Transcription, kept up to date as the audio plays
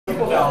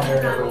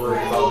they're never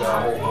worried about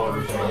that whole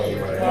border thing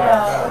anyway.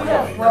 Yeah, we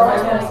have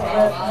relatives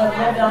that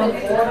live down the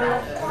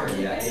border.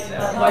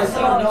 My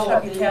son,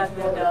 Chucky Cat,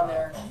 live down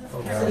there.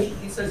 Okay.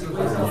 He says he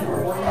lives on the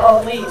border. Oh,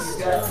 at least.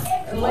 We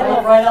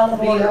live right on the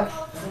border.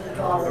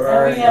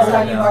 And we have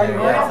like, are you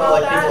worried I feel about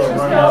like that? people are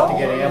running out to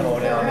get ammo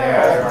down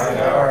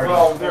there.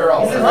 Well, they're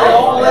all.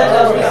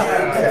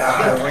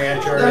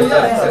 Ranchers and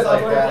stuff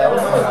like that. I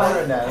was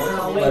wondering that.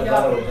 My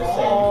brother was just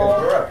saying,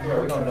 because we're up here,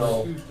 we don't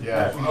know.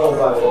 Yeah. We go by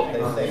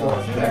what they say.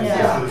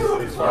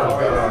 As far as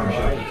gun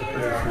ownership, it's a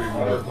pretty free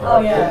world. Oh,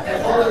 yeah.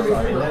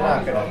 They're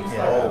not gonna,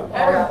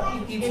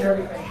 you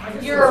know.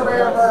 You're a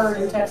rare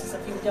bird in Texas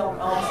if you don't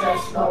own such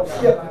smoke.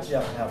 Yeah.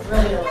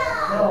 Really rare.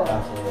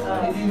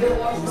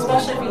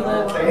 Especially if you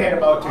live. They hand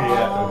them out to you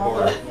at the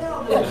border.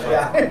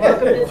 Yeah.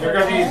 You're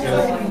gonna need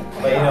this.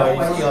 But you know,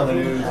 you see on the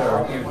news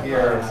or you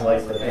hear it's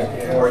like the big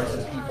forts of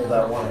people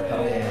that want to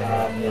come in.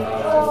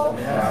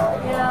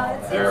 Yeah,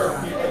 There are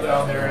people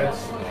down there,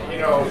 it's, you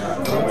know,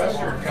 the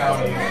western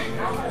counties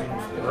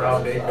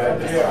around Daybed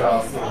and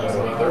stuff,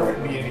 there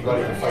wouldn't be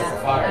anybody to fight the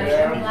fires.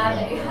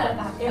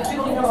 if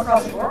people come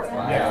across the border.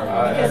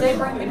 Yeah. Because they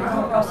bring people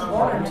from across the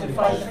border to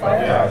fight the fire.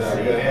 Yeah, the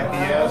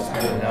MPS,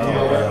 and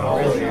all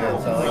those people.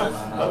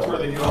 That's where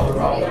they do all the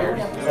volunteers.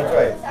 That's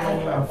right.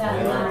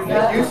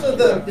 Make use of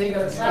the people, you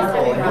know,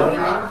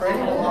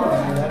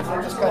 that's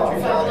what this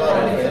country's all about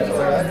anyway. That's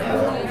what I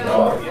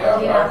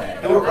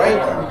do. Do it right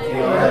though. You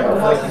know,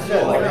 like you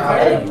said, like a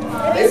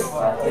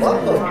lot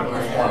of those people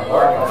just want to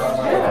work.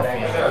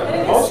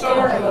 Most of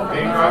them,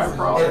 they drive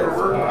across the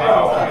border, they don't.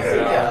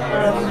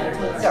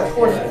 Yeah, of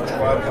course it's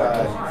drug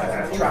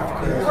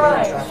trafficking.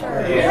 Right,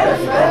 sure.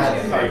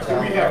 Yeah,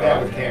 we have that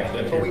with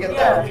Canada But we too. get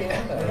that.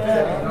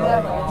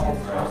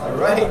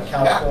 Right,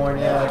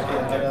 California,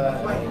 Canada.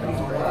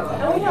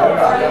 And we have a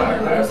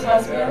friend whose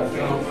husband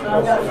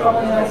got in trouble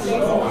in the United States. He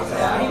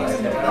was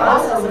in the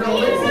process of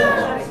being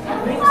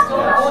he was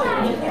still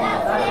voting. He can't go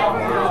back home.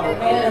 They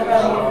ended up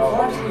having a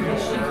divorce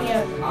because she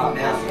can't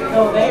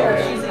go there.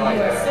 She's a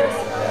U.S.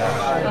 citizen.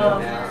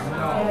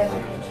 And,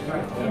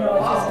 you know,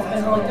 it's just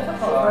been really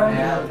difficult for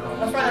him.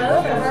 A friend,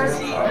 another friend of ours,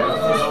 he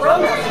was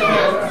from Mexico,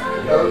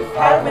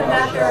 hadn't been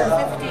back there in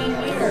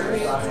 15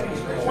 years.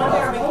 One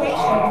day on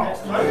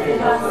vacation, he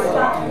got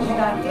stopped and he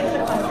got into the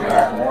country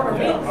at the border.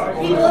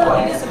 He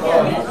literally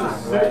disappeared.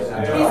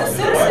 He's a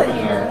citizen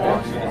here.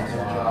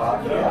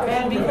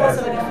 And because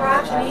of an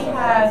infraction he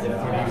had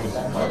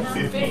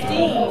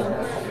 15,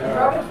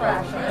 drug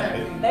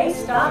infraction, they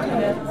stopped him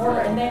at the border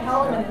and they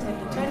held him in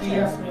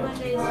detention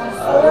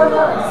 4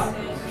 months.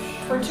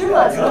 For 2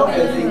 months,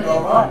 nobody knew who he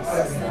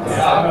was.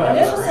 And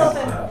this was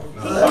something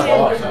he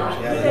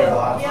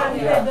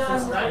had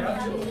done. I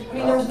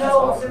mean, there was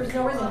no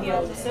reason. He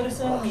was a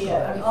citizen, he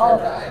had all of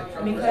that.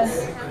 And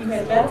because he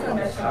had been from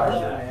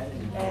Mexico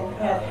and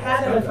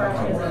had an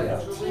infraction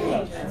as a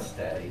teenager,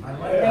 they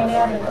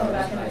now had to come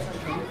back into the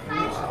country.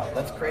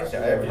 That's crazy.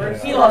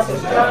 He lost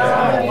his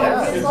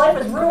job, his life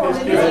was ruined,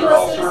 and he's a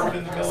U.S.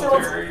 citizen. So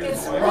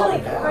it's really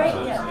great.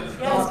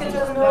 Yeah, his kids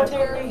are in the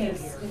military, his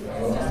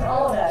just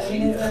all of that. I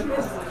mean, it's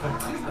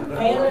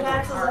paying the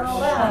taxes and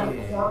all that.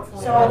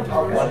 So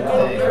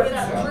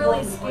it's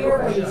really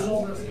scary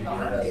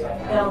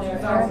down there.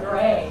 It's very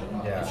gray.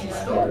 You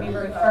have to be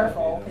very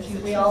careful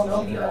because we all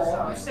know people who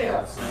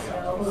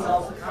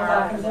go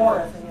back and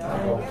forth.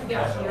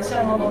 This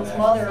young woman's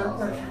mother,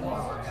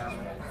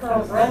 her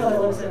grandmother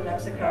lives in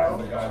Mexico,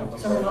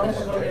 so her mother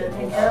will go there and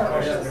take care of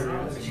her.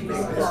 She's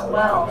not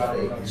well.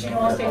 She can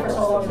only stay for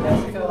so long in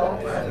Mexico.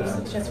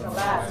 She has to come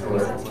back. So she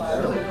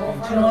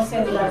can only stay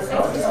in the United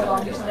States for so long.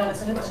 She's not a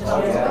citizen. She has to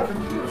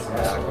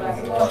go back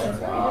and forth.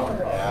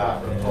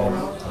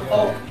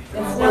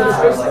 It's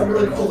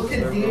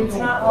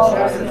not all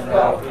about it.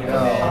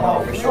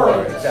 No, for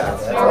sure.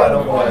 Exactly. That's why I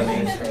don't go to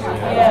mainstream.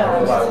 Yeah.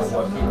 Go by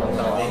what people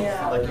tell me.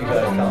 Like you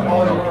guys tell me.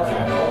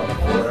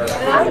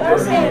 And I'm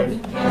saying, you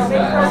know,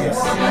 big presence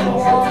on the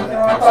wall, there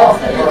are all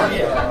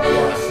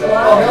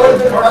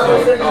Where's the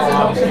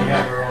restaurant?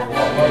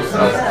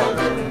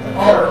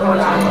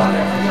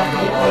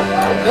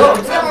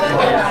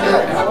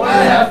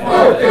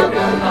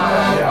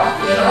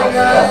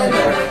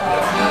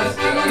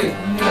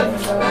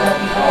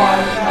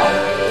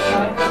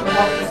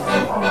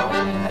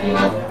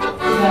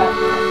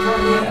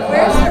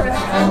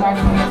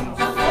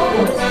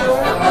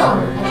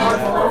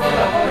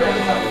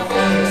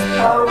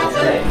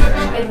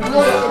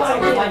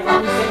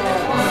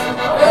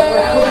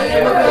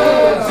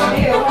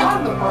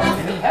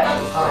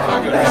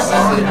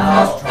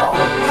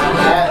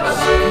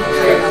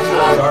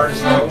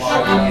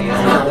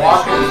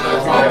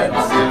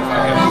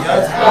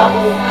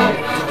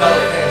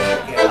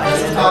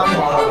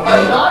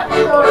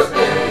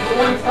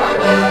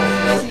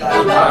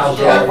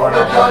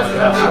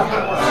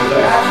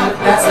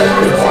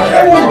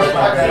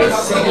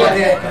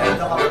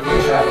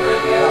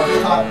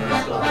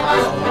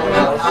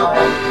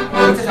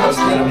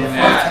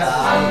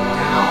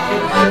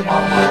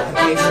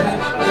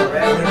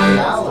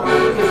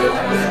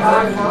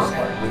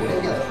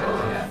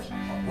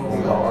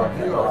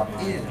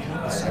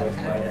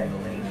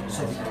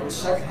 So the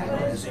second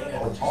heaven is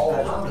all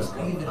around us,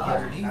 even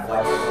underneath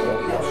us.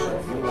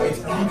 It's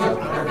even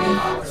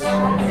underneath us.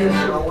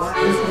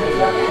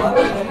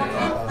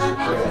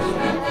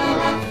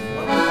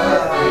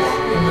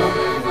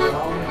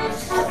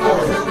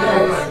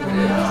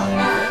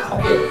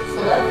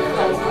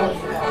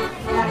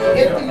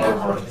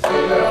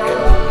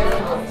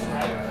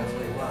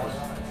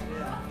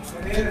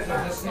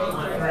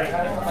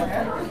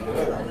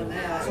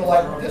 So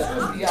like this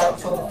was the out,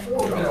 so the four.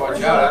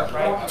 Watch out,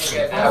 I'm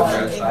getting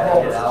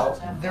out.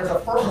 There's a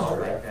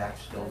firmament.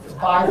 It's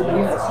 5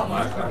 meters.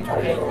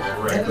 Okay.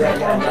 Then there's a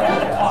firmament at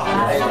the top.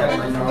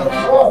 The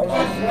throne on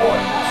the floor.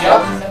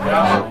 Yep.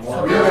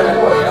 So you're at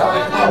war,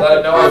 yeah. Let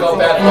them know I felt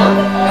bad for them.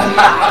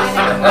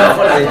 That's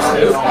what they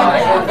do.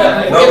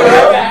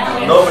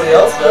 Nobody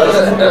else does.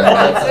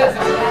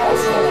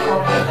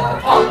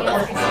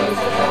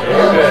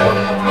 You're good.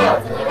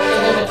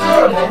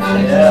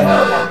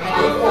 Yeah.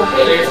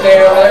 So you're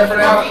staying over there for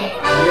now?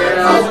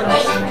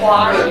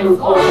 Yeah, move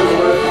closer to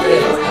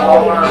where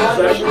all our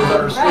possessions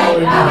are still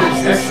in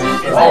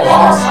existence. Oh,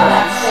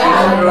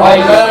 awesome. Oh,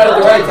 you got it at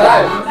the right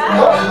time.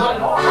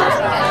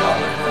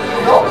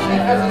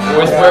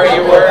 Was where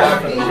you were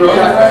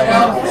right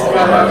now?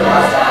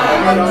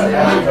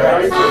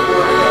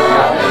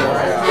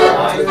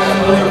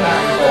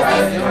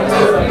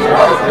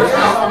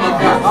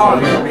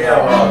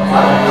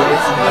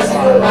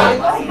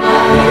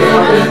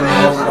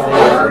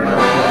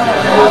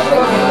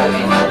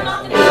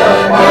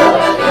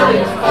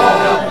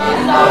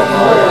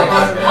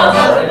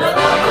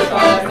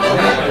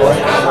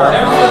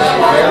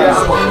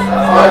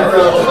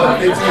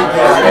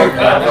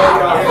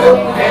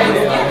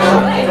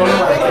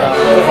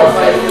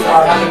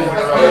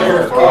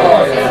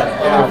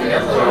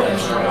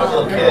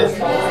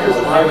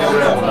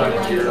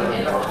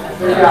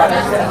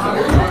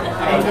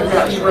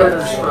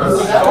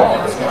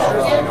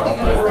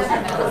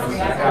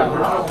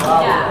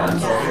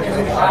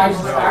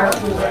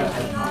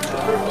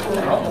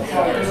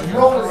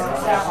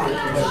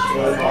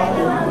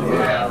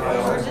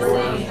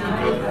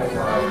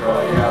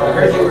 I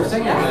heard you were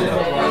singing.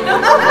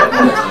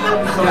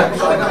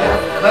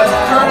 Let's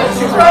turn it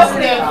to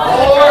President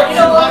Ford. We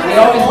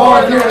always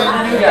born here than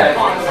you guys.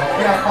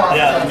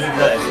 Yeah, the new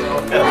guys.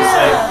 Have to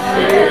say.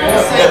 You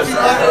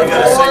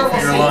gotta sing for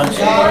your lunch.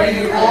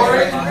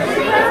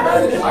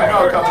 I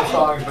know a couple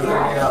songs, but they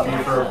may not be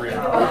appropriate.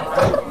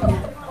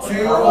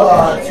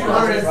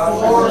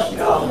 204.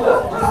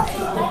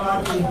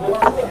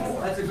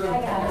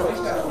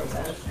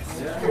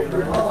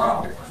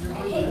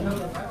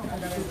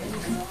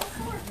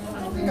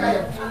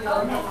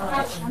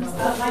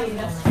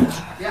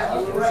 Yeah,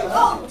 you were right.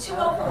 Oh,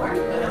 204.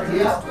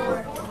 Yeah.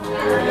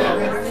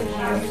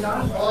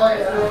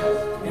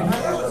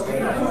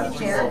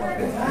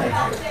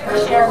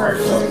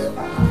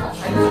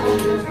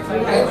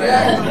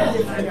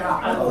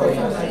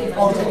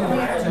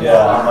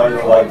 Yeah, I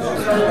might like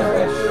this.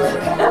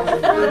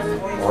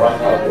 Run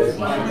like this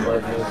and shoot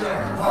like this.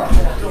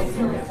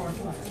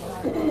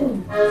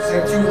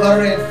 Sing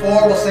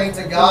 204, we'll sing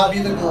To God Be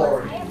the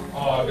Glory.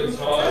 Oh, good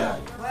song.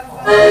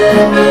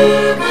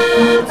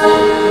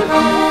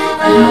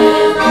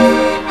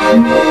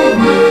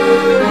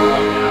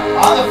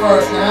 On the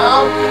first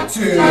now.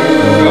 To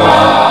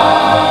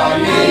God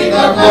be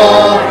the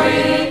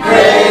glory,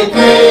 great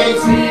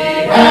things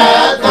He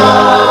hath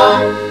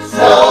done.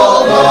 So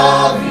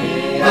loved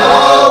He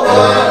the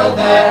world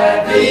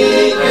that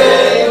He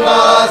gave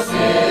us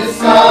His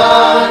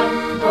Son,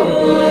 who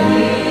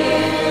He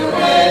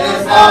with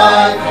His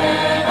life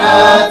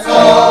and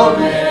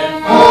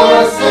atonement for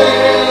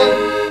sin,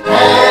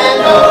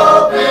 and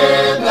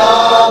opened the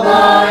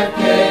wide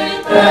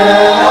gate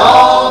that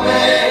all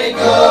may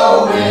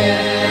go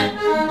in.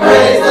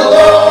 Praise the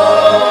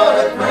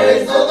Lord,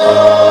 praise the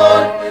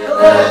Lord,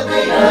 let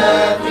the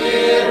earth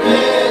hear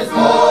His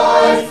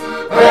voice.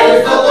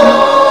 Praise the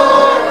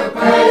Lord,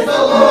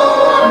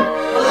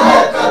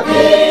 let the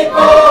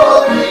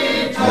people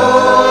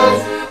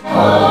rejoice.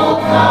 Oh,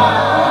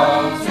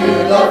 come to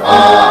the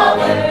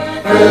Father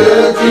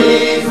through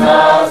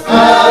Jesus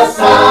the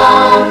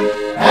Son,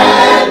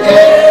 and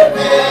give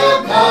Him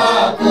the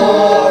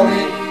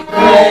glory,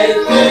 great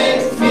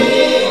things He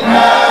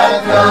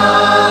hath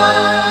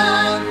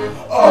done.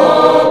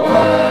 Oh,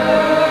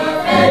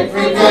 perfect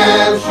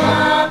redemption,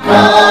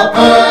 the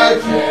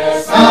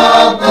purchase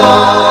of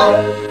blood,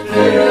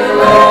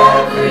 through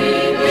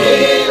every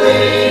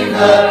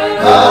believer,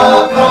 the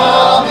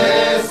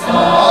promise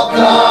of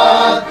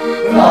God,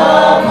 the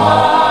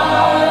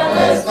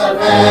marvelous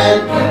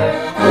defender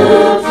who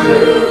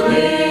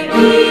truly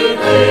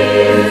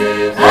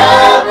believes,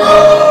 have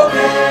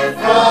moved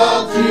from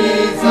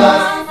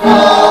Jesus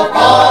the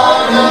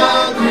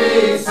pardon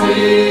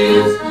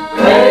receives.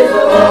 Praise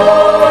the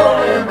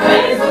Lord,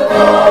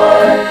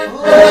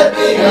 let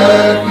the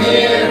earth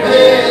hear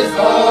His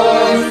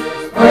voice.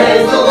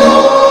 Praise the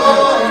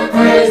Lord,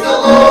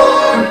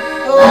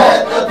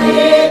 let the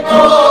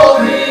people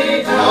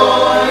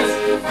rejoice.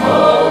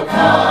 Oh,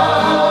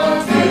 come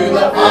to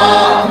the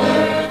Father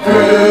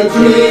through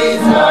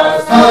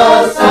Jesus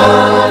the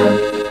Son,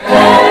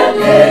 and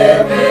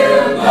give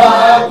him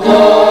the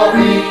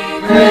glory.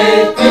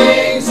 Great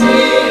things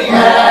he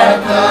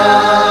hath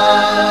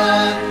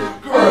done.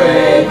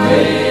 Great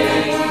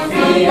things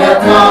he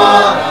hath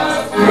done.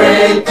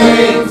 Great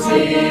things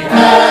he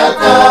hath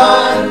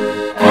done.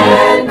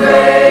 And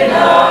great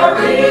are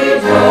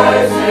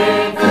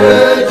rejoicing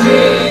through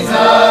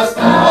Jesus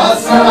the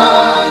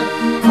Son.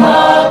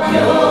 The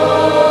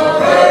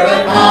purer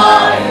and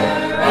higher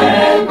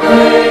and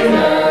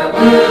greater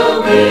will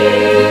be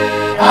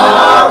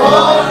our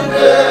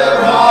wonder,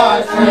 our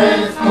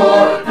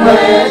transport,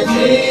 when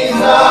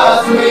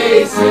Jesus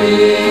we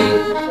sing.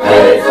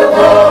 Praise the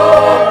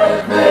Lord,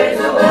 praise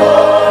the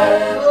Lord,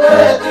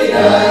 let the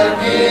earth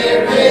hear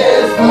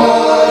his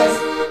voice.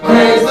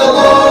 Praise the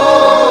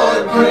Lord,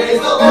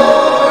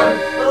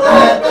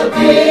 let the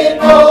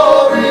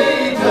people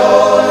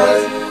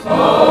rejoice.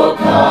 Oh,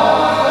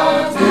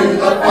 come to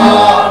the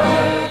Father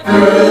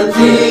through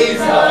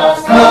Jesus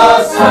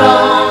the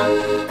Son,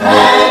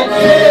 and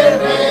give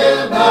him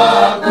the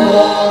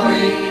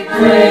glory.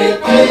 Great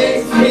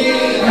things he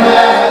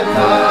hath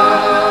done.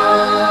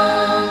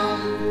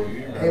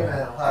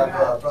 Amen. I'll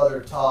have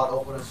Brother Todd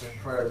open us in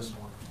prayer this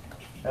morning.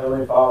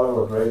 Heavenly Father,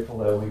 we're grateful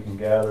that we can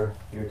gather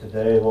here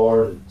today,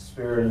 Lord, in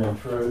spirit and in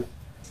truth.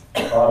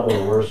 Father,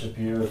 we worship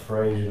you, we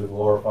praise you, to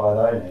glorify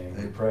thy name.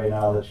 We pray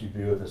now that you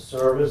be with the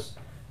service,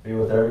 be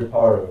with every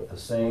part of it, the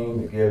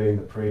singing, the giving,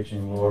 the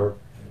preaching, Lord.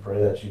 We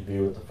pray that you be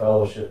with the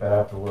fellowship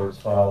afterwards,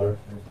 Father.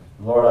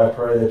 Lord, I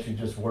pray that you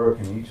just work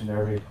in each and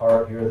every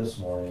heart here this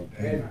morning.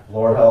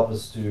 Lord, help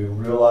us to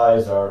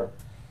realize our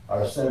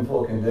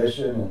sinful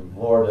condition, and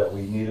Lord, that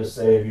we need a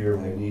Savior,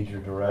 and we need your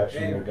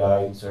direction, your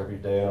guidance every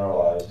day in our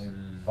lives.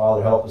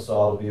 Father, help us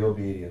all to be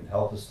obedient.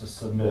 Help us to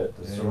submit,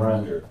 to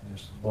surrender.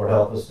 Lord,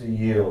 help us to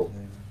yield.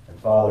 And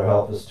Father,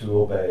 help us to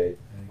obey.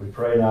 We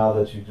pray now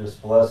that you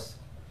just bless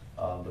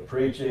the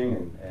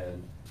preaching,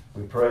 and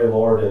we pray,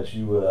 Lord, that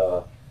you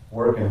would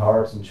work in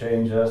hearts and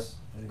change us.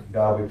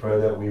 God, we pray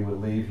that we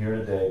would leave here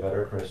today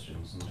better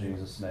Christians. In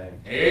Jesus' name.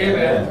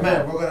 Amen.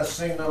 Amen. We're going to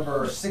sing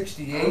number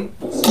 68.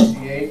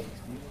 68.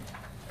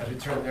 As we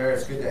turn there,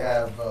 it's good to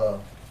have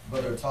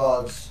Brother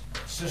Todd's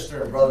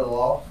sister and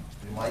brother-in-law,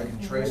 Mike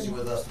and Tracy,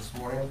 with us this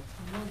morning.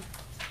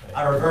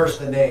 I reversed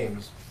the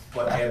names,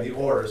 but I have the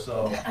order,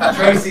 so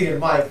Tracy and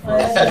Mike for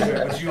his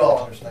sister, but you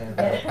all understand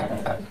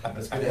that.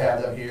 It's good to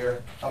have them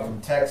here, up from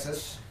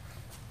Texas.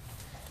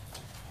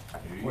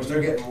 Of course,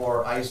 they're getting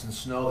more ice and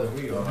snow than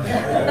we are.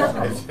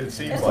 It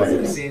seems like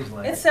It it. seems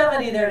like It's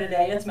 70 there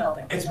today. It's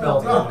melting. it's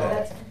melting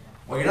today.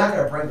 Well, you're not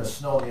going to bring the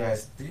snow and the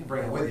ice. You didn't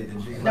bring it with you,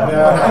 did you? No.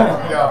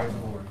 Yeah. Praise the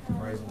Lord.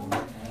 Praise the Lord.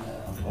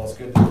 Well, it's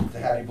good to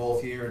have you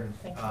both here.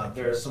 And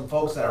there's some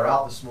folks that are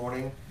out this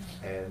morning,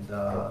 and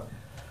I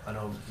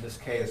know Miss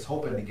Kay is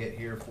hoping to get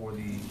here for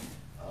the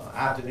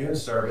afternoon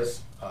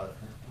service.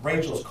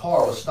 Rachel's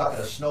car was stuck in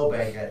a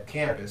snowbank at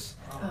campus,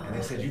 and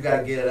they said, you got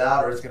to get it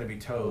out or it's going to be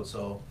towed.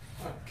 So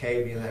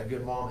Kay, being that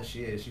good mom that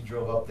she is, she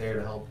drove up there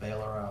to help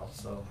bail her out.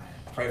 So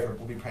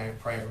we'll be praying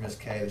for Miss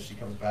Kay that she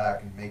comes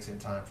back and makes it in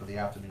time for the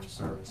afternoon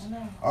service.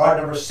 All right,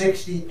 number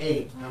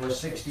 68. Number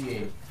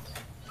 68.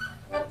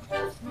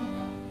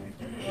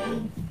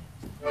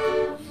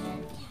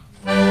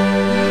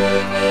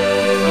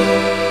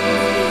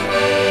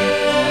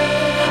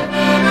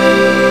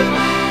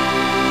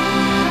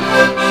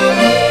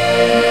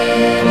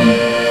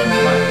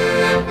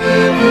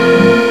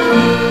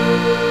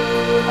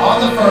 On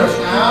the first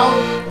now.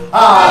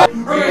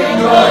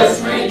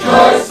 Rejoice,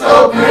 rejoice,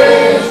 O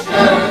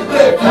Christian,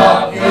 lift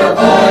up your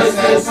voice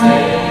and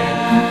sing.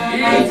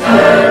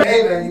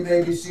 Amen. You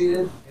may be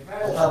seated.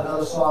 We'll have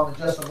another song in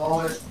just a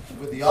moment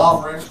with the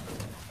offering.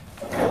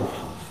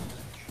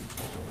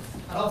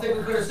 I don't think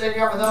we could have sang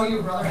it without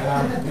you, brother.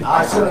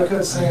 I certainly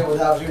couldn't sing it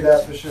without you,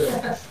 that's for sure.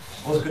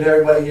 Well, it's good to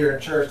everybody here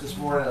in church this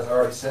morning, as I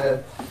already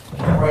said.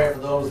 Praying for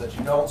those that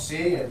you don't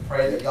see, and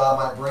pray that God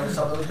might bring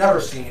something we've never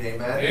seen,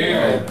 amen?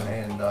 Amen.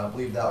 And I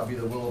believe that would be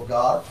the will of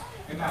God.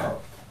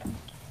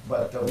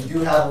 But we do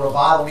have a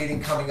revival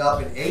meeting coming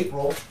up in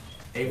April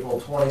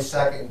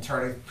 22nd and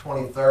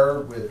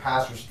 23rd with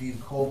Pastor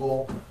Steve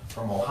Kogel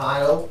from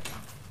Ohio.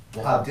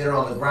 We'll have dinner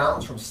on the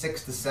grounds from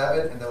 6 to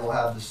 7, and then we'll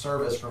have the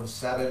service from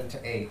 7 to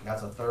 8.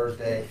 That's a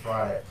Thursday,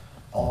 Friday.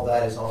 All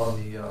that is on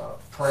the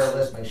prayer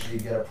list. Make sure you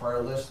get a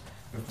prayer list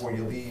before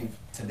you leave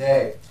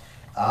today.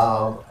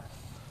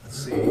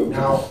 Let's see.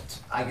 Now,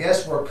 I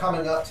guess we're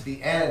coming up to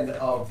the end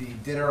of the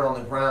dinner on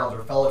the grounds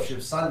or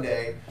fellowship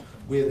Sunday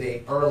with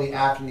a early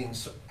afternoon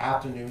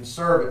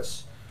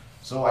service.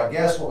 So I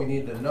guess what we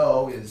need to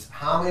know is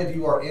how many of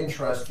you are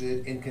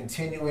interested in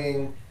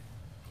continuing.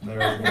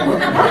 There's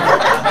one.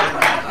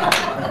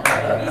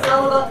 It's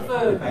all about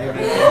food.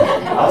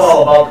 I'm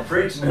all about the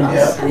preaching.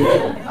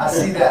 Yeah, I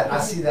see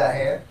that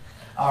hand.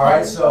 All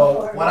right,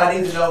 so what I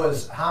need to know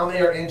is how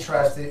many are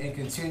interested in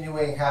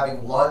continuing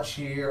having lunch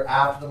here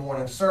after the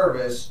morning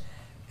service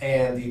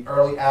and the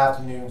early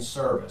afternoon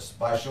service,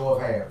 by show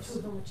of hands.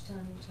 How much time are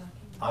you talking?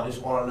 I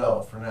just want to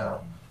know for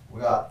now.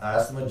 We got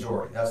that's the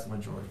majority.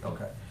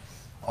 Okay.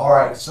 All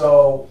right,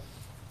 so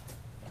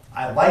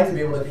I'd like to be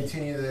able to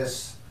continue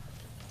this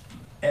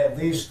at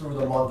least through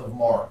the month of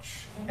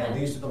March. At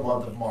least through the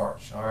month of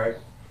March, all right?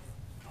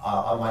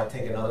 I might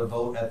take another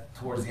vote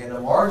towards the end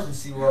of March and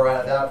see where we're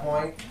at that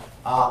point.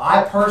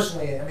 I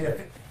personally, I mean, if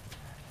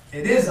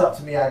it is up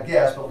to me, I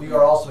guess, but we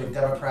are also a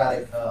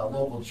democratic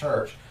local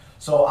church.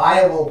 So I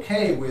am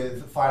okay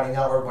with finding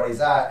out where everybody's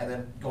at and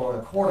then going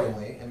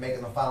accordingly and making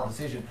the final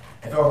decision.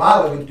 If it were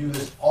my way, we'd do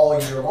this all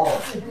year long.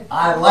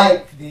 I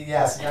like the,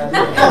 yes, I do.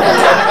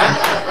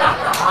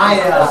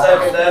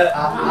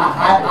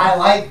 I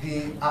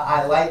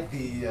like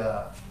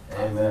the,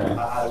 Amen.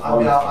 I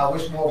mean, I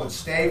wish more would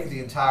stay for the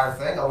entire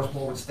thing. I wish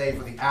more would stay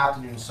for the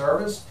afternoon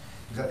service,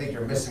 because I think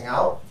you're missing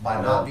out by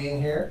not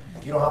being here.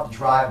 You don't have to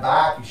drive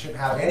back. You shouldn't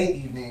have any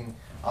evening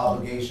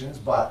obligations,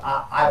 but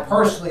I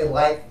personally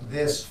like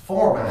this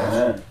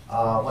format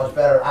much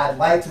better. I'd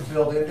like to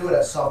build into it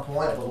at some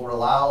point, if the Lord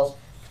allows,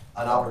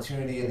 an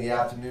opportunity in the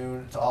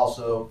afternoon to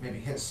also maybe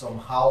hit some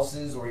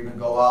houses or even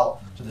go out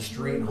to the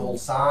street and hold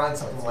signs,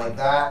 something like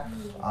that.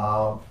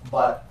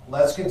 But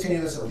let's continue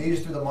this at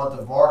least through the month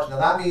of March. Now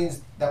that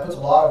means that puts a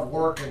lot of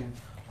work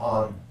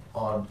on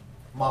my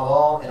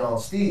mom and on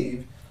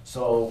Steve.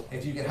 So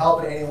if you can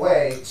help in any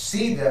way,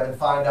 see them and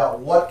find out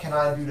what can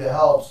I do to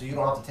help, so you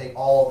don't have to take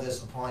all of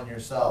this upon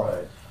yourself.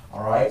 Right.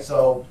 All right.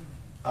 So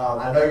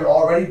I know you're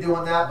already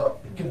doing that, but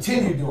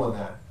continue doing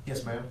that.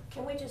 Yes, ma'am.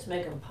 Can we just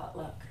make them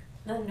potluck?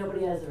 Then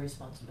nobody has the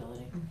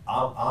responsibility.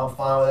 I'm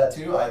fine with that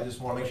too. I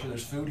just want to make sure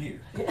there's food here.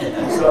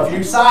 So if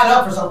you sign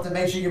up for something,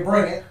 make sure you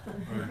bring it,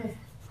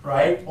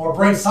 right? Or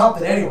bring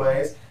something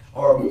anyways,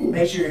 or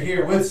make sure you're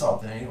here with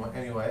something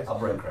anyways. I'll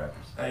bring crackers.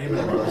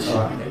 Amen, brother.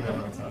 Sorry. Amen,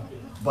 brother.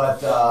 But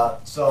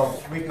so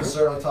we can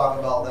certainly talk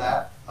about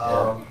that.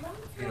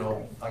 You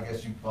know, I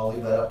guess I'll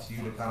leave that up to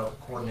you to kind of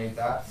coordinate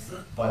that.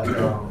 But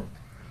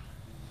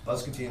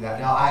let's continue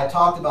that. Now, I had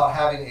talked about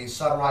having a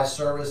sunrise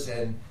service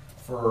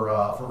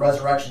for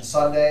Resurrection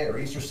Sunday or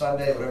Easter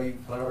Sunday,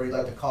 whatever you'd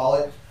like to call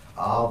it.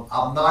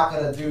 I'm not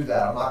going to do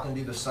that. I'm not going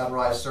to do the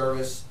sunrise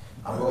service.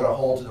 We're going to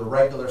hold to the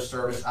regular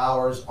service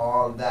hours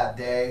on that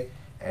day,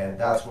 and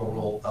that's where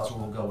we'll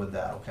go with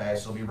that. Okay,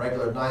 so it'll be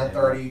regular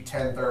 9:30,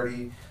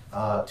 10:30,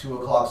 2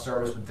 o'clock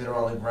service with dinner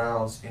on the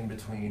grounds in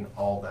between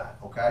all that.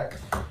 Okay.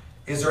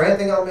 Is there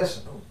anything I'm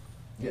missing?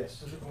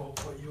 Yes.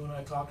 What you and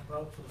I talked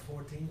about for the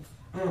 14th?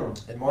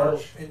 In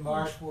March? In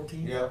March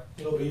 14th? Yeah.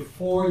 It'll be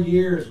 4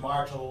 years,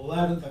 March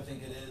 11th, I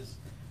think it is,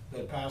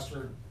 that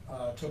Pastor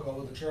took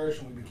over the church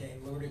and we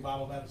became Liberty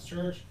Bible Baptist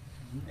Church.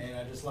 And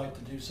I'd just like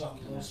to do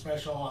something a little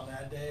special on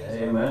that day.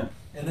 Amen.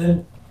 And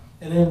then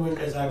when,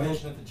 as I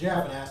mentioned it to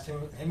Jeff and asked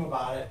him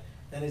about it,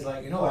 then he's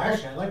like,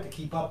 actually, I'd like to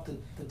keep up the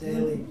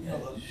daily,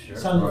 the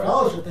Sunday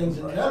fellowship things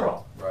in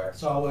general. Right.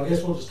 So I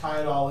guess we'll just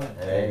tie it all in.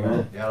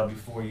 Amen. Yeah, it'll be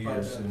 4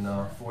 years in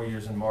 4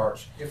 years in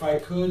March. If I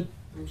could,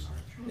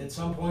 at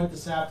some point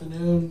this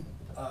afternoon,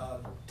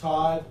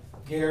 Todd,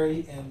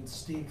 Gary, and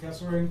Steve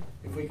Kessler,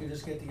 if we could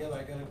just get together,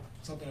 I got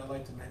something I'd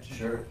like to mention.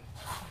 Sure.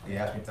 He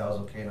asked me if that was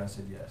okay, and I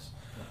said yes.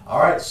 All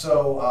right,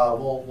 so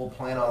we'll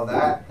plan on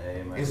that.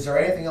 Amen. Is there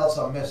anything else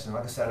I'm missing?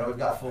 Like I said, I know we've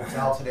got folks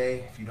out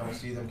today. If you don't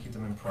see them, keep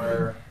them in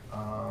prayer.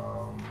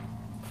 Am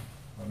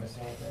I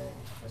missing anything?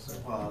 Yes, sir?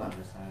 Well, not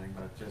missing anything,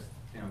 but just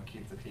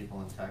keep the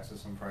people in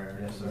Texas in prayer.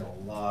 Yes, sir. There's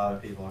a lot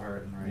of people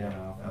hurting right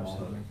now.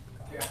 Absolutely.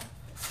 Yeah.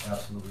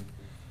 Absolutely.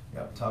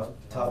 Yep.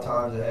 Tough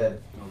times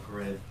ahead. No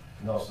grid.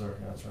 No, sir.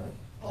 That's right.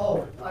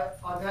 Oh,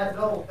 on that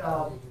note,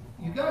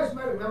 you guys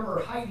might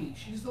remember Heidi.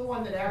 She's the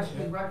one that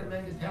actually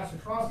recommended Pastor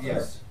Frost.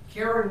 Yes.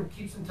 Karen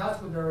keeps in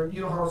touch with her.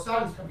 Her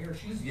son's come here.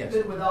 She's Yes.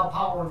 been without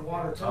power and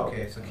water too.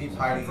 Okay, so keep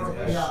Heidi.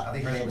 Yeah. I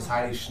think her name is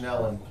Heidi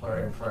Schnell in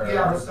prayer.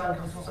 Yeah, her son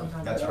comes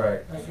sometimes. That's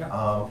right. Yeah.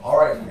 All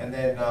right, and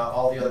then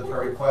all the other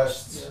prayer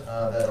requests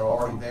that are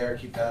already there,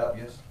 keep that up.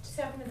 Yes. Just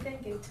happen to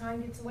think if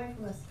time gets away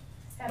from us.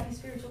 Happy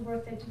spiritual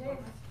birthday today.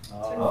 It's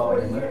been Oh,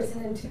 40 amen. years,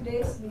 and in 2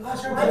 days.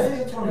 That's her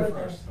birthday, the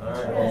 21st. All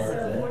right. Yeah, so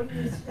 40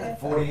 years today.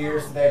 40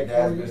 years today.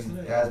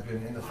 Dad's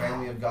been in the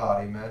family of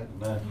God. Amen.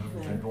 Amen.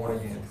 Been born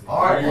again.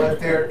 All right. Well, if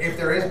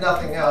there is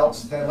nothing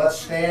else, then let's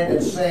stand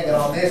and sing. And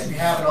on this, if you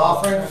have an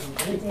offering,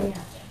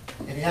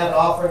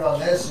 on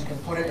this, you can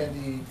put it in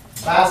the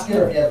basket.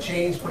 Or if you have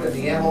change, put it in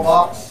the ammo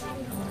box.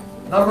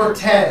 Number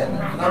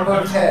 10.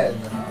 Number 10.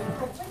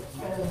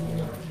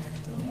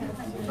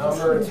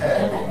 Number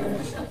 10.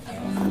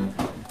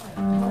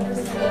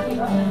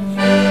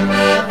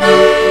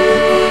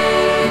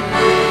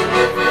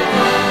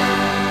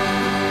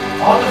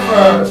 On the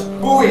first,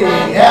 we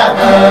have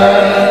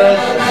heard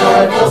a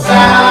joyful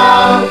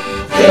sound.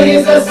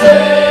 Jesus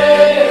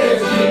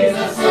saves,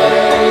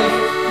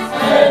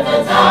 and the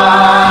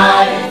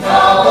tidings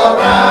all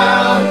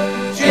around.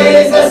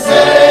 Jesus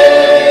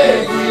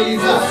saves,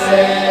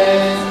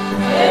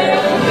 and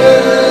the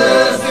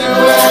news to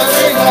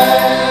every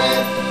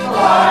land.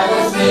 Why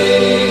the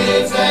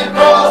streets and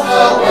cross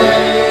the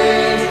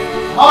ways.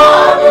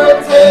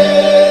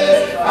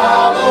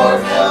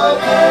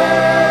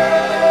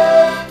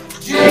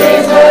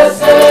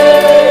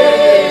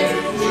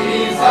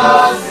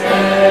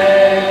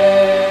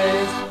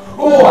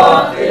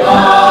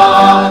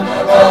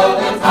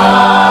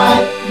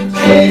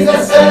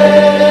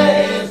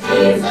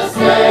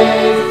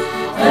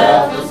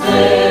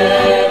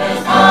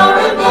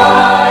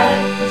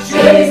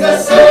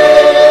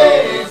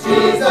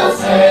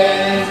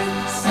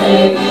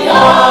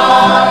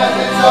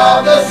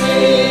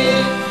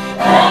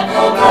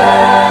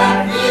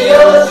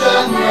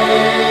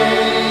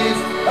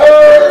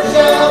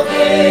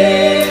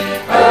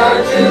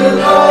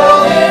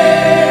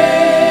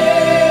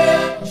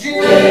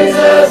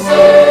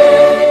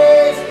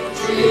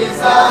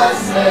 Jesus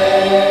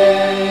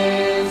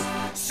saves.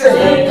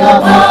 Sing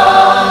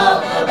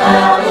above the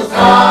battle's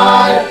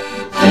tide.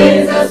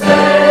 Jesus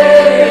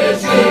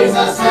saves,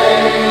 Jesus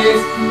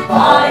saves.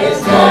 By his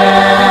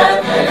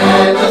death and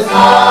endless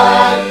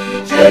life.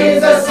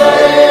 Jesus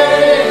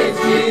saves,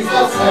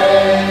 Jesus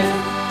saves.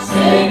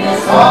 Sing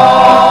his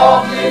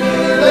softly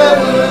through the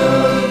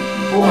gloom.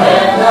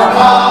 When the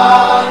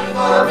heart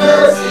for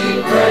mercy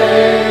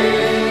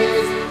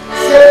prays.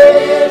 Sing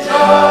in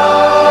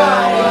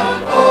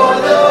triumph o'er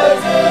the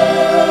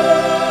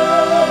tomb.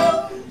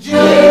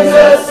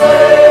 Jesus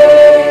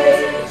saves,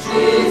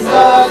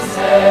 Jesus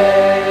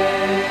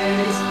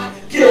saves.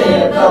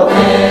 Give the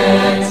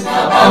winds the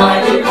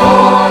mighty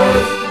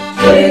chords.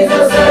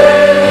 Jesus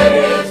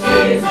saves,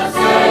 Jesus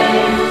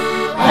saves.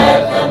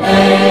 Let the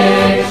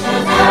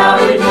nations now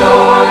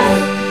rejoice.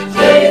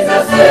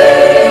 Jesus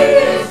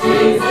saves,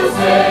 Jesus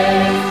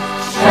saves.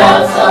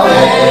 Shout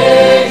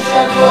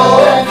salvation full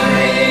and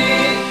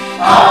free.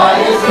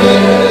 Highest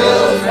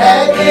hills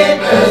and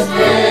deepest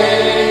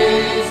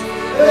praise.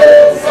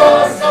 This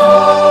our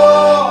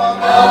song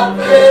of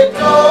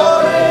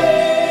victory.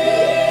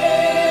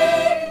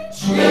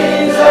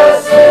 Jesus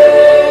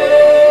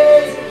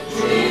saves,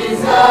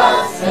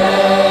 Jesus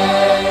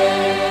saves.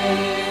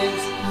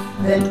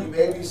 Thank you,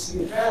 baby. See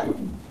you back.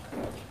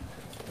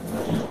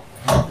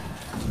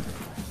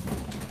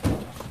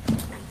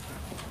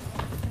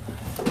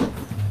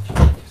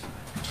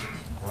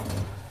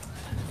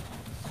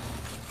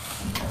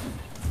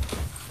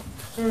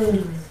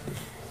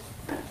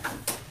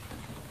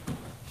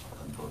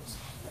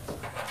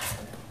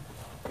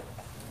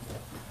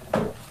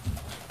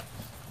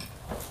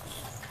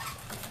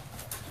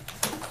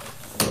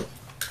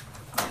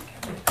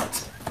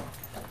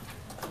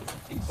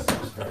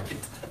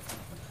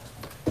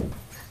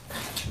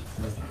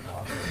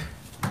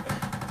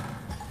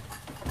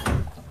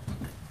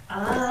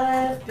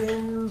 I've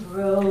been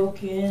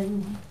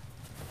broken,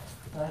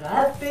 but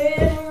I've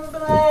been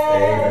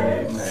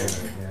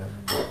blessed.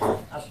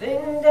 I've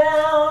been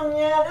down,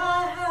 yet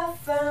I have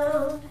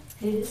found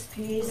his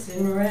peace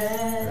and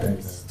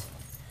rest.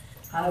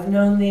 I've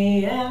known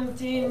the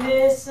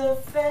emptiness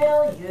of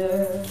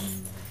failure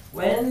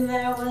when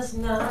there was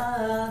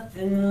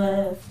nothing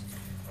left.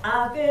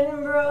 I've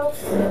been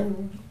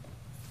broken,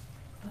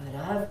 but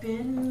I've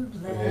been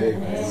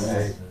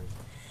blessed.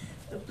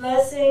 The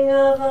blessing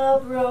of a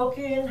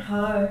broken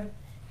heart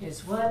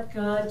is what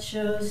God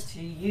chose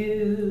to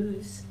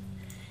use.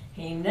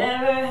 He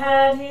never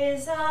had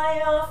his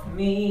eye off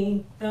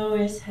me, though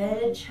his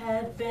hedge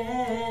had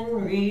been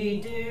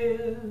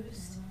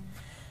reduced.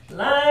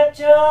 Like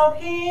Job,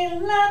 he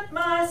let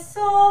my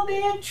soul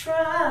be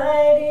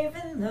tried,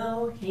 even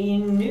though he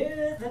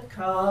knew the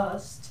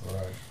cost.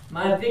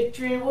 My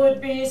victory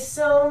would be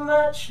so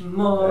much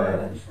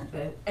more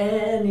than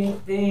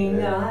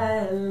anything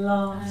I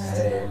lost.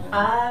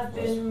 I've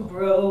been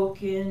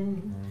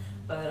broken,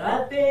 but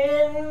I've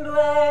been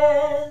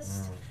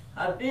blessed.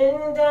 I've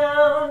been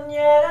down,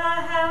 yet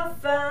I have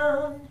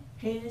found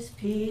his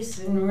peace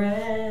and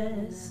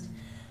rest.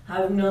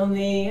 I've known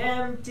the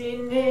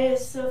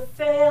emptiness of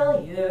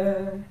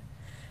failure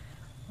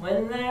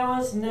when there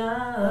was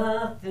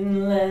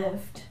nothing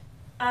left.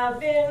 I've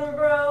been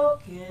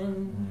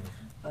broken,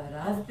 but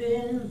I've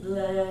been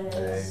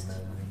blessed.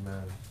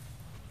 Amen.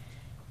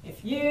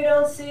 If you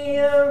don't see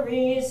a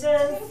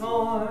reason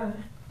for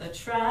the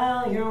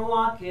trial you're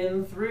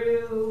walking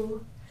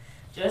through,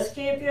 just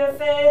keep your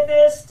faith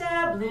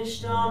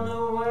established on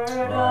the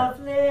word of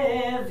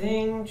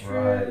living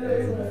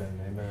truth.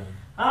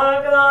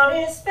 Our God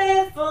is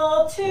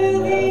faithful to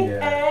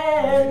the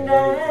end,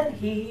 and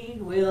he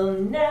will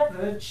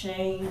never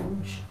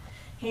change.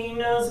 He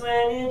knows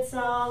when it's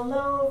all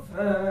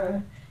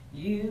over,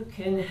 you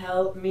can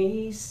help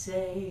me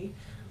say,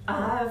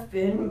 I've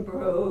been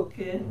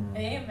broken.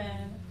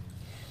 Amen.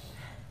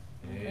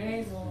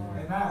 Praise the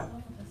Lord.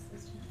 Amen.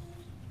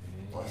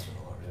 Bless the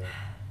Lord.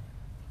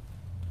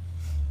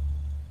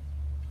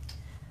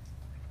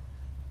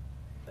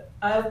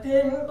 I've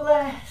been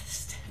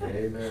blessed.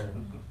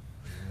 Amen.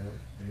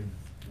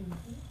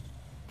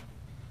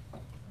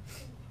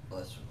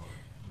 Bless the Lord.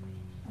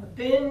 I've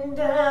been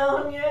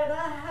down, yet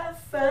I have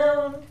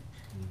found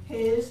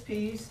his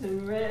peace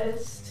and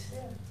rest.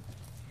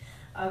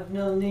 I've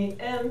known the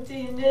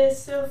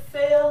emptiness of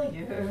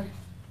failure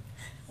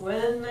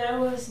when there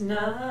was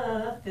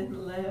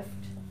nothing left.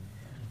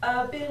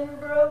 I've been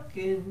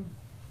broken,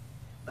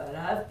 but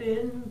I've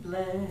been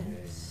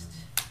blessed.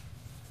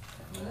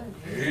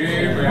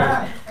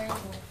 Amen.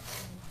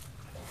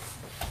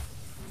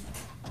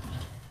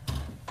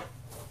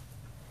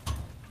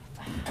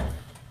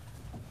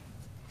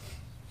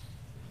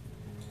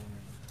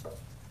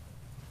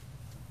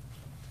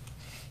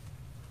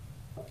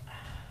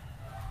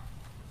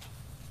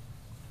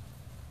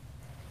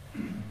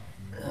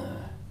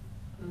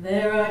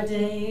 There are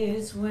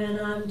days when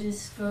I'm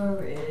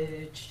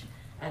discouraged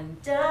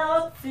and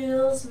doubt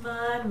fills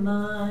my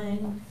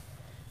mind.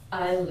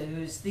 I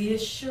lose the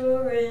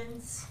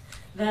assurance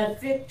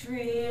that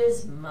victory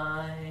is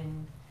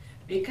mine,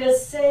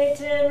 because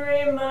Satan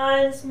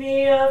reminds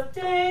me of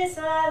days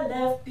I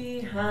left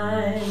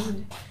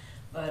behind.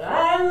 But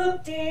I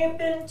look deep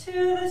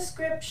into the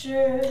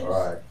scriptures,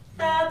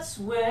 that's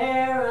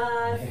where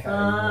I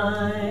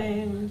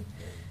find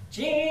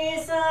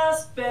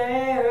Jesus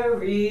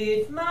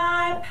buried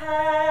my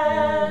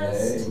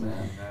past.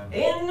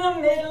 In the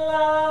middle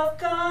of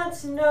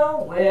God's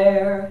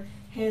nowhere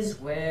is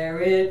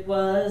where it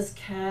was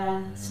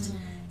cast.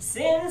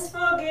 Sins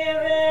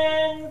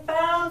forgiven,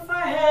 bound for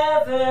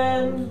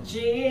heaven,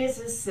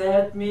 Jesus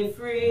set me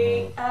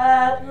free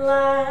at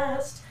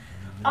last.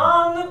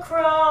 On the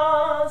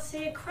cross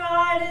he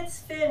cried, it's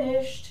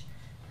finished,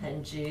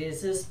 and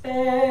Jesus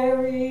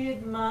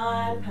buried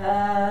my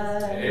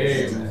past.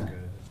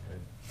 Amen.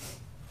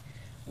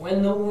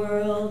 When the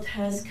world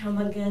has come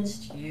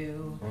against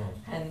you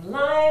and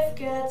life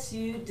gets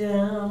you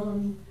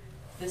down,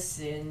 the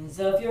sins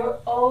of your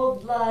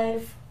old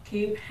life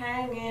keep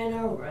hanging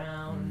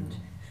around.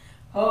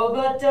 Oh,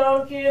 but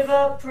don't give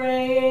up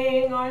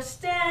praying or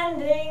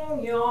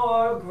standing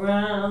your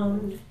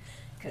ground.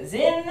 'Cause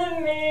in the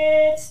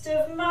midst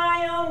of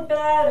my own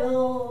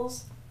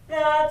battles,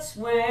 that's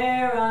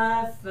where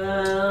I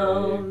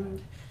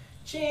found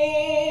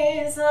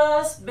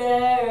Jesus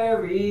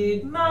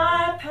buried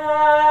my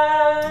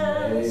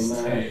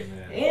past. Amen.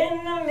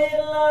 In the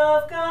middle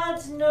of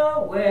God's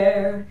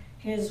nowhere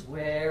is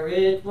where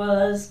it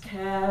was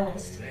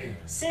cast.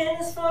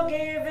 Sins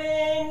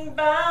forgiven,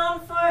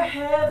 bound for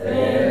heaven.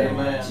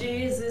 Amen.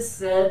 Jesus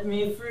set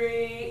me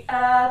free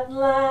at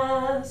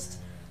last.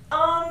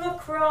 On the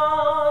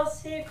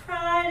cross he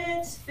cried,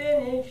 it's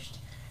finished,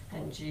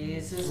 and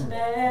Jesus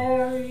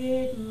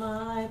buried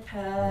my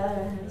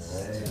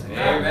past.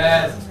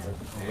 Amen.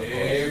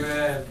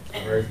 Amen.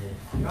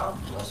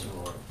 Bless you,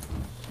 Lord.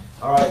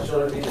 All right,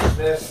 children, be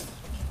dismissed.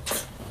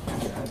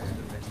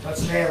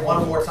 Let's stand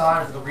one more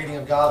time for the reading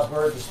of God's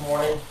Word this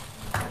morning.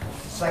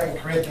 2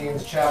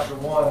 Corinthians chapter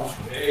 1.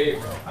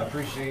 Amen. I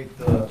appreciate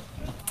the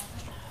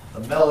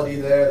melody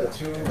there, the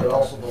tune, but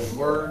also those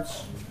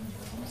words.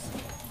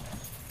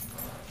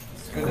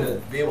 It's good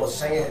to be able to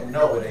sing it and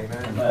know it,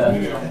 amen.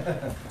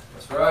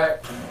 That's right.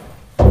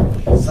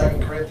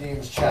 2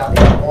 Corinthians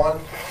chapter 1.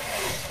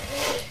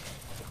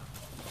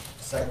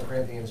 2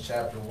 Corinthians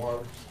chapter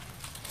 1.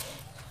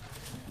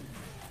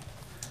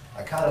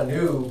 I kind of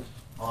knew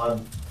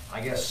on,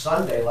 I guess,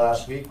 Sunday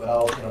last week, but I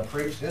was going to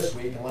preach this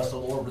week unless the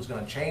Lord was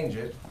going to change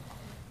it.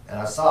 And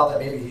I saw that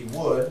maybe he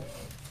would,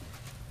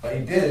 but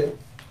he didn't.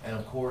 And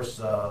of course,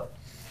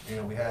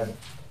 we had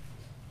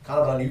kind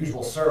of an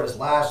unusual service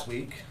last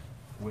week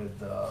with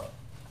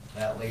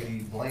that lady,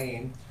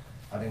 Blaine,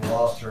 having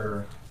lost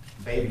her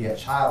baby at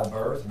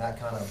childbirth, and that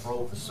kind of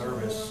broke the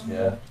service.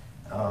 Yeah.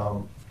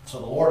 So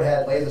the Lord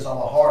had laid this on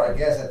my heart, I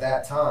guess, at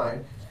that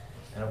time.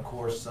 And of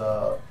course,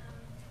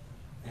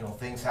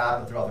 things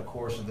happened throughout the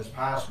course of this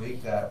past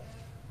week that,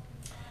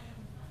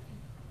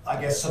 I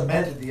guess,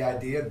 cemented the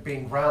idea of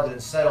being grounded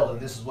and settled, and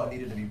this is what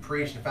needed to be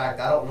preached. In fact,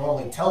 I don't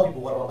normally tell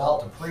people what I'm about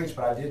to preach,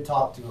 but I did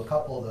talk to a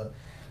couple of the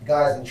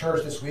guys in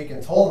church this week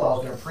and told them I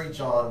was going to preach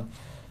on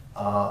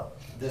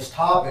this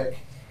topic.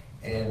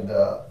 And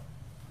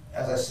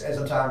as I said,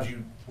 sometimes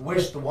you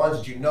wish the ones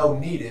that you know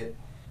need it,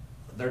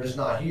 they're just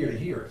not here to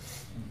hear it.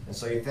 And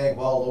so you think,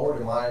 well,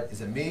 Lord,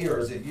 is it me or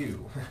is it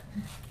you?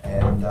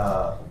 And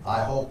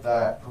I hope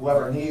that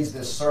whoever needs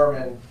this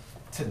sermon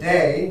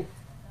today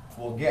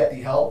will get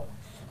the help.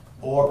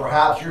 Or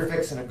perhaps you're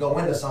fixing to go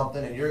into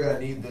something and you're going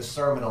to need this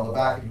sermon on the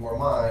back of your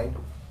mind.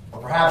 Or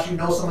perhaps you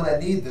know someone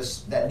that needs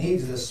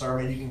this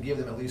sermon. You can give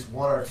them at least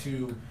one or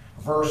two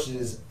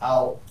verses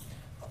out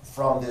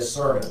from this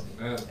sermon.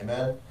 Amen.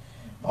 Amen.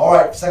 All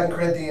right, 2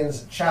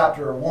 Corinthians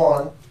chapter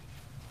 1.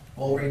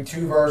 We'll read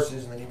 2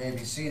 verses and then you may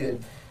be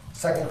seated.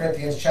 2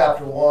 Corinthians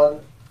chapter 1,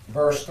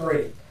 verse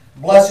 3.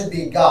 Blessed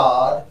be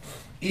God,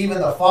 even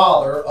the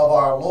Father of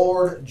our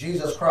Lord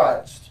Jesus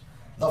Christ,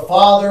 the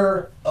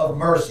Father of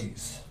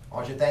mercies.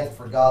 Aren't you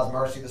thankful for God's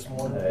mercy this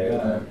morning?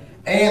 Amen.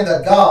 And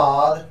the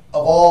God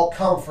of all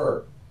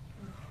comfort,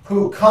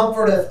 who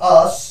comforteth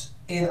us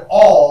in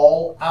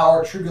all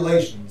our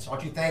tribulations.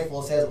 Aren't you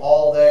thankful it says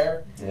all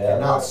there? Yeah.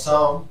 And not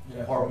some,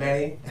 or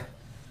many,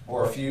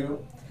 or a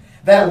few.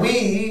 That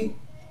we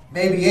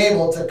may be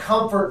able to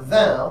comfort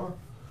them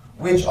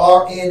which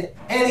are in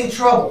any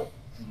trouble,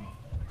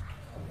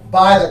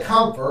 by the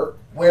comfort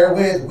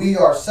wherewith we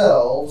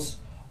ourselves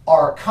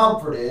are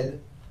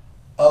comforted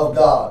of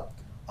God.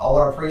 I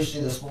want to preach to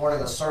you this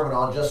morning a sermon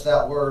on just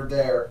that word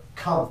there,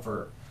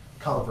 comfort.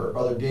 Comfort.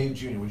 Brother Dave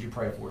Jr., would you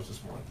pray for us this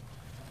morning?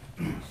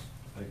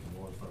 Thank you,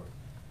 Lord, for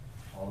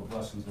all the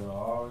blessings that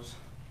are ours.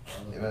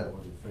 Amen.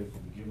 Lord, you're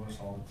faithful to give us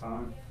all the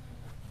time.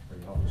 Pray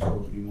you help us,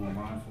 Lord, to be more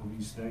mindful of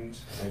these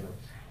things. Amen.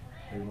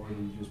 Pray, Lord, that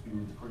you just be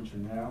with the preacher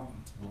now.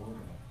 Lord,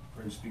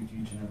 pray to speak to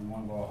each and every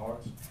one of our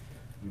hearts.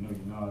 We know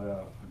you're not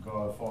a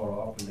God far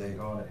off, but you're a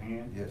God at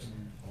hand. Yes.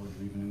 Lord,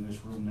 you're even in this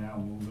room now,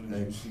 moving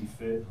as you see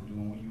fit,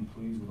 doing what you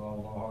please with all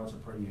of our hearts. I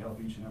pray you help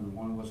each and every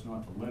one of us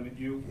not to limit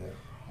you,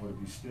 or to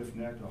be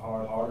stiff-necked or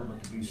hard-hearted,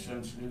 but to be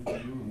sensitive to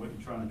you and what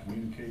you're trying to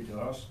communicate to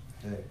us.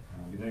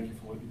 We thank you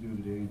for what you do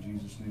today in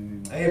Jesus'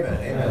 name. Amen.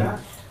 Amen.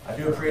 I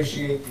do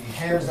appreciate the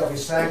hymns that we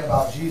sang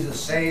about Jesus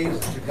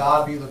saves, and to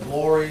God be the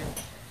glory.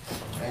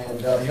 And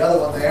the other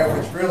one there,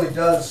 which really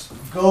does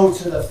go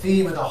to the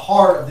theme and the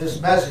heart of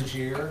this message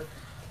here,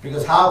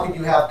 because how can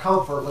you have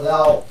comfort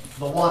without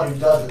the one who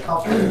does the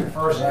comfort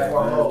first and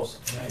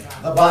foremost?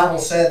 The Bible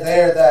said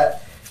there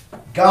that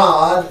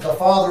God, the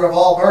Father of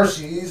all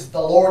mercies, the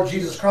Lord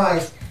Jesus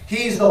Christ,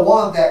 He's the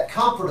one that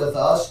comforteth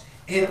us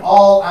in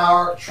all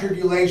our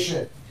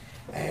tribulation.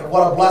 And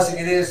what a blessing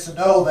it is to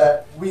know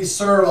that we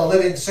serve a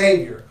living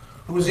Savior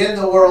who's in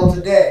the world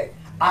today.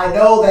 I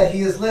know that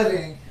He is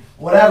living,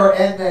 whatever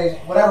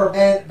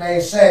men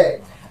may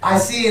say. I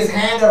see His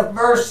hand of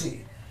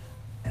mercy.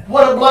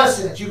 What a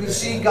blessing that you can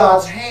see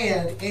God's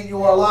hand in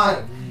your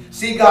life.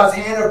 See God's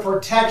hand of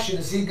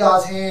protection. See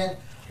God's hand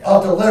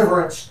of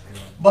deliverance.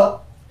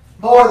 But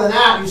more than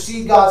that, you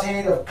see God's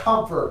hand of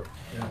comfort.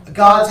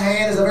 God's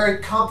hand is a very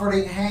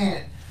comforting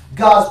hand.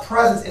 God's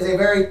presence is a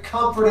very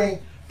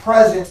comforting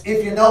presence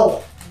if you know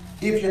it.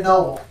 If you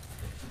know it.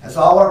 And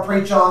so I want to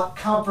preach on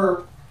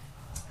comfort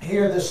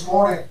here this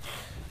morning.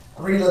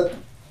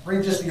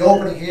 Read just the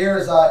opening here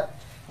as I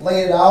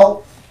lay it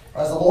out,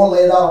 as the Lord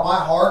laid it out on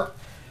my heart.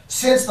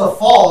 Since the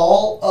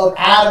fall of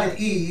Adam and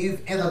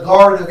Eve in the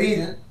Garden of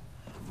Eden,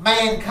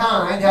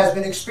 mankind has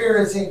been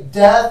experiencing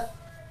death,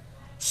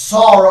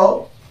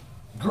 sorrow,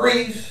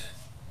 grief,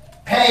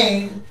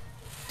 pain,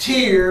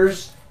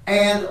 tears,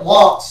 and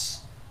loss.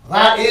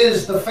 That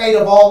is the fate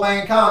of all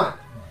mankind.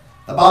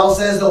 The Bible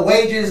says the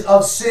wages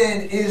of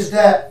sin is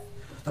death.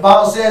 The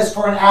Bible says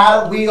for in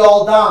Adam we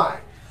all die.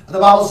 The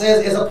Bible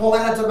says it's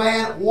appointed unto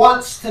man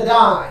once to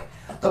die.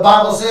 The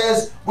Bible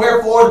says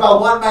wherefore is by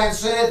one man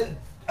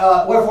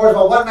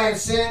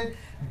sinned,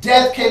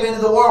 death came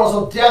into the world,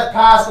 so death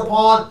passed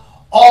upon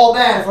all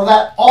men, for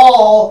that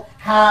all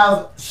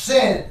have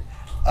sinned.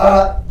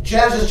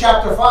 Genesis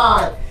chapter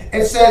 5,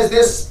 it says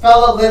this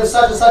fellow lived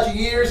such and such a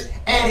years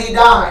and he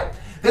died.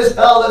 This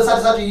fellow lived such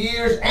and such a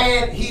years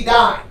and he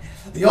died.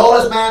 The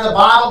oldest man in the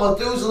Bible,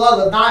 Methuselah,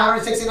 lived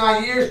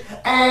 969 years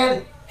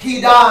and he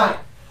died.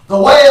 The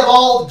way of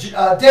all,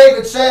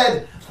 David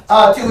said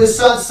to his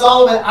son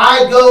Solomon,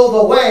 I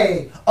go the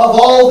way of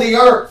all the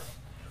earth.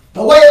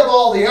 The way of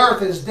all the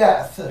earth is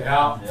death.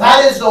 Yeah.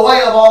 That is the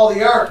way of all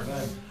the earth.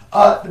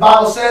 The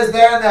Bible says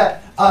there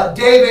that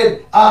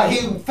David,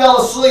 he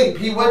fell asleep.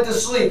 He went to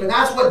sleep. And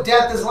that's what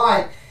death is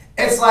like.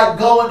 It's like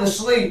going to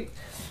sleep.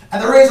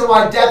 And the reason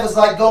why death is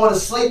like going to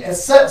sleep,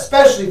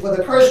 especially for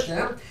the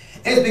Christian,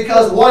 is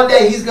because one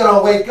day he's going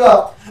to wake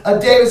up.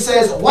 David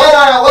says, when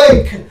I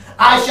awake,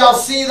 I shall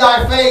see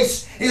thy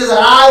face. He says, and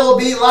I will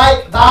be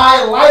like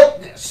thy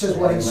likeness, is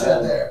what he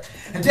said there.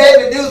 And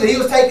David knew that he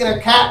was taking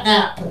a cat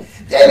nap.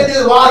 David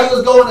knew that while he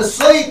was going to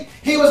sleep,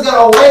 he was going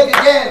to awake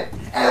again.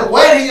 And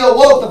when he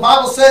awoke, the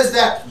Bible says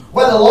that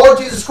when the Lord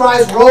Jesus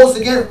Christ rose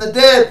again from the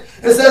dead,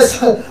 it says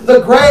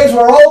the graves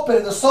were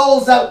open. The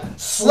souls that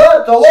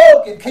slept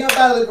awoke and came up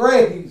out of the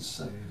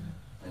graves.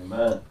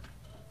 Amen.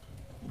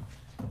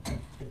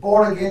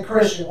 Born again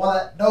Christian, one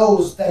that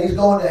knows that he's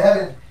going to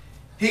heaven,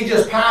 he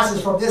just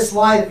passes from this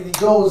life and he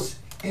goes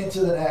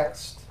into the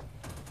next.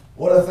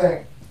 What a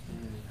thing.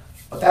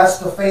 But that's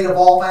the fate of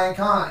all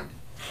mankind.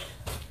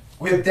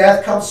 With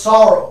death comes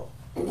sorrow.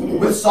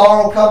 With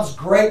sorrow comes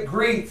great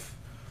grief.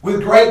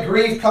 With great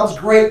grief comes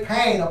great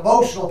pain,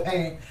 emotional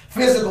pain,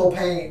 physical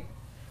pain.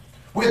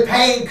 With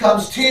pain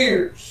comes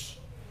tears.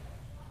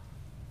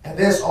 And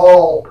this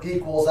all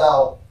equals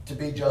out to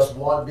be just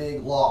one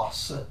big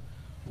loss.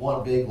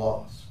 One big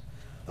loss.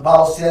 The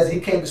Bible says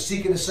he came to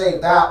seek and to save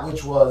that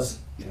which was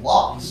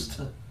lost.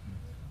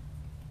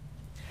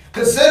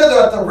 Consider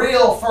that the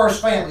real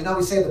first family. You know,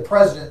 we say the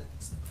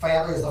president's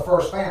family is the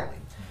first family.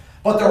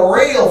 But the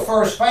real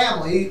first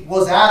family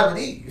was Adam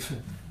and Eve.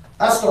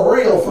 That's the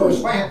real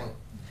first family.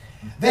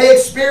 They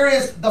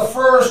experienced the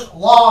first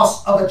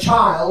loss of a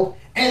child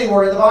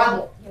anywhere in the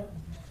Bible.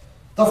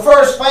 The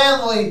first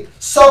family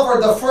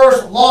suffered the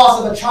first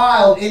loss of a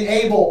child in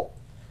Abel.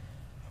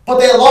 But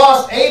they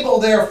lost Abel,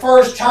 their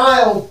first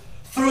child,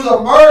 through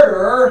the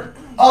murder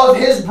of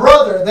his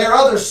brother, their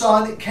other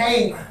son,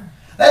 Cain.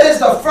 That is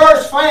the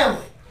first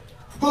family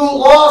who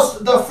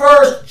lost the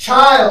first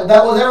child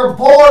that was ever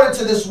born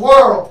into this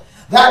world.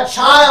 That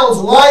child's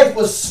life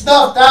was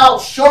snuffed out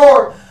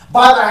short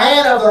by the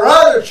hand of their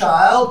other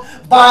child,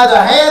 by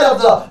the hand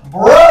of the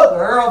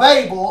brother of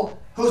Abel,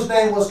 whose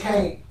name was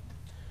Cain.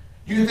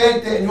 You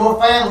think that in your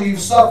family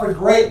you've suffered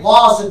great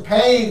loss and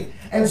pain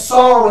and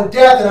sorrow and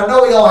death, and I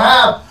know we all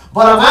have,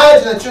 but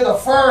imagine that you're the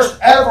first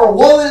ever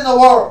woman in the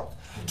world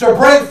to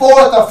bring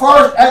forth the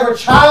first ever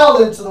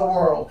child into the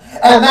world,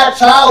 and that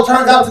child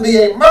turned out to be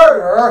a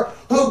murderer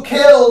who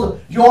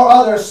killed your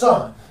other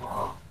son.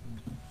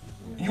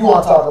 You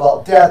want to talk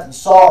about death and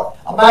sorrow.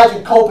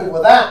 Imagine coping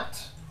with that.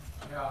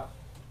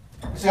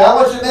 See, I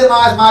want you to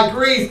minimize my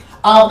grief.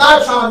 I'm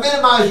not trying to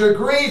minimize your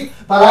grief,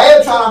 but I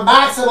am trying to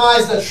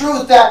maximize the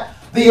truth that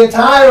the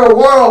entire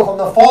world from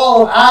the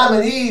fall of Adam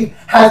and Eve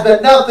has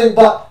been nothing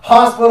but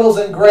hospitals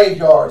and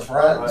graveyards,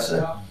 friends.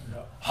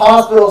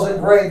 Hospitals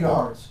and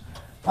graveyards.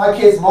 My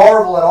kids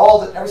marvel at all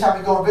the, every time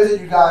we go and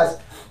visit you guys,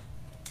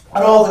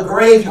 at all the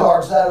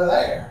graveyards that are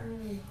there.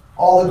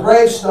 All the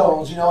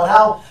gravestones, and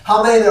how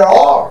many there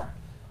are.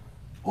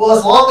 Well,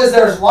 as long as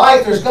there's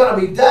life, there's going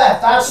to be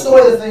death. That's the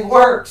way the thing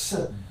works.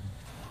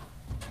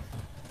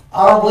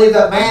 I don't believe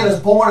that man is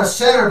born a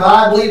sinner, but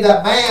I believe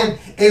that man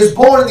is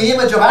born in the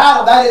image of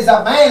Adam. That is,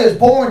 that man is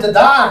born to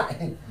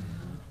die.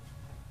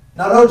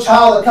 Now, no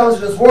child that comes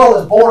into this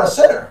world is born a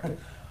sinner.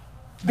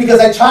 Because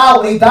a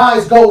child, when he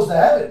dies, goes to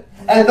heaven.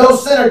 And no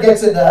sinner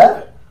gets into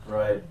heaven.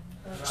 Right.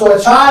 So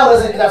a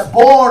child that's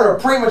born or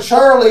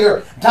prematurely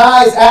or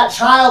dies at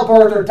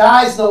childbirth or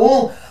dies in the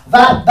womb,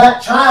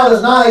 that child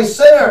is not a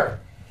sinner.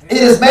 It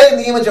is made in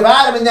the image of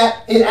Adam, and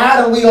that in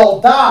Adam we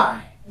all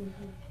die.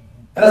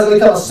 It doesn't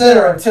become a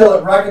sinner until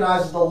it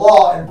recognizes the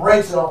law and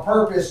breaks it on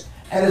purpose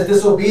and is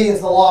disobedient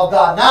to the law of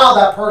God. Now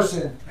that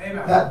person,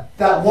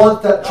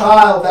 that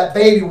child, that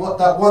baby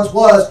that once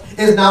was,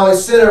 is now a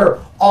sinner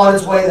on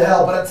his way to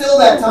hell. But until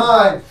that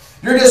time,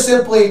 you're just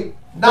simply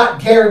not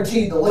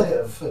guaranteed to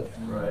live.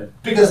 Right.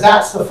 Because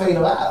that's the fate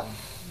of Adam,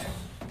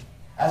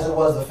 as it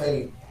was the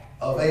fate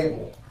of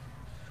Abel.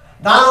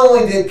 Not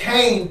only did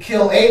Cain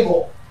kill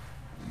Abel,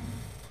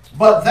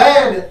 but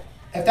then,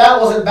 if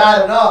that wasn't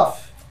bad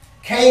enough,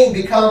 Cain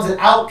becomes an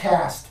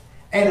outcast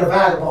and a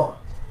vagabond.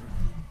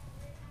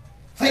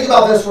 Think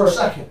about this for a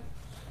second.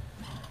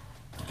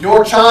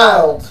 Your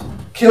child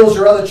kills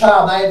your other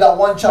child. Now you've got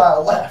one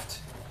child left.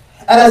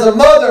 And as a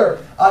mother,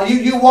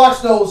 you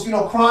watch those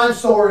crime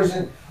stories,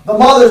 and the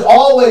mother's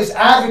always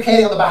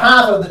advocating on the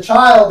behalf of the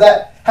child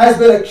that has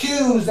been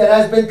accused and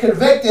has been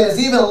convicted, is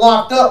even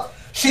locked up.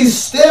 She's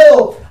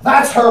still,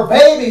 that's her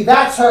baby,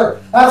 that's her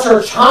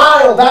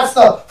child, that's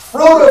the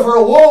fruit of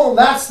her womb,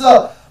 that's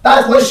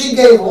what she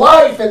gave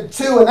life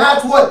into, and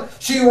that's what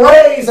she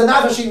raised, and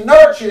that's what she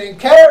nurtured and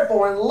cared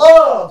for and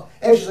loved,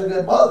 if she's a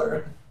good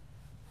mother.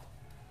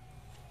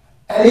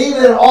 And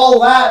even in all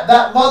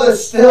that mother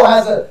still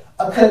has a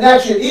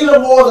connection,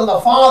 even more than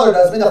the father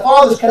does. I mean, the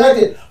father's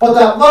connected, but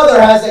that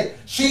mother has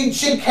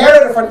she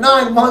carried it for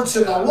 9 months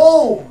in the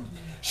womb.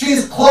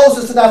 She's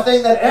closest to that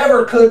thing that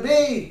ever could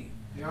be.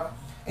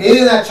 And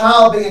even that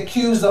child being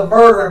accused of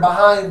murder and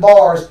behind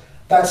bars,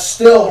 that's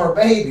still her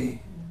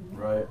baby.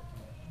 Right.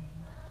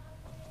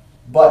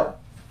 But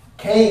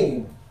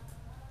Cain,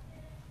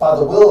 by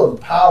the will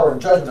and power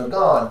and judgment of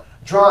God,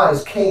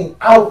 drives Cain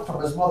out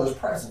from his mother's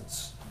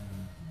presence.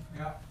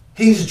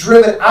 He's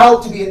driven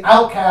out to be an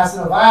outcast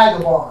and a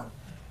vagabond.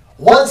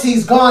 Once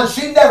he's gone,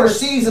 she never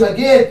sees him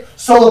again,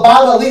 so the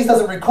Bible at least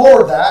doesn't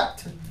record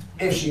that,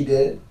 if she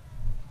did.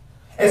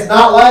 It's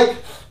not like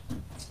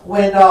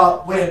when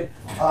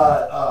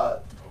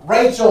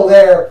Rachel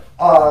there,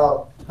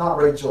 not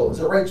Rachel, is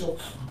it Rachel?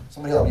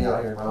 Somebody help me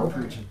out here, I'm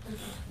preaching.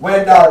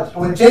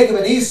 When Jacob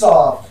and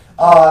Esau,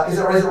 is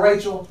it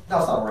Rachel? No,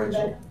 it's not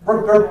Rachel.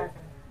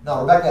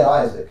 No, Rebecca and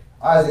Isaac.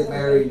 Isaac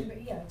married.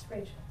 Yeah, it's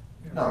Rachel.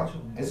 No,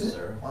 is it?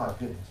 Oh,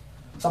 goodness.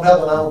 Somebody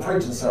help me out, I'm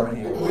preaching sermon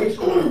here.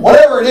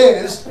 Whatever it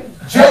is,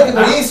 Jacob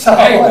and Esau.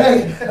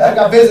 I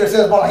got visitors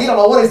here this morning. He don't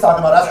know what he's talking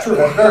about. That's true.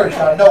 That's very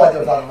true. I have no idea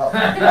what I'm talking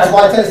about. That's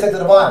why I tend to stick to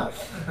the Bible.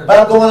 But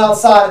I'm going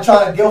outside and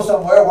trying to go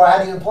somewhere where I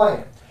hadn't even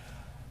planned.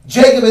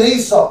 Jacob and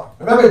Esau.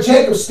 Remember,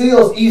 Jacob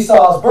steals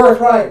Esau's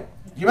birthright.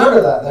 You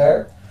remember that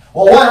there?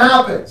 Well, what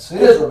happens?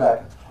 It is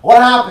Rebecca.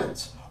 What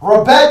happens?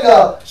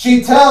 Rebecca,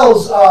 she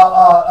tells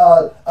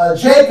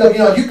Jacob,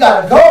 you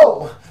got to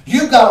go.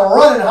 You've got to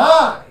run and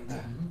hide.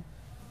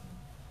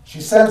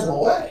 She sends him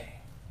away.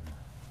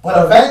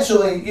 But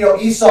eventually,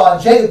 Esau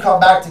and Jacob come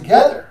back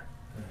together.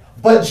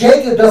 But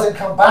Jacob doesn't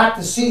come back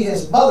to see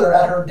his mother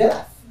at her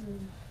death.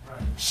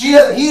 He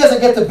doesn't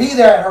get to be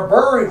there at her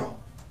burial.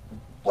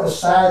 What a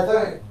sad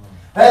thing.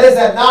 That is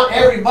that not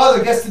every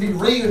mother gets to be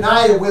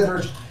reunited with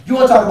her. You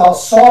want to talk about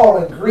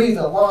sorrow and grief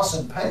and loss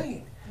and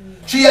pain.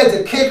 She had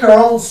to kick her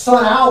own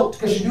son out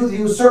because she knew that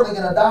he was certainly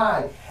going to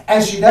die.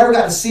 And she never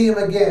got to see him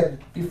again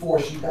before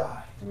she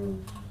died.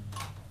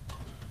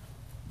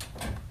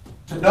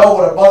 To know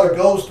what a mother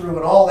goes through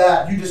and all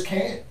that, you just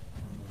can't.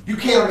 You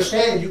can't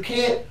understand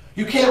it.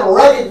 You can't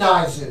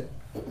recognize it.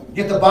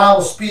 Yet the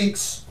Bible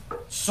speaks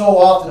so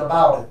often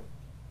about it.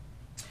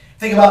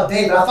 Think about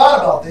David. I thought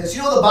about this.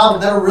 You know what the Bible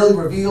never really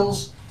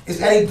reveals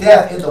is any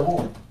death in the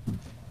womb.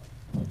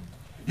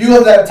 You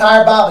look at that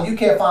entire Bible, you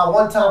can't find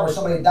one time where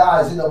somebody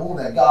dies in the womb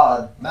that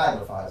God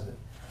magnifies it.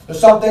 There's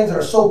some things that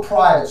are so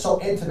private,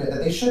 so intimate,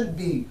 that they shouldn't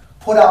be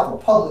put out for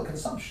public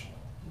consumption.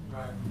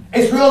 Right.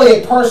 It's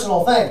really a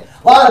personal thing.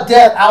 A lot of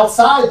death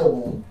outside the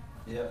womb.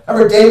 Yep.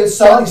 Remember David's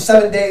son, he's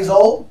 7 days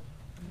old,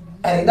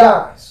 and he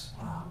dies.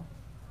 Wow.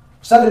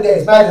 7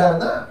 days, imagine having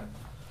that.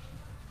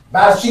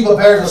 Bathsheba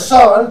bears a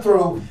son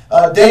through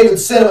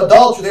David's sin of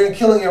adultery, they're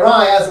killing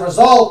Uriah. As a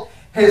result,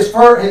 his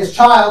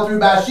child, through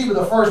Bathsheba,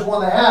 the first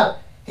one they have,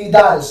 he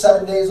died at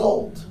 7 days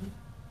old.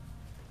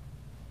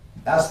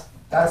 That's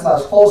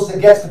about as close as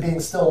it gets to being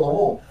still in the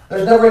womb.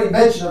 There's never any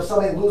mention of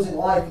somebody losing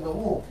life in the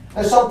womb.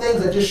 There's some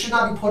things that just should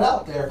not be put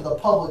out there for the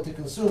public to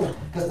consume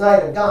because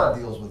not even God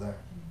deals with that.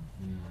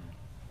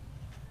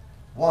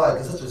 Why?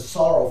 Because it's a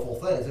sorrowful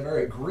thing. It's a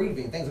very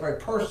grieving thing. It's a very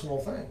personal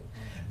thing.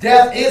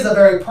 Death is a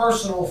very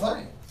personal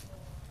thing.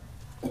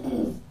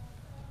 You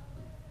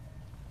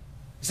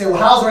say, well,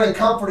 how's there any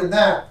comfort in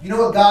that? You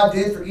know what God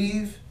did for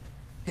Eve?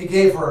 He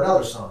gave her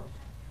another son.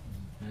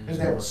 His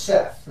name was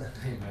Seth.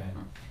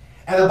 Amen.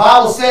 And the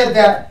Bible said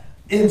that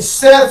in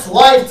Seth's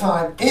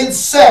lifetime, in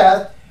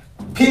Seth,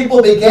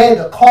 people began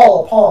to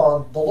call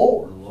upon the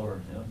Lord.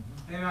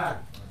 Amen.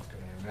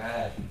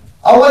 Amen.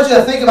 I want you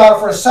to think about it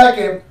for a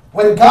second.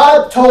 When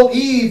God told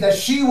Eve that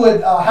she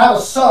would have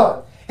a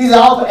son, he said,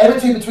 I'll put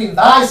enmity between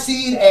thy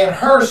seed and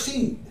her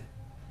seed.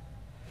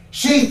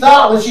 She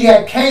thought when she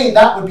had Cain,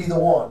 that would be the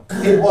one.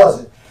 It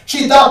wasn't.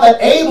 She thought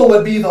that Abel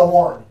would be the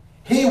one.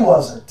 He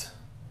wasn't.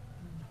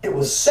 It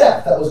was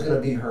Seth that was going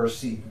to be her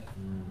seed.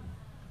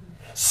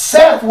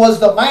 Seth was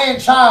the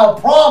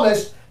man-child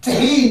promised to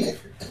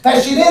Eve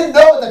that she didn't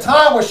know at the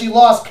time where she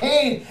lost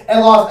Cain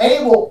and lost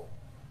Abel.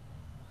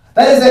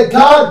 That is that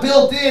God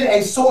built in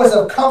a source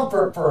of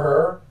comfort for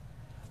her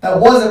that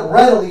wasn't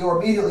readily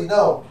or immediately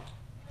known.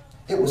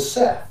 It was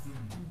Seth.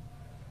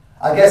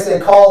 I guess they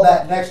call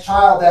that next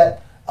child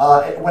that,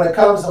 when it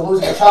comes to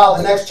losing a child,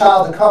 the next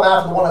child to come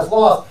after the one that's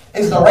lost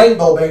is the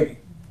rainbow baby.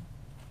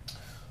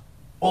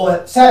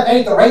 Well, Seth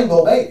ain't the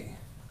rainbow baby.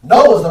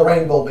 Noah's the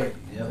rainbow baby.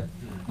 Yep.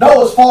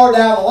 Noah's far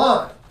down the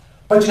line.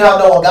 But you know how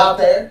Noah got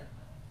there?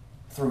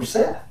 Through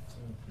Seth.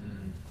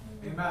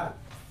 Amen.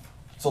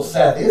 So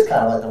Seth is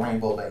kind of like the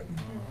rainbow baby.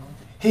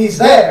 He's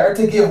there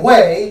to give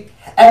way,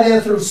 and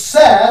then through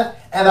Seth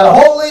and that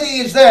whole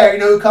lineage there, you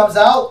know who comes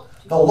out?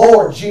 The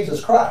Lord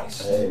Jesus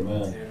Christ.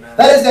 Amen.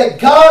 That is that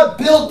God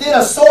built in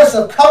a source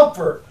of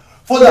comfort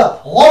for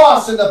the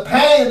loss and the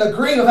pain and the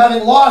grief of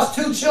having lost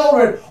two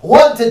children,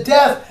 one to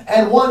death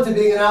and one to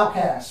being an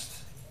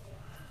outcast.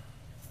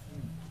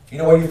 You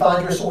know where you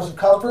find your source of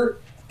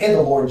comfort? In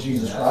the Lord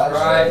Jesus Christ.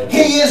 Right.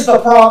 He is the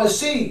promised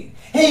seed.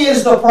 He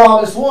is the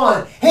promised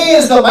one. He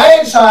is the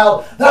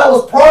man-child that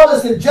was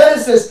promised in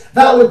Genesis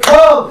that would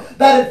come,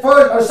 that in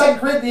 2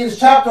 Corinthians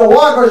chapter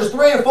 1, verses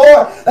 3 and 4,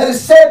 that is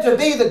said to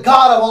be the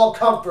God of all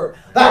comfort.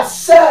 That's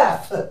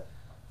Seth.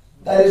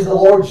 That is the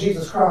Lord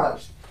Jesus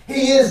Christ.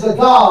 He is the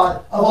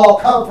God of all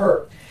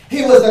comfort.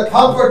 He was the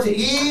comfort to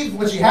Eve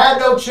when she had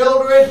no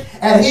children,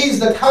 and He's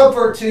the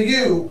comfort to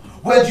you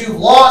when you've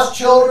lost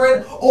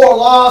children or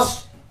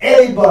lost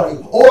anybody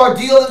or are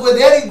dealing with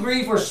any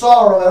grief or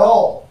sorrow at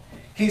all.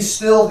 He's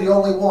still the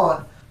only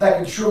one that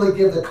can truly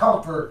give the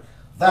comfort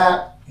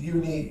that you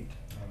need.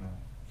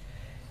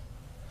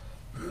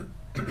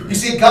 You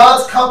see,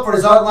 God's comfort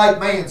is unlike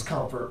man's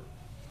comfort.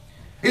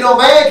 You know,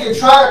 man can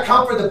try to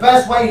comfort the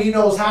best way he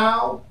knows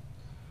how,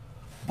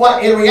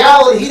 but in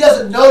reality, he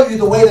doesn't know you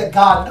the way that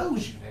God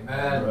knows you.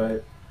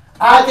 Amen.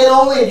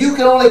 Right. You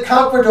can only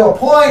comfort to a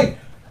point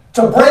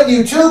to bring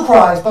you to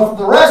Christ, but for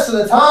the rest of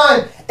the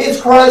time, it's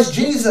Christ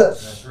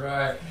Jesus. That's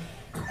right.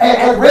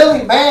 And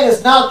really, man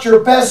is not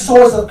your best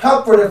source of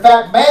comfort. In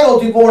fact, man will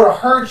do more to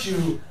hurt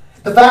you.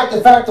 In fact,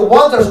 the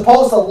ones that are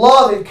supposed to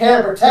love and care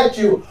and protect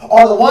you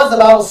are the ones the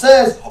Bible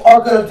says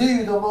are going to do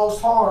you the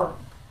most harm.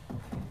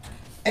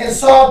 In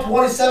Psalm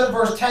 27,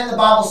 verse 10, the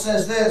Bible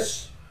says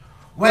this: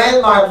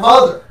 when my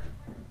father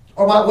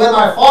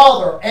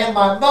and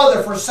my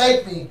mother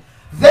forsake me,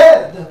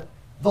 then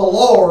the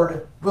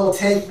Lord will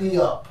take me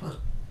up.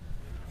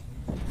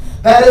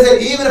 That is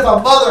it. Even if a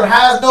mother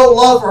has no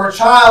love for her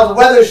child,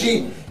 whether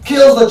she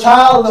kills the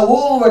child in the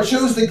womb or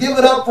chooses to give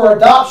it up for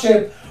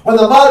adoption, when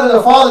the mother and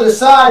the father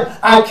decide,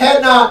 I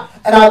cannot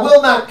and I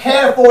will not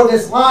care for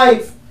this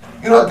life,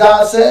 you know what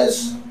God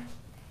says?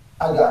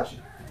 I got you.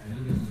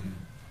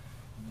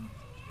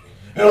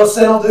 You know what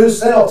sin will do?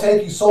 Sin will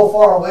take you so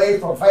far away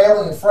from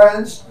family and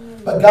friends,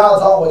 but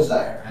God's always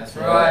there. That's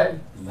right.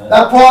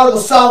 That prodigal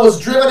son was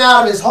driven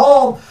out of his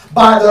home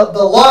by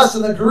the lust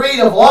and the greed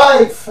of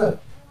life. The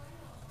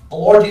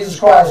Lord Jesus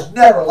Christ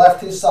never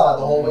left his side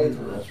the whole way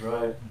through. That's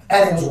right.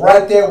 And he was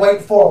right there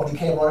waiting for him when he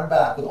came running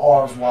back with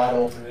arms wide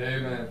open.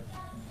 Amen.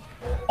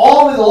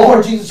 Only the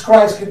Lord Jesus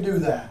Christ can do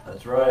that.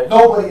 That's right.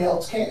 Nobody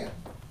else can.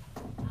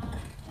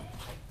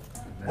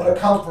 What a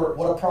comfort,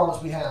 what a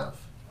promise we have.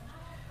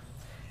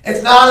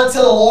 It's not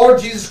until the Lord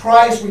Jesus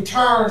Christ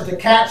returns to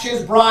catch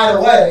His bride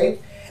away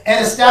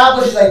and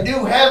establishes a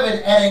new heaven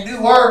and a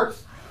new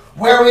earth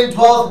wherein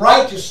dwelleth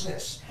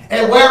righteousness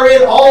and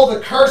wherein all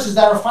the curses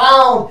that are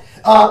found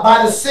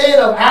by the sin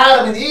of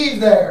Adam and Eve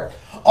there,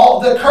 all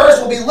the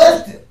curse will be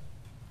lifted.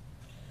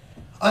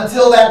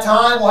 Until that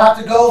time, we'll have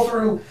to go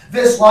through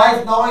this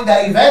life knowing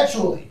that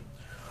eventually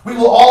we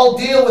will all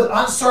deal with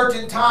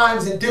uncertain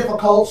times and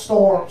difficult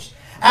storms.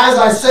 As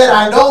I said,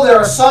 I know there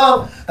are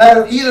some that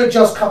have either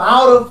just come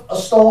out of a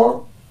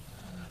storm.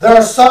 There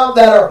are some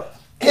that are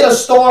in a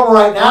storm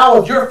right now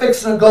and you're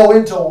fixing to go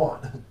into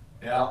one.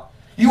 Yeah.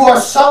 You are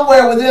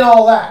somewhere within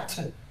all that.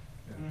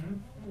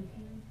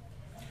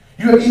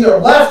 You have either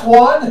left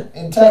one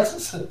in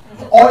Texas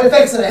or you're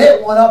fixing to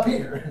hit one up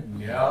here.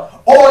 Yeah.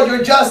 Or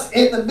you're just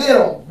in the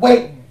middle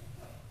waiting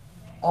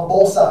on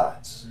both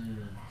sides.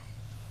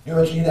 You know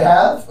what you need to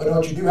have, or know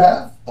what you do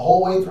have the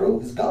whole way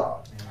through is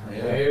God.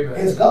 Amen.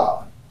 Is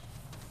God.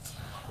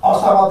 I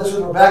was talking about this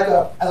with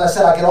Rebecca. As I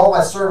said, I get all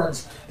my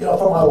sermons,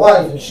 from my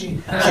wife, and she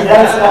writes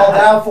it all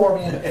down for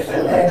me,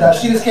 and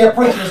she just can't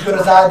preach as good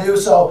as I do,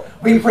 so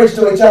we preach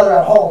to each other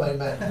at home,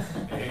 amen.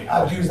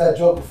 I've used that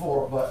joke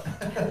before, but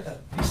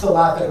you still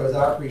laugh at it,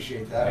 I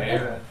appreciate that.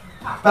 Amen.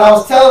 But I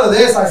was telling her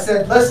this, I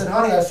said, listen,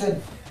 honey, I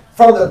said,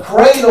 from the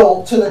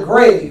cradle to the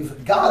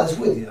grave, God is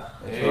with you.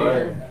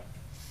 Amen.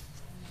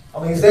 I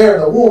mean, he's there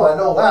in the womb, I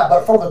know that,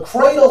 but from the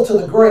cradle to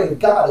the grave,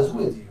 God is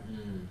with you.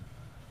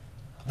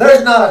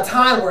 There's not a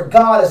time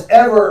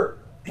where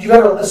you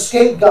ever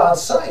escaped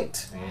God's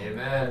sight.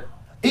 Amen.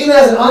 Even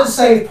as an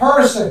unsaved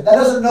person that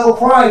doesn't know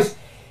Christ,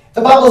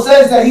 the Bible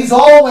says that he's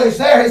always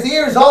there. His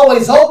ear is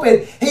always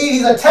open.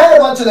 He's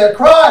attentive unto their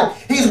cry.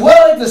 He's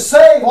willing to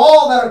save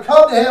all that are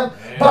come to him,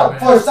 but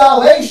for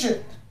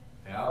salvation.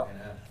 Yeah.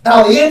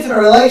 Now, the intimate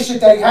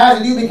relationship that he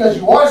has in you because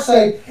you are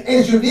saved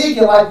is unique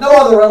and like no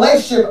other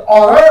relationship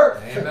on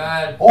earth.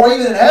 Amen. Or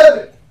even in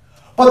heaven.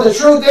 But the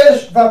truth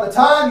is, from the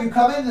time you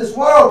come into this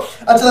world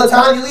until the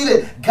time you leave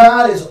it,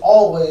 God is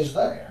always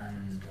there.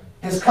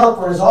 His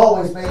comfort is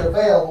always made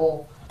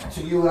available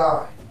to you and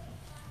I.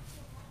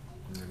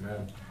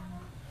 Amen.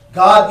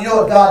 God, you know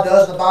what God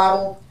does in the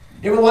Bible?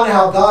 You ever wonder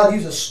how God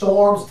uses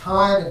storms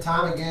time and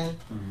time again?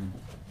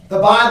 The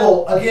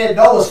Bible, again,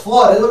 Noah's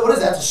flood. What is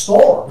that? It's a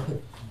storm.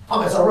 I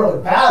mean, it's a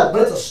really bad,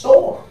 but it's a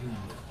storm.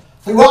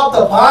 Throughout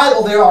the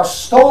Bible, there are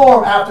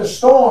storm after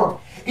storm.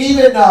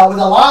 Even with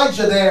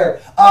Elijah there's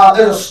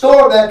a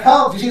storm that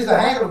comes. He sees the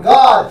hand of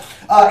God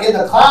in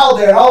the cloud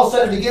there, and all of a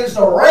sudden it begins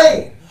to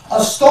rain.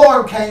 A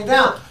storm came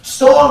down.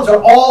 Storms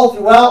are all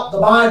throughout the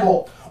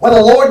Bible. When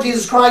the Lord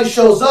Jesus Christ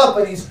shows up,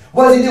 and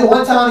what does he do?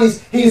 One time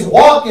he's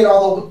walking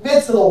on the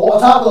midst of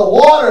top of the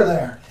water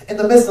there, in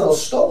the midst of a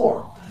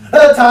storm.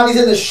 Another time he's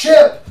in the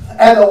ship,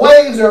 and the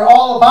waves are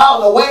all about,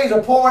 and the waves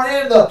are pouring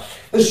in.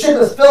 The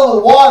ship is filled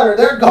with water.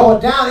 They're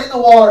going down in the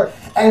water,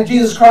 and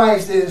Jesus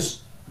Christ is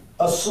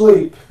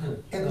asleep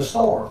in the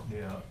storm.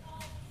 Yeah.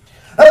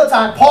 Another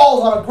time,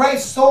 Paul's on a great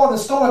storm, the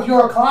storm of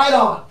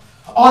Euroclydon,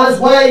 on his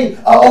way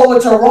over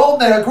to Rome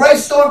there. A great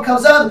storm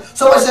comes on.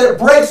 Somebody said it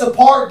breaks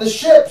apart the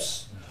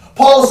ships.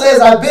 Paul says,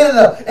 I've been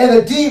in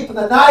the deep, in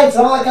the nights,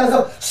 and all that kind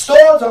of stuff.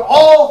 Storms are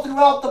all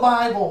throughout the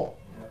Bible.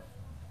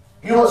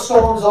 You know what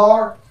storms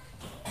are?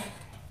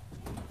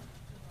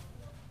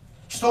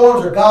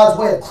 Storms are God's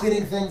way of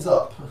cleaning things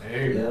up.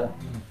 Amen.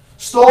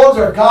 Storms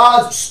are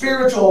God's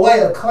spiritual way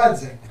of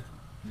cleansing.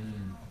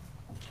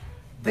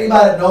 Think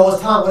about it,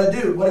 Noah's time. What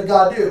did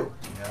God do?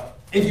 Yeah.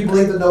 If you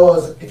believe the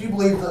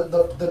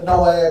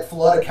Noahic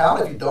flood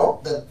account, if you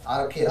don't, then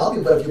I can't help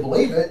you. But if you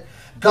believe it,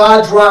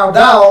 God drowned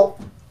out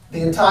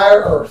the entire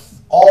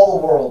earth, all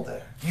the world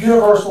there.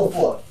 Universal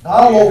flood,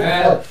 not a local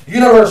flood.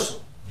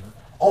 Universal.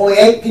 Only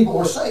 8 people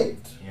were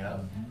saved. Yeah.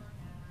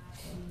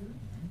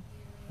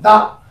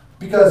 Not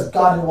because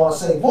God didn't want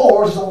to save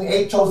more. Just only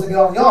 8 chose to get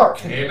on the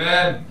ark.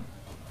 Amen.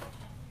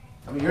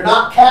 I mean, you're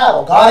not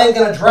cattle. God ain't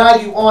going to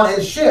drag you on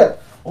his ship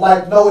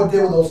like Noah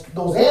did with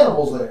those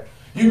animals there.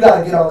 You got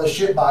to get on the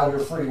ship by your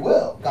free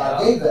will.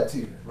 God gave that to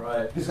you.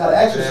 Right. You just got to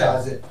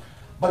exercise it.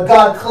 But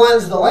God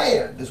cleansed the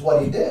land is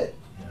what he did.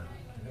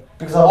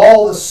 Because of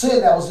all the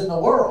sin that was in the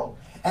world.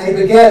 And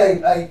he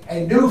began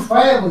a new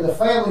family, the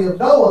family of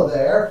Noah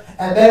there,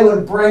 and they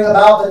would bring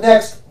about the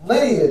next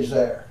lineage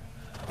there.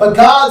 But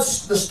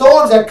the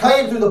storms that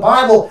came through the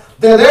Bible,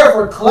 they're there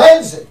for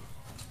cleansing.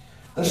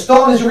 The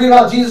storm, as you read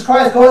about Jesus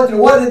Christ going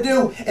through, what did it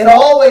do? It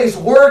always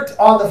worked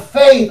on the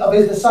faith of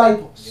his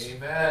disciples.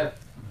 Amen.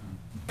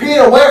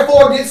 Peter,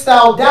 wherefore didst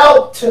thou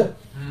doubt?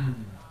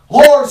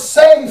 Lord,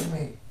 save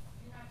me.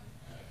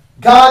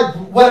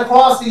 God went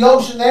across the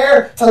ocean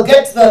there to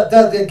get to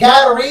the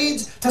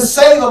Gadarenes to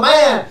save a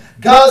man.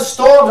 God's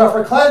storms are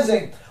for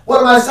cleansing.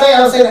 What am I saying?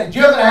 I'm saying that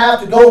you're going to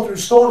have to go through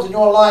storms in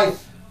your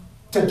life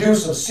to do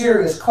some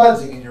serious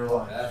cleansing in your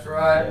life. That's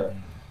right.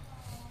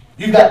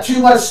 You've got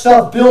too much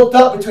stuff built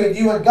up between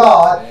you and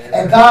God,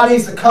 and God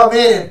needs to come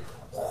in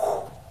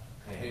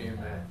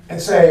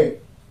and say,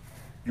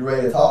 you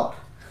ready to talk?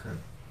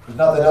 There's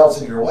nothing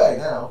else in your way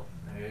now.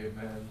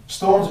 Amen.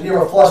 Storms, you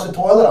ever flush the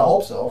toilet? I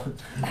hope so.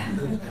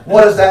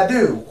 What does that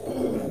do?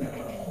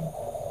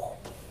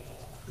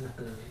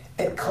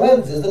 It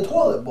cleanses the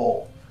toilet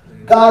bowl.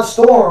 God's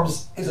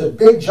storms is a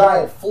big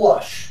giant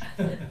flush.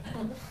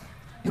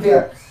 You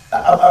think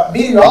a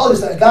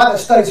meteorologist, a guy that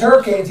studies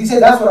hurricanes, he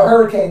said that's what a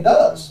hurricane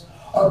does.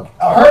 A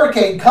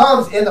hurricane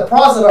comes, in the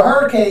process of a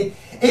hurricane,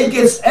 it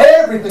gets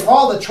everything,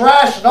 all the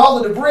trash and all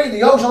the debris,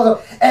 the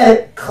ocean, and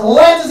it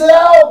cleanses it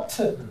out.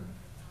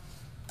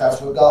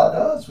 That's what God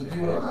does with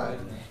you and I.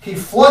 He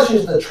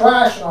flushes the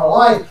trash in our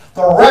life,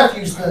 the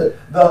refuse, the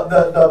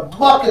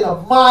muck and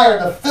the mire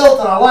and the filth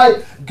in our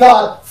life.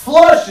 God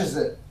flushes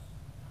it.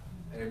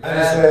 Amen. And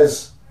he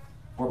says,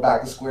 we're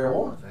back to square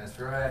one. That's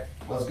right.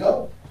 Let's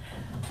go.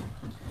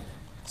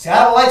 See,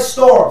 I don't like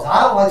storms.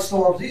 I don't like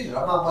storms either.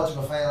 I'm not much of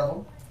a fan of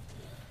them.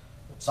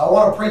 So I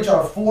want to preach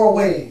on 4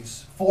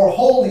 ways, 4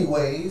 holy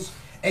ways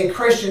a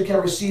Christian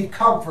can receive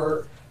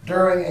comfort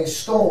during a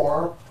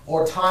storm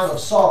or time of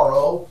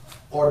sorrow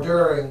or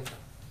during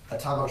a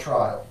time of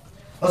trial.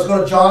 Let's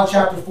go to John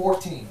chapter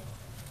 14.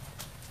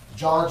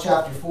 John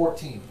chapter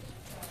 14.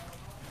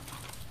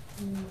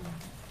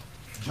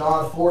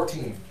 John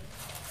 14.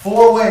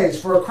 4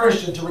 ways for a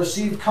Christian to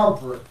receive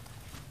comfort.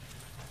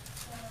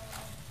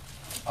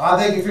 I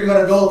think if you're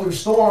going to go through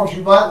storms,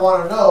 you might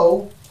want to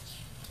know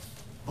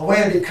the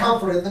way to be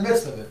comforted in the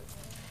midst of it.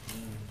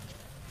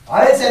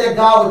 I didn't say that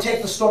God would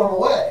take the storm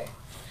away.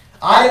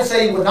 I didn't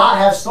say He would not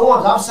have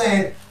storms. I'm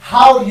saying,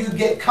 how do you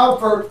get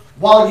comfort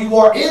while you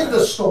are in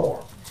the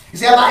storm? You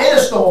say, I'm not in a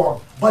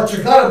storm, but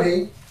you're going to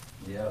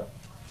be. Yeah.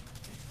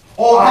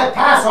 Or,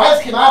 Pastor, I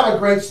just came out of a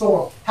great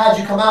storm. How'd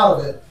you come out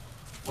of it?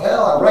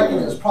 Well, I reckon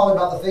it was probably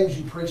about the things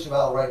you preached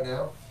about right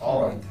now.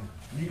 All right, then.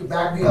 You can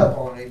back me up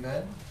on it,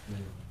 amen.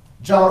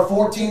 John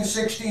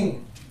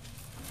 14:16.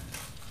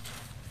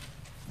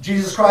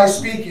 Jesus Christ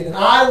speaking, and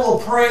I will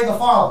pray the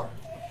Father,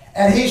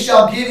 and He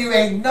shall give you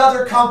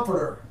another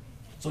comforter.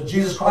 So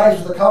Jesus Christ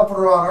was the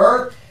comforter on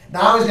earth.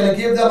 Now He's going to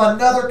give them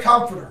another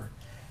comforter,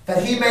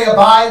 that He may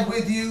abide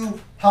with you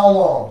how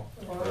long?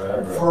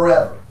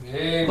 Forever.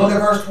 Look at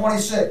verse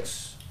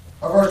 26,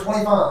 or verse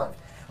 25.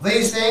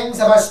 These things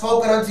have I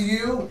spoken unto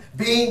you,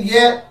 being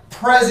yet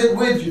present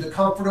with you. The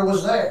Comforter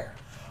was there.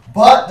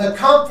 But the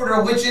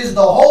Comforter, which is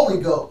the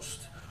Holy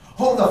Ghost,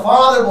 whom the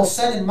Father will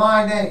send in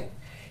my name,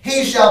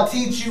 He shall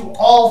teach you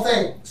all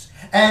things,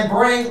 and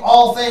bring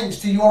all things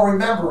to your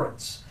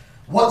remembrance,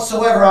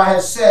 whatsoever I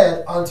have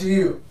said unto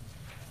you.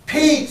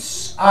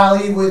 Peace I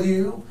leave with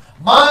you,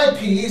 my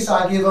peace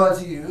I give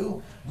unto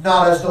you,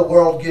 not as the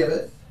world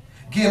giveth,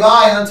 give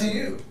I unto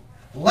you.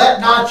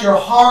 Let not your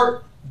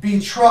heart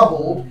be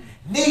troubled,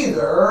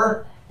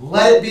 neither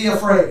let it be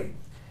afraid.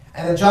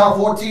 And in John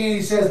 14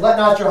 He says, let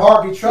not your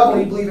heart be troubled.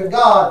 You believe in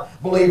God,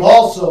 believe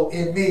also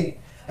in me.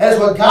 That is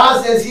what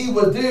God says He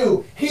would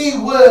do. He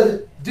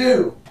would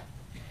do.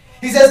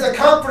 He says the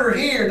Comforter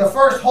here, the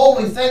first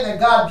holy thing that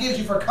God gives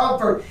you for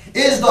comfort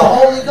is the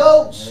Holy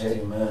Ghost.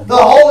 Amen. The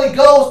Holy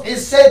Ghost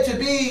is said to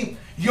be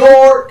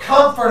your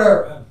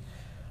comforter.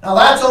 Now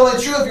that's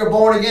only true if you're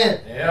born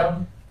again.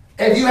 Yep.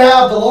 If you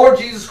have the Lord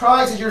Jesus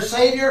Christ as your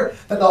Savior,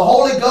 then the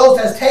Holy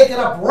Ghost has taken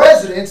up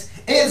residence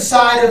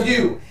inside of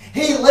you.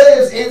 He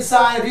lives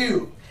inside of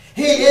you.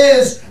 He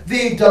is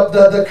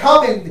the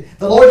coming.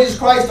 The Lord Jesus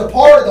Christ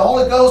departed. The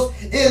Holy Ghost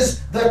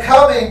is the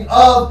coming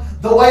of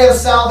the way of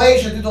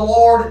salvation through the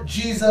Lord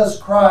Jesus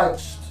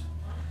Christ.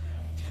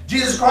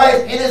 Jesus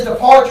Christ in His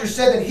departure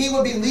said that He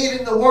would be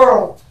leaving the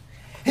world.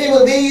 He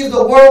would leave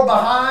the world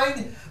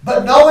behind,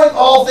 but knowing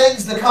all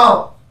things to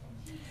come.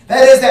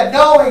 That is, that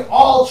knowing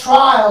all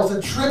trials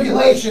and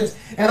tribulations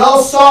and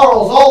all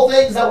sorrows, all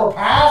things that were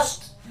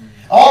past,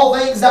 all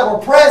things that were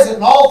present,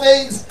 and all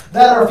things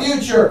that are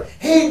future.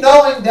 He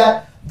knowing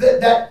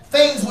that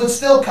things would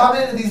still come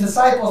into these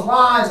disciples'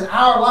 lives and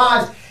our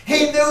lives.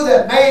 He knew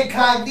that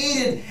mankind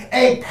needed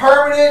a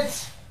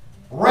permanent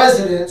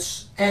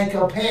residence and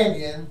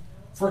companion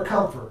for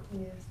comfort.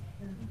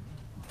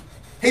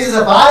 He says,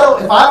 if I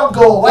don't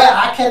go away,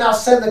 I cannot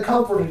send the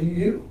Comforter to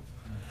you.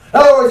 In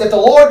other words, if the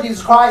Lord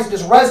Jesus Christ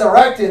is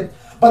resurrected,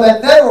 but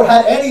that never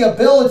had any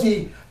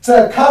ability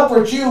to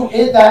comfort you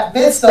in that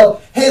midst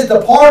of His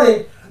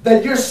departing,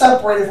 then you're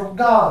separated from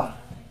God.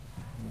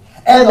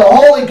 And the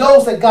Holy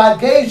Ghost that God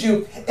gave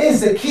you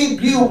is to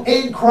keep you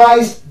in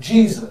Christ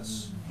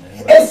Jesus.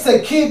 It's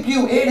to keep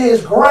you in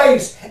His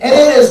grace and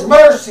in His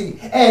mercy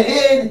and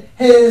in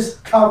His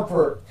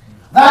comfort.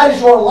 That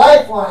is your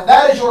lifeline.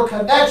 That is your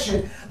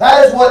connection.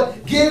 That is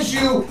what gives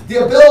you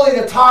the ability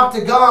to talk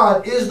to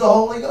God, is the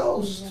Holy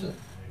Ghost.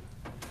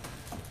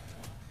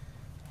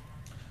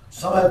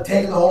 Some have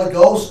taken the Holy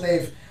Ghost and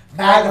they've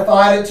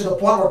magnified it to the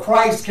point where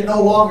Christ can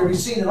no longer be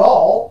seen at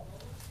all.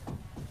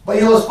 But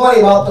you know what's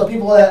funny about the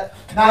people that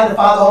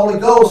magnify the Holy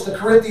Ghost, the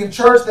Corinthian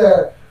church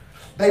there,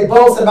 they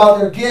boast about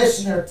their gifts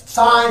and their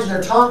signs and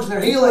their tongues and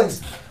their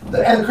healings.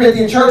 And the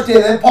Corinthian church did.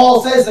 And then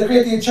Paul says to the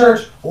Corinthian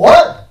church,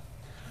 what?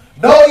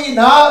 Know ye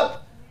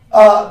not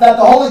that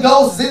the Holy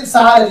Ghost is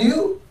inside of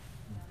you?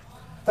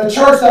 The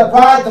church that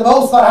bragged the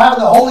most about having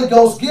the Holy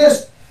Ghost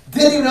gifts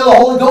didn't even know the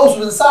Holy Ghost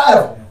was inside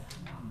of them.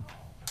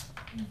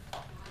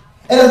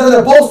 And if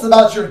they're boasting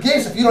about your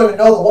gifts, if you don't even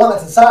know the one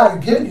that's inside of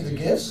you giving you the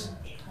gifts.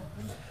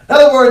 In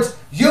other words,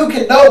 you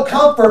can know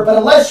comfort, but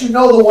unless you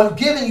know the one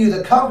giving you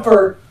the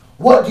comfort,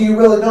 what do you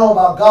really know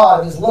about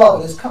God and His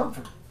love and His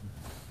comfort?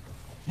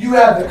 You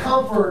have the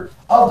comfort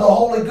of the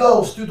Holy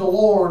Ghost through the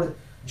Lord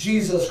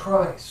Jesus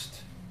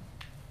Christ.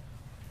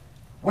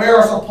 Where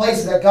are some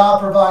places that God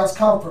provides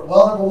comfort?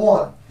 Well, number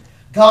one,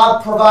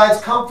 God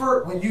provides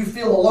comfort when you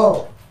feel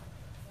alone.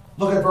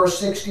 Look at verse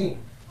 16.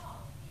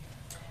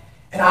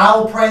 And I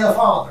will pray the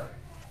Father,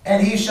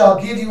 and He shall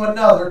give you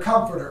another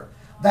comforter,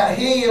 that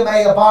He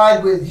may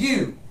abide with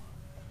you.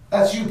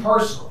 That's you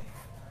personally,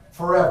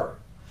 forever.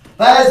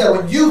 That is that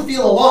when you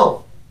feel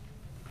alone,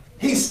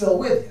 He's still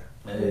with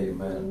you.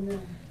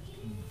 Amen.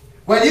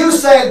 When you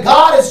say,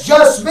 God, it's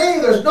just me,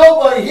 there's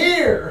nobody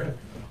here.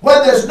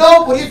 When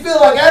you feel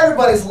like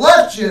everybody's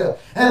left you,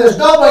 and there's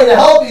nobody to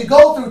help you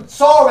go through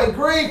sorrow and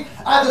grief,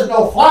 and there's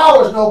no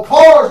flowers, no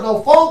cars,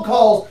 no phone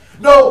calls,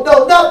 no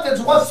nothings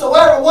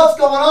whatsoever, what's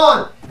going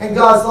on? And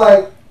God's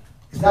like,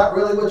 is that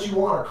really what you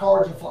want, or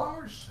cards and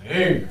flowers?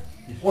 Amen.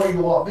 What do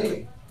you want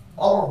me?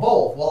 I want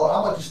both. Well,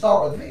 how about you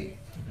start with me?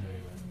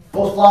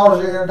 Those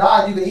flowers are going to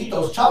die, and you can eat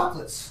those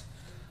chocolates.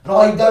 And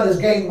all you've done is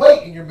gain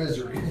weight in your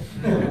misery.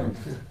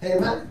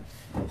 Amen?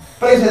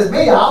 But he says,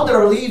 me, I'll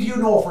never leave you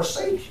nor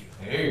forsake you.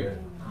 Amen.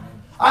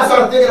 I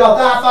started thinking about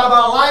that. I thought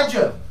about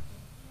Elijah.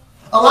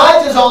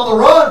 Elijah's on the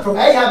run from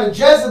Ahab and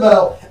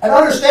Jezebel, and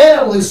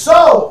understandably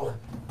so.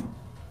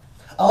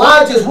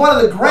 Elijah is one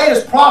of the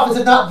greatest prophets,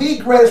 if not the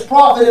greatest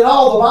prophet in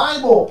all the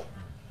Bible.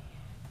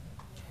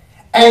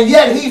 And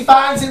yet he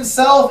finds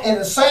himself in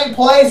the same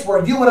place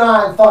where you and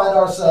I find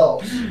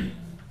ourselves.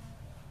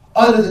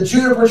 Under the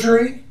juniper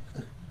tree,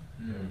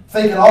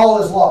 thinking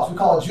all is lost. We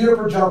call it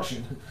Juniper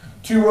Junction.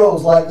 2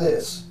 roads like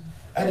this.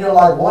 And you're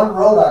like, one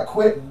road I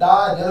quit and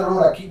died, the other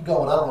road I keep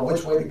going. I don't know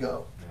which way to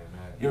go.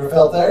 You ever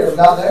felt there? You ever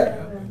got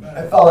there?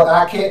 It felt like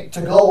I can't,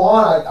 to go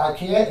on, I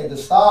can't, and to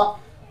stop,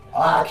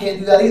 I can't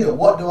do that either.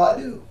 What do I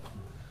do?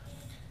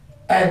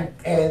 And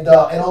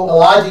old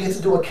Elijah gets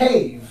into a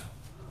cave.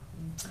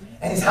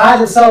 And he's hiding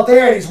himself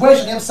there, and he's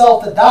wishing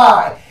himself to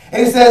die.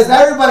 And he says,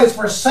 everybody's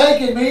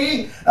forsaken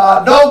me,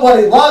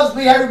 nobody loves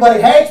me,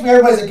 everybody hates me,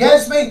 everybody's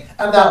against me.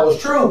 And that was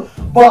true.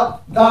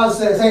 But God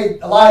says, hey,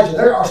 Elijah,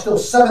 there are still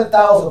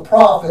 7,000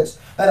 prophets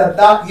that have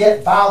not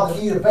yet bowed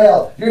the knee to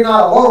Baal. You're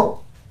not alone.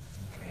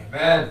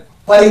 Amen.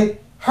 But he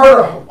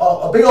heard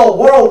a big old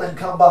whirlwind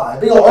come by, a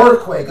big old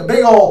earthquake, a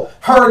big old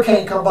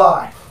hurricane come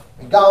by.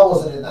 And God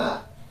wasn't in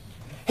that.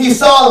 He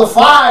saw the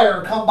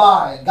fire come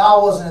by, and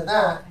God wasn't in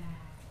that.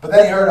 But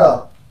then he heard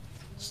a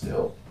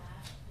still,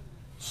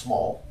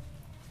 small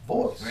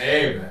voice.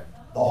 Amen.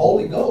 The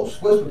Holy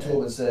Ghost whispered to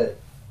him and said,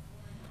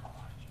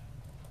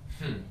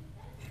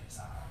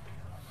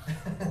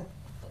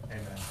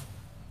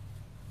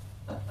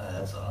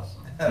 That's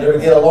awesome. you ever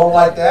get alone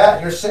like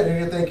that? You're sitting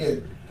here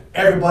thinking,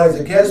 everybody's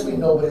against me,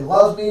 nobody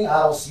loves me,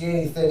 I don't see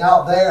anything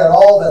out there at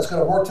all that's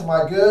going to work to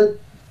my good.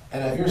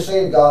 And if you're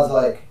saved, God's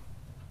like,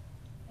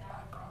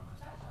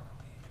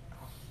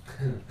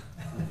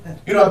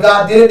 you know what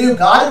God didn't do?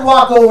 God didn't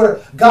walk over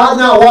to, God did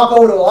not walk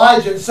over to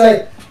Elijah and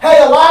say,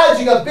 hey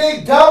Elijah, you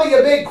big dummy, you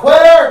big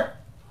quitter.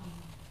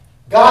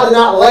 God did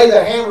not lay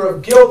the hammer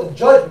of guilt and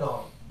judgment on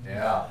him.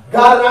 Yeah.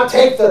 God did not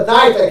take the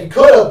knife that he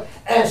could have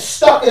and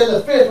stuck it in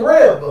the 5th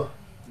rib.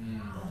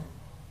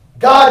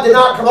 God did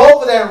not come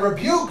over there and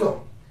rebuke him.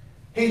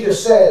 He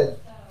just said,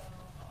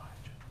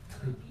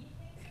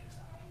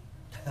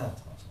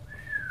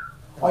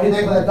 why do you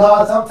think that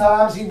God,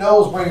 sometimes he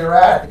knows where you're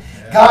at.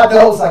 Yeah. God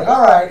knows, like,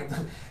 all right,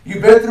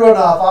 you've been through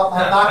enough.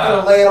 I'm not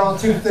going to lay it on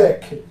too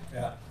thick.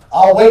 Yeah.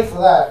 I'll wait for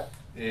that.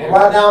 Yeah. But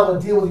right now I'm going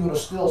to deal with you in a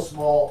still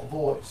small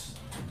voice.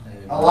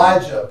 Amen.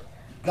 Elijah,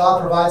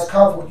 God provides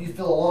comfort when you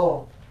feel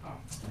alone.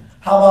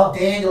 How about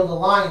Daniel in the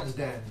lion's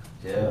den?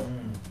 Yeah.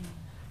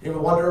 You ever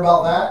wonder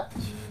about that?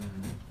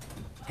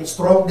 Gets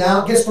thrown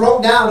down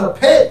in a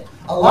pit.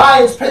 A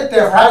lion's pit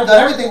there for having done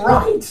everything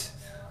right.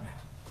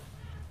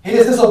 He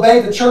just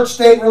disobeyed the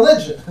church-state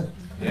religion.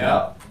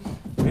 Yeah.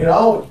 You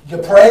know, you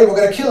pray, we're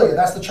going to kill you.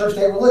 That's the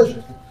church-state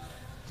religion.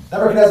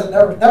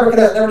 Nebuchadnezzar never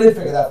did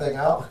figure that thing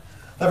out.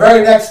 The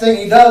very next thing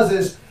he does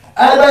is,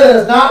 anybody that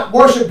does not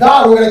worship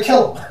God, we're going to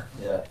kill him.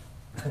 Yeah.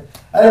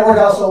 That didn't work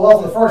out so well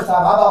for the first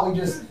time. How about we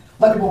just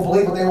let people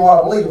believe what they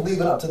want to believe and leave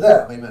it up to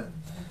them? Amen.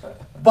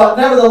 But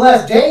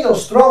nevertheless,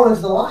 Daniel's thrown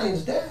into the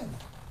lion's den.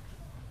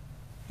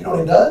 You know what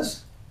he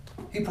does?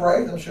 He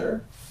prays, I'm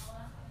sure.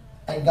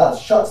 And God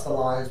shuts the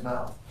lion's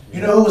mouth.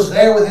 You know who was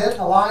there with him in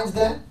the lion's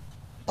den?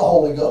 The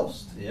Holy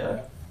Ghost.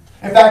 Yeah.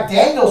 In fact,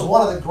 Daniel's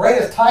one of the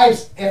greatest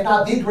types, if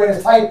not the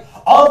greatest type,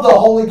 of the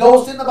Holy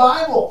Ghost in the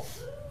Bible.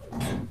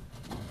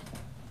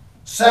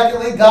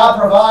 Secondly, God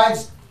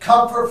provides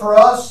comfort for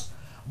us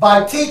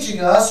by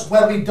teaching us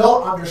when we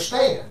don't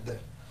understand.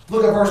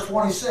 Look at verse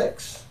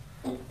 26.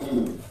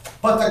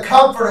 But the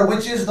Comforter,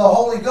 which is the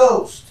Holy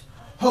Ghost,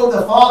 whom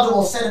the Father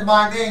will send in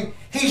my name,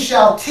 he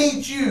shall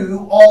teach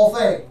you all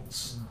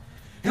things.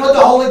 You know what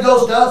the Holy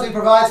Ghost does? He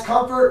provides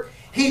comfort.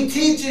 He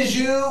teaches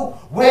you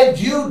when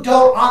you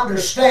don't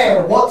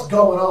understand what's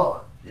going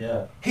on.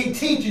 Yeah. He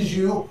teaches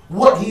you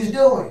what he's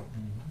doing.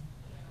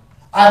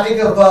 I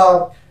think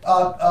of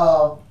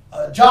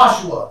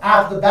Joshua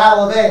after the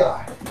Battle of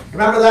Ai.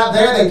 Remember that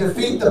there? They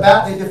defeat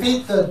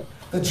the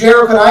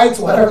Jerichonites,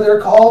 whatever they're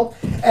called,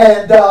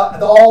 and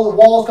all the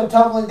walls come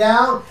tumbling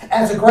down,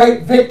 and it's a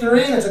great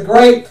victory, and it's a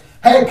great,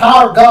 hey,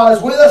 power of God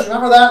is with us.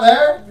 Remember that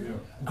there? Yeah.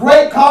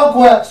 Great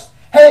conquest.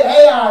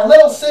 Hey, Ai,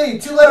 little city,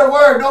 2-letter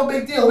word, no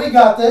big deal. We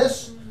got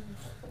this.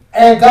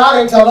 And God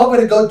ain't tell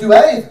nobody to go do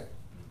anything.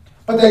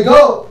 But they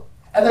go,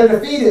 and they're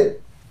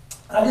defeated.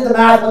 I did the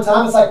math one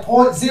time. It's like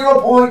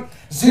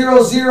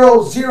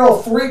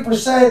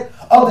 0.0003%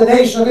 of the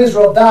nation of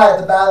Israel died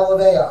at the Battle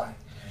of Ai.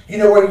 You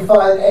know where you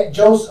find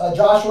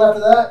Joshua after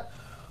that?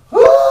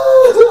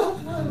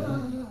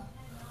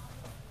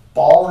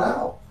 Falling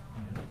out.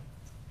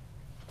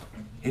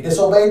 He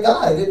disobeyed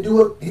God. He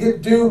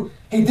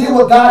did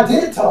what God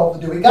did tell him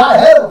to do. He got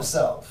ahead of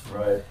himself.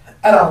 Right.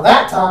 And on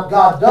that time,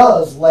 God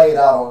does lay it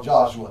out on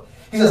Joshua.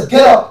 He says,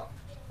 get up.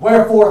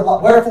 Wherefore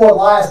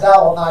liest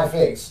thou on thy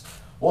face?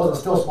 Wasn't a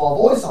still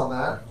small voice on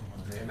that.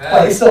 Amen.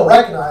 But he still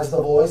recognized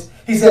the voice.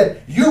 He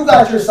said, you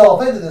got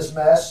yourself into this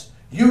mess.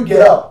 You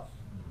get up.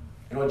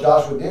 You know what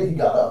Joshua did? He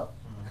got up.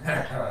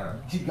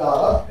 He got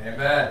up.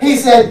 Amen. He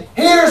said,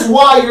 here's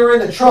why you're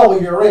in the trouble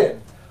you're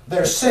in.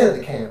 There's sin in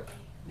the camp.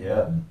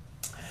 Yeah.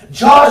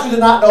 Joshua did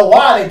not know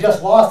why they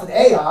just lost at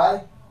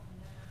Ai.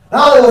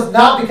 No, it was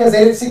not because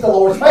they didn't seek the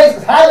Lord's face.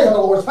 Because had they done the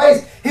Lord's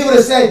face, he would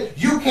have said,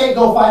 you can't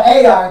go fight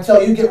Ai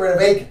until you get rid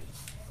of Achan.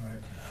 Right.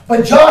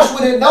 But Joshua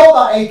didn't know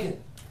about Achan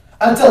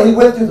until he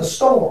went through the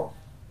storm.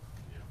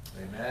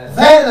 Amen.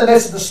 Then in the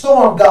midst of the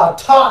storm, God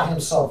taught him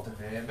something.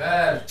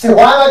 Amen. See,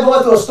 why am I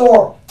going through a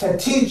storm? To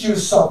teach you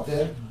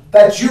something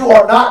that you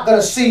are not going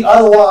to see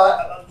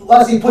otherwise,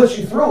 unless he puts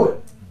you through it.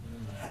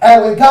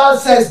 And when God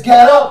says,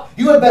 get up,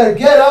 you had better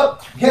get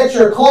up, get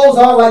your clothes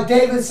on, like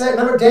David said.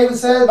 Remember David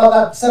said about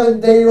that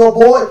 7-day-old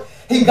boy?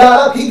 He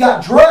got up, he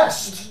got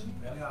dressed.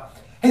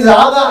 He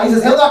said,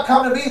 he'll not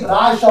come to me, but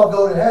I shall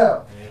go to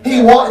him.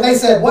 He walked, and they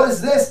said, what is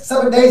this?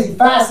 7 days he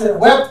fasted and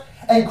wept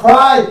and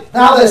cried.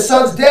 Now that his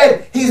son's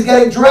dead, he's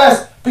getting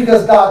dressed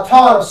because God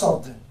taught him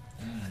something.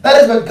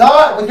 That is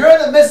when you're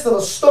in the midst of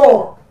a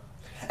storm,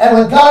 and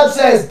when God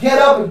says, get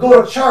up and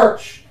go to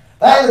church,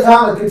 that ain't the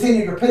time to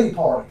continue your pity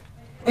party.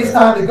 It's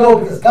time to go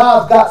because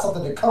God's got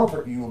something to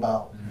comfort you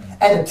about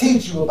and to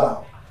teach you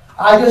about.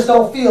 I just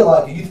don't feel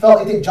like it. You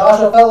think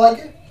Joshua felt like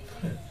it?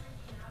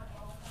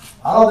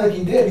 I don't think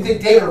he did. You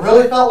think David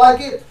really felt like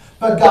it?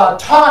 But God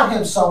taught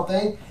him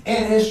something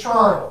in his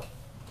trial.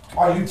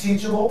 Are you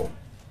teachable?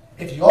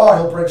 If you are,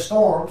 he'll bring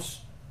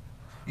storms.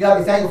 You got to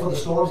be thankful for the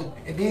storms.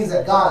 It means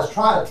that God is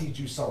trying to teach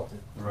you something.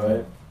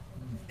 Right.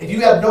 If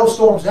you have no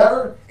storms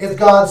ever, it's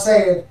God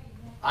saying,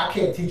 I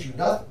can't teach you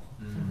nothing.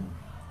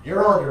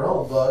 You're on your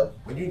own, bud.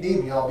 When you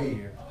need me, I'll be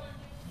here.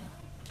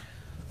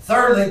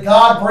 Thirdly,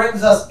 God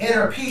brings us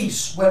inner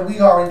peace when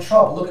we are in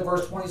trouble. Look at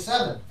verse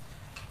 27.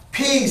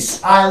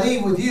 Peace I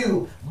leave with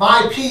you.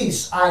 My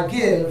peace I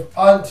give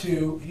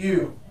unto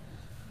you.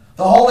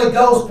 The Holy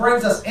Ghost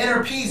brings us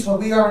inner peace when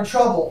we are in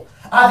trouble.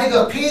 I think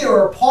of Peter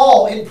or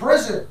Paul in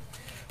prison.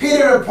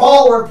 Peter and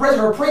Paul were in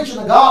prison, were preaching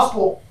the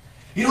gospel.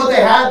 You know what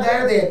they had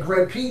there? They had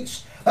great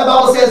peace. The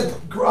Bible says,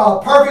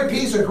 perfect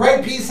peace or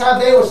great peace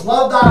have they which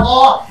love thy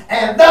law,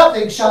 and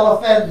nothing shall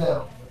offend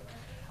them.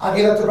 I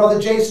gave up to Brother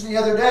Jason the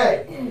other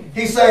day.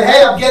 He said,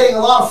 hey, I'm getting a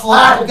lot of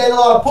flack, I'm getting a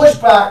lot of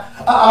pushback.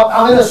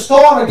 I'm in a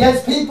storm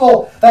against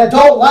people that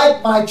don't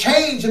like my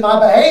change in my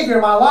behavior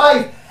in my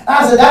life.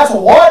 I said, that's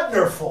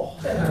wonderful.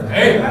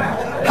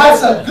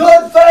 That's a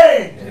good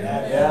thing.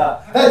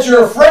 Yeah. That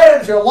your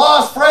friends, your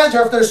lost friends,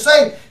 or if they're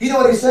saved. You know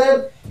what he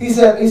said? He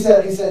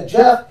said,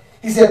 Jeff,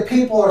 he said,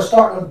 people are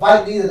starting to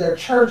invite me to their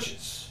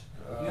churches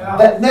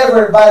that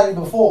never invited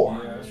me before.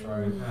 Yeah, that's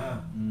right.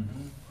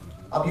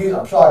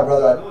 I'm sorry,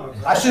 brother.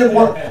 I should have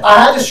worn.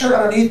 I had the shirt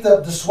underneath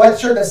the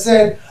sweatshirt that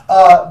said,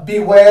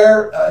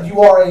 "Beware,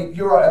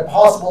 you're a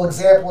possible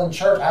example in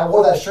church." I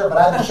wore that shirt, but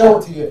I had to show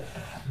it to you.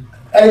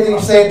 Anything you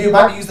say and do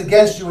might be used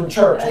against you in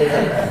church.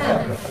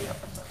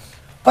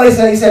 But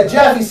he said,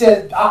 Jeff, he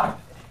said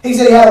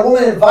he had a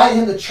woman invite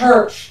him to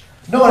church,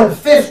 knowing him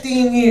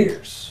 15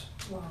 years.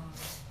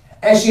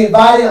 And she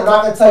invited him, I'm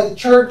not going to tell you the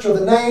church or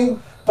the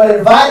name, but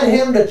invited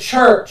him to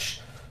church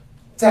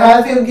to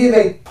have him give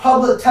a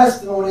public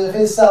testimony of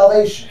his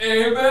salvation.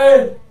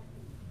 Amen.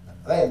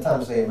 I ain't time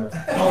to say amen.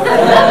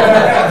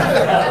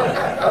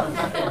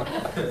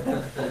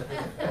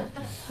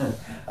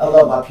 I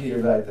love my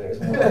Peter back there.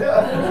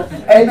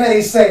 Amen,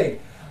 he's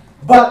saved.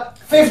 But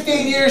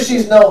 15 years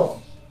she's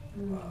known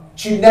him.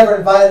 She never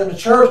invited him to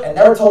church and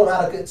never told him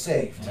how to get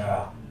saved.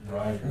 Yeah,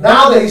 right.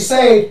 Now that he's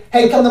saved,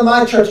 hey, come to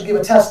my church and give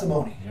a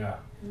testimony. Yeah.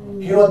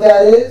 You know what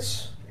that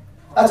is?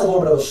 That's a little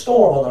bit of a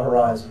storm on the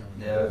horizon.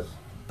 Yes.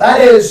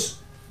 That is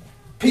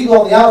people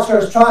on the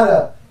outskirts trying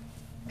to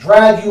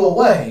drag you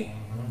away.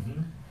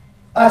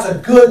 That's a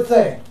good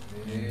thing.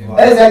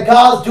 That is that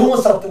God's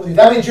doing something with you.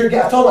 That means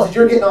I told him, I said,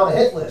 you're getting on a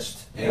hit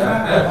list.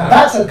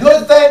 That's a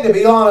good thing to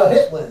be on a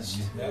hit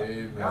list.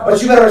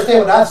 But you better understand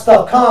when that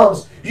stuff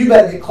comes, you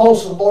better get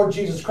close to the Lord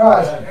Jesus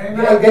Christ. You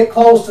better get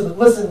close to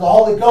listen to the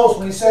Holy Ghost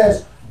when he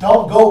says,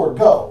 don't go or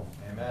go.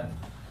 Amen.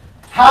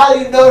 How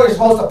do you know you're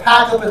supposed to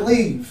pack up and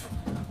leave?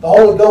 The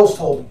Holy Ghost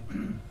told me.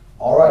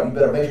 All right, you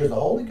better make sure it's the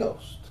Holy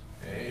Ghost.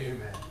 Amen.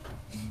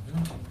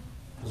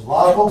 There's a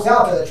lot of folks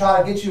out there that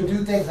try to get you to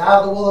do things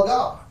out of the will of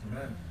God.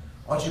 Amen.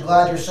 Aren't you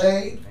glad you're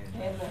saved?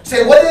 Amen.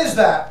 Say, what is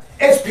that?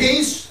 It's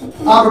peace.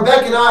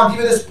 Rebecca and I will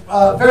give you this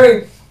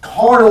very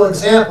carnal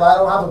example. I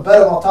don't have a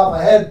better one off the top of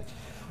my head.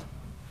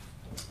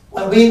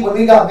 When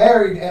we got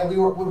married and we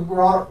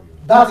were on,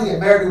 not to get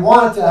married, we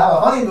wanted to have a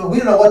honeymoon. We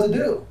didn't know what to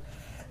do.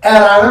 And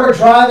I remember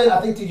driving,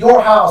 I think, to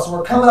your house. And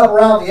we're coming up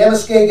around the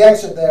Muskeg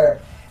exit there.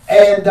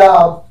 And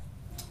I'll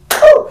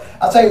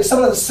tell you,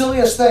 some of the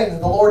silliest things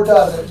that the Lord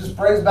does that just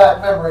brings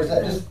back memories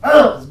that just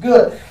is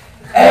good.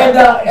 And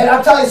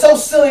I'm telling you, it's so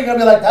silly, you're going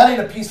to be like, that ain't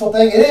a peaceful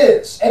thing. It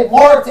is. It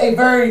marked a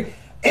very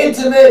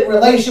intimate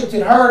relationship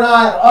between her and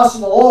I, and us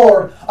and the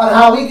Lord, on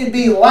how we can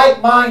be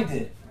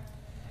like-minded.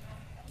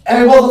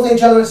 And we both looked at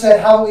each other and said,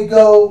 how about we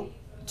go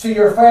to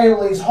your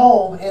family's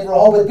home in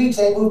Rehoboth Beach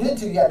they ain't moved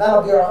into yet.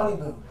 That'll be our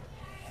honeymoon.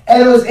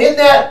 And it was in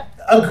that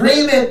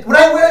agreement. We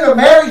weren't even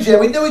married yet.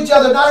 We knew each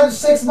other not even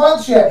 6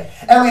 months yet.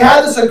 And we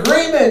had this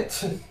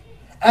agreement.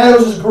 And it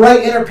was this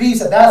great inner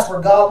peace. And that's where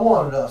God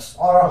wanted us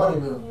on our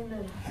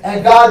honeymoon.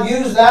 And God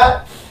used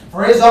that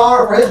for His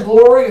honor, for His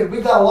glory. And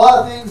we've got a lot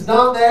of things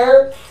done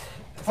there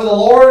for the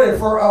Lord and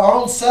for our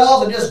own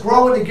selves and just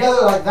growing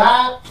together like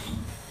that.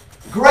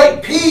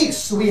 Great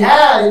peace we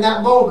had in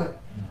that moment.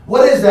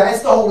 What is that?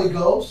 It's the Holy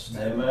Ghost.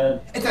 Amen.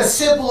 It's as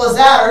simple as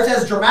that, or it's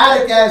as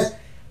dramatic as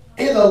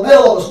in the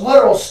middle of this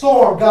literal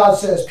storm, God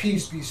says,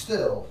 peace be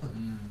still.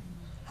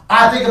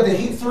 I think of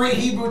the 3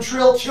 Hebrew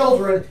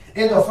children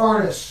in the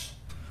furnace,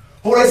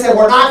 who they said,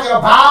 we're not going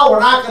to bow, we're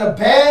not going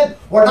to bend,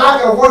 we're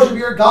not going to worship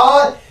your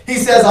God. He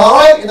says, all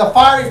right, in the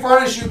fiery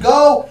furnace you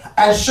go,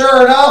 and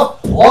sure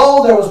enough,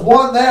 lo, there was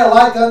one there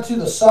like unto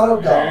the Son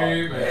of God.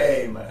 Amen.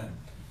 Amen.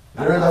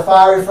 You're in the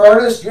fiery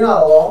furnace, you're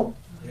not alone.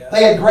 Yeah.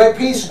 They had great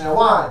peace in there.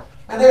 Why?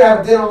 And they were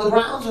having dinner on the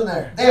grounds in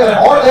there. They were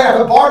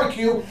having a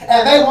barbecue,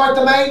 and they weren't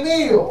the main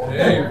meal.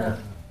 Amen.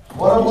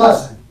 What a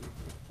blessing.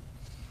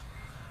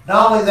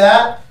 Not only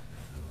that,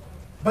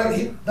 but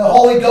the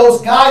Holy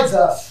Ghost guides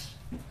us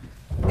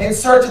in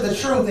search of the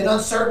truth in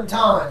uncertain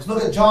times.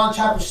 Look at John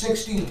chapter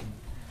 16.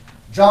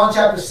 John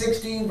chapter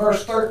 16,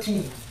 verse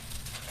 13.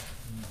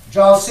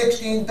 John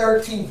 16,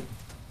 13.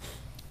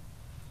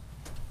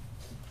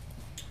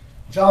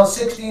 John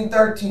 16,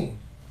 13.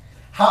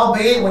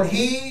 Howbeit, when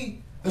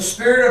He, the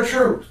Spirit of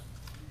truth,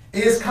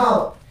 is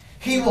come,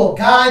 He will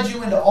guide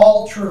you into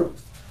all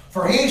truth.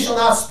 For He shall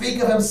not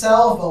speak of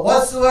Himself, but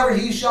whatsoever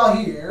He shall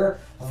hear,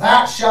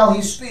 that shall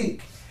He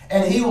speak.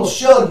 And He will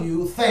show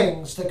you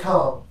things to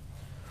come.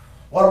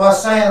 What am I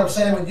saying? I'm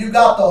saying when you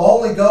got the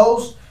Holy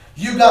Ghost,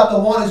 you got the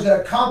one who's going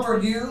to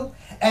comfort you.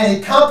 And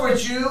He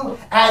comforts you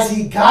as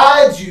He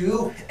guides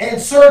you in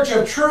search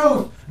of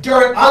truth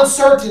during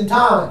uncertain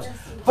times.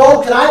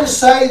 Folks, can I just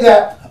say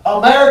that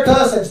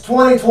America, since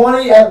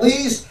 2020 at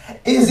least,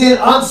 is in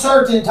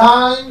uncertain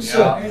times.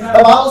 Yeah.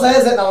 The Bible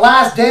says that in the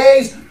last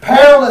days,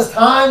 perilous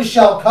times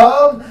shall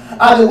come.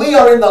 I mean, we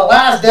are in the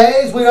last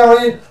days. We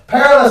are in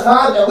perilous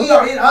times, and we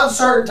are in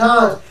uncertain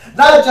times.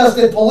 Not just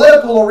in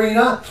political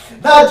arena,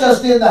 not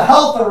just in the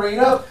health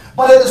arena,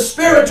 but in the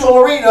spiritual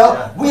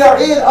arena. We are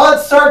in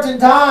uncertain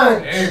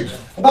times. Amen.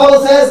 The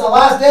Bible says in the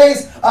last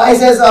days, it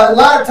says, in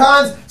latter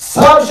times,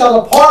 some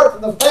shall depart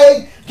from the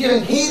faith,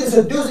 giving heed to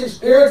seducing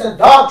spirits and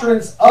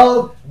doctrines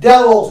of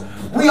devils.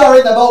 We are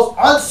in the most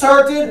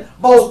uncertain,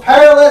 most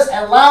perilous,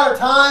 and latter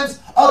times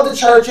of the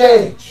church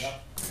age.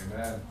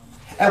 Amen.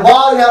 And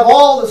while you have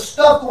all the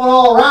stuff going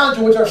all around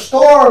you, which are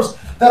storms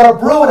that are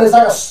brewing, it's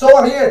like a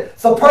storm here.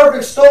 It's a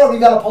perfect storm.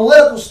 You've got a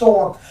political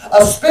storm,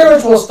 a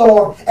spiritual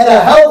storm, and a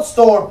health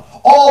storm,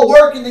 all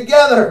working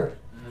together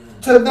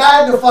to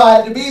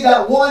magnify, to be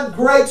that one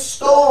great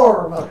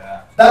storm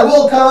that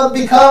will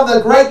become the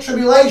great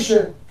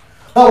tribulation.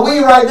 But we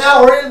right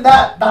now are in the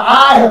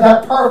eye of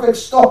that perfect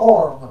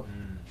storm.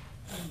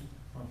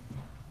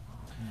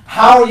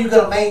 How are you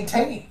going to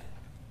maintain?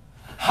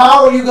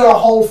 How are you going to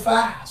hold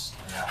fast?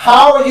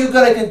 How are you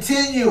going to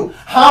continue?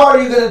 How are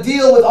you going to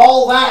deal with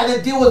all that and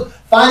then deal with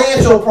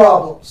financial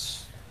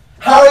problems?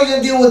 How are you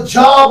going to deal with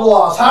job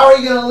loss? How are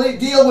you going to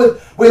deal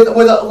with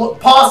a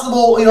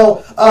possible,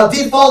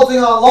 defaulting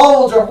on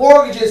loans or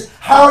mortgages?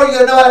 How are you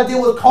going to know how to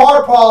deal with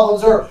car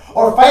problems or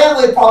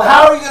family problems?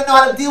 How are you going to know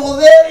how to deal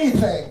with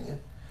anything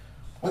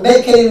when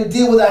they can't even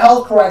deal with the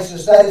health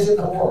crisis that is in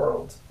the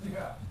world?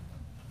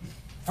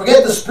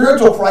 Forget the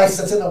spiritual crisis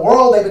that's in the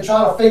world. They've been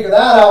trying to figure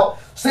that out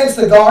since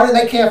the garden.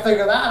 They can't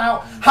figure that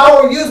out. How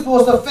are you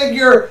supposed to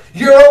figure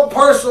your own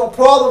personal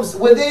problems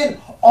within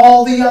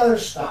all the other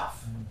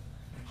stuff?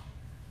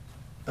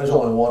 There's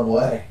only one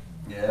way.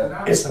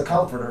 Yeah. It's the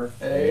Comforter,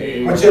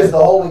 which is the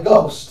Holy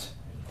Ghost.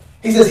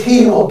 He says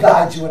He will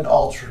guide you into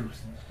all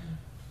truth.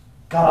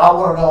 God, I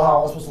want to know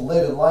how I'm supposed to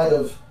live in light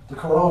of the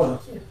corona.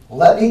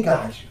 Let me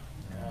guide you.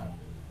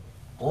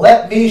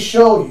 Let me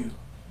show you.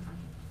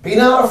 Be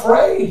not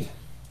afraid.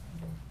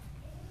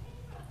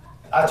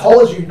 I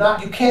told you,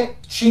 you can't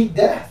cheat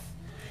death.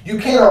 You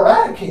can't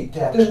eradicate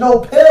death. There's no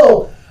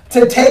pill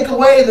to take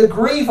away the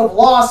grief of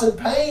loss and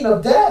pain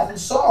of death and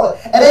sorrow.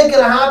 It ain't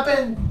going to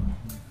happen.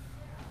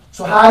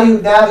 So how do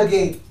you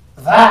navigate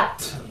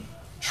that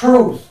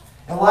truth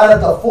in light of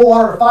the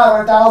 400 or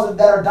 500,000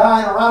 that are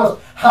dying around us?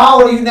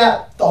 How do you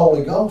navigate? The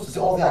Holy Ghost is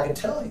the only thing I can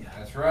tell you.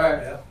 That's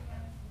right. Yeah.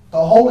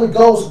 The Holy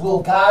Ghost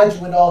will guide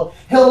you in all.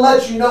 He'll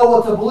let you know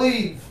what to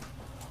believe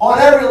on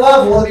every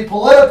level, whether it be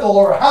political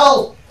or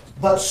health,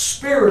 but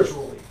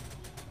spiritually,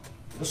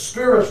 the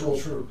spiritual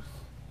truth.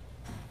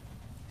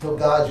 He'll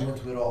guide you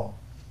into it all.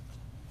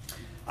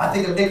 I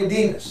think of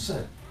Nicodemus.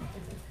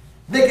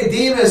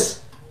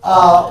 Nicodemus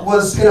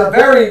was in a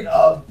very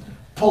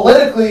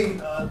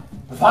politically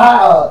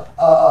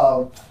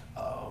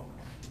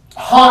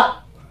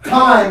hot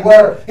time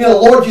where the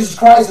Lord Jesus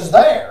Christ is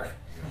there.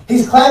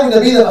 He's claiming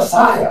to be the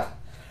Messiah,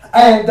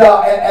 and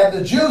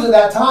the Jews at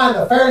that time,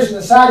 the Pharisees and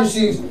the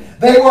Sadducees,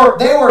 they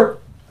were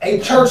a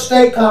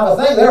church-state kind of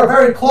a thing. They were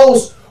very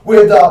close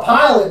with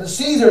Pilate and the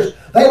Caesars.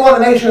 They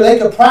wanted to make sure they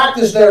could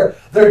practice their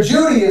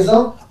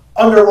Judaism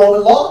under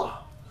Roman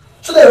law.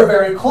 So they were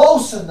very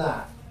close in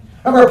that.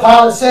 Remember,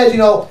 Pilate said, he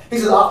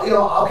says,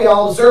 okay,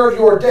 I'll observe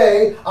your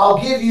day.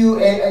 I'll give you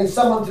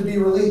someone to be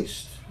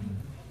released.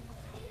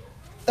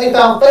 They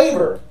found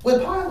favor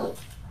with Pilate.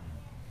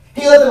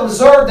 He let them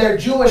observe their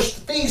Jewish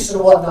feasts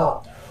and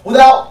whatnot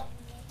without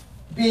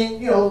being,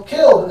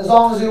 killed, as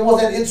long as it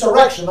wasn't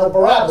insurrection like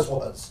Barabbas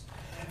was.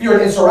 If you're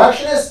an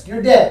insurrectionist,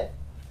 you're dead.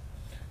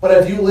 But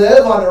if you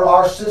live under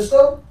our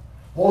system,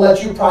 we'll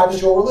let you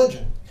practice your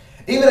religion.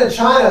 Even in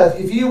China,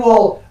 if you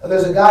will,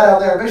 there's a guy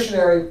down there, a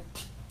missionary,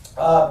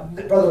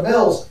 Brother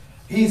Mills,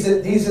 he's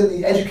in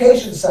the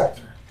education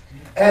sector.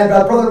 And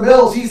Brother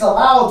Mills, he's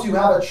allowed to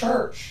have a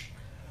church.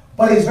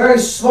 But he's very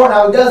smart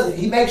how he does it.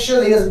 He makes sure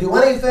that he doesn't do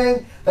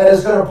anything that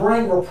is going to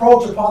bring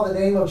reproach upon the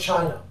name of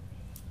China.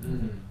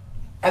 Mm-hmm.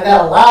 And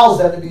that allows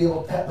them to be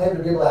able to have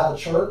a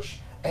church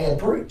and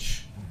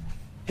preach.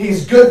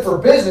 He's good for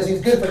business.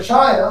 He's good for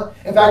China.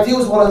 In fact, he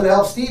was one of them to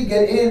help Steve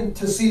get in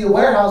to see the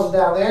warehouses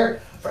down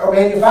there for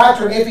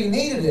manufacturing if he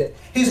needed it.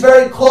 He's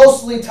very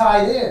closely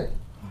tied in.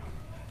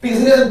 Because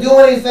he doesn't do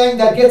anything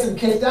that gets him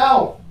kicked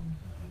out.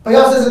 But he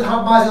also doesn't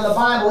compromise on the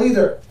Bible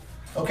either.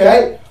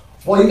 Okay?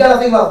 Well, you got to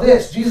think about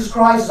this. Jesus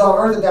Christ is on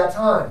earth at that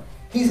time.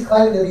 He's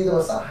claiming to be the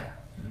Messiah.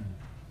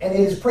 And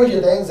he's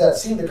preaching things that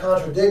seem to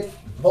contradict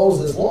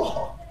Moses'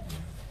 law.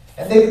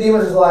 And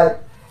Nicodemus is like,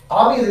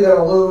 I'm either going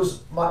to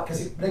lose my...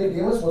 Because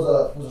Nicodemus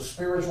was a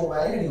spiritual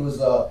man. He was,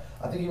 I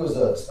think he was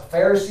a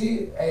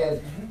Pharisee.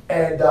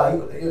 And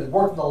he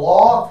worked in the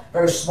law.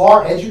 Very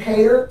smart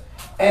educator.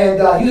 And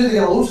he was either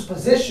going to lose his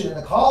position in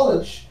the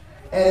college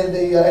and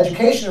in the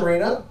education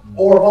arena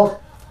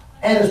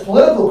and his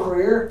political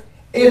career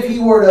if he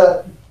were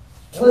to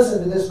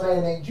listen to this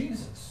man named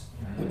Jesus.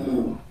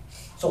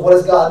 So what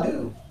does God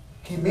do?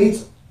 He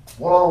meets him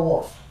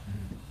one-on-one.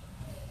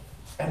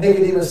 And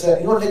Nicodemus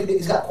said,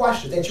 he's got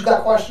questions. Ain't you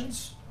got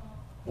questions?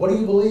 What do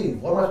you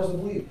believe? What am I supposed to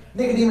believe?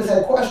 Nicodemus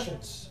had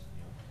questions.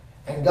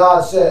 And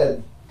God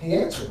said, he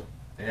answered.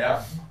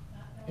 Yeah.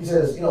 He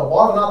says,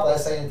 marvel not that I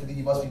say unto thee,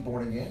 you must be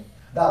born again.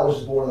 That which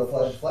is born of the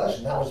flesh is flesh,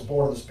 and that which is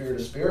born of the spirit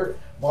is spirit.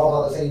 Marvel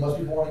not that I say you must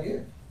be born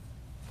again.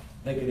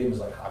 Nicodemus was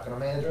like, how can a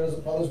man enter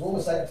his mother's womb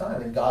a second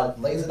time? And God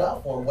lays it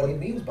out for him what he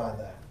means by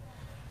that.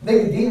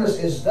 Nicodemus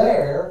is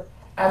there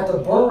at the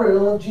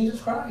burial of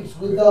Jesus Christ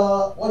with,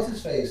 what's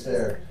his face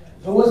there?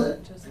 Who was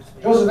it?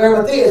 Joseph of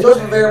Arimathea.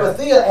 Joseph of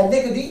Arimathea and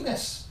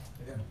Nicodemus.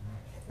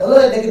 Now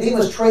look at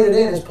Nicodemus traded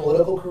in his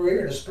political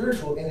career and his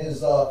spiritual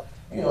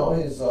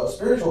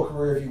spiritual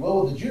career, if you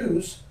will, with the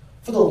Jews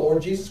for the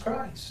Lord Jesus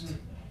Christ.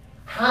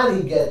 How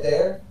did he get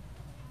there?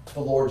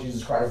 The Lord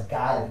Jesus Christ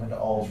guided him into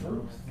all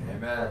truth.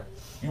 Amen.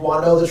 You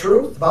want to know the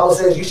truth? The Bible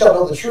says you shall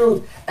know the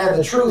truth, and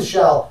the truth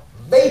shall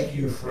make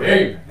you free.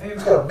 Amen.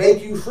 It's going to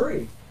make you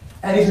free.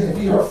 And he says,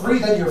 if you're free,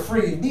 then you're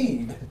free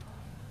indeed.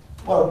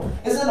 Well,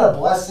 isn't it a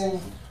blessing?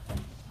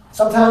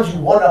 Sometimes you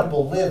wonder how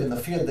people live in the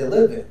fear that they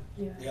live in.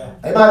 Yeah.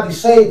 They might be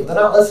saved, but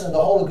they're not listening to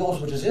the Holy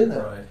Ghost which is in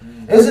them.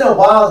 Right. Isn't it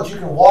wild that you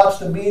can watch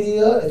the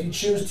media if you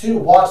choose to,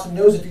 watch the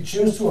news if you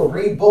choose to, or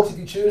read books if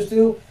you choose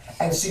to,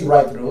 and see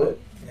right through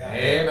it? Yeah.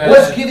 Amen.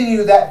 What's giving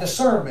you that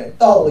discernment?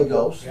 The Holy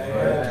Ghost.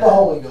 Yeah. The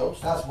Holy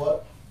Ghost. That's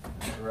what.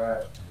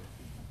 Right.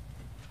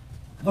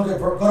 Go to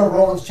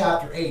Romans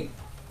chapter 8.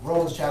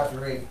 Romans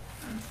chapter 8.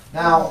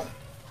 Now,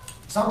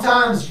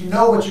 sometimes you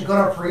know what you're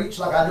going to preach.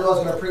 Like I knew I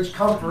was going to preach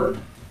comfort.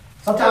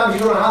 Sometimes you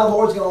don't know how the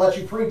Lord's going to let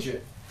you preach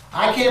it.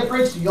 I can't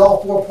preach to you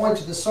all 4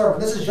 points of this sermon.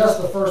 This is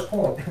just the first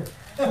point.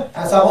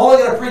 And so I'm only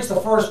going to preach the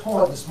first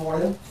point this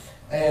morning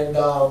and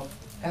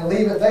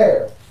leave it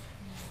there.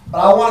 But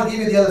I want to give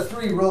you the other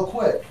 3 real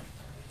quick.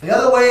 The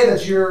other way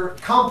that you're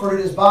comforted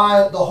is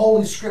by the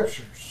Holy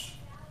Scriptures.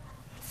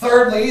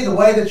 Thirdly, the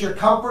way that you're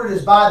comforted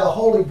is by the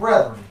Holy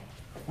Brethren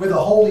with a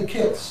holy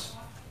kiss.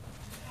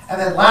 And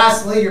then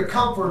lastly, you're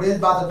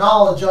comforted by the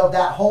knowledge of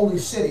that holy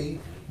city,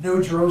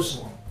 New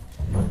Jerusalem.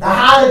 Now,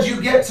 how did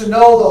you get to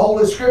know the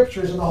Holy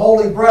Scriptures and the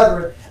Holy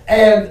Brethren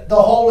and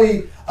the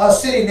holy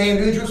city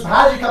named New Jerusalem?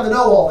 How did you come to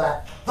know all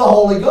that? The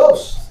Holy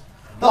Ghost.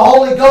 The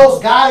Holy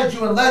Ghost guided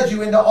you and led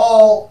you into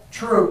all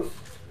truth.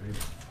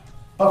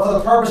 But for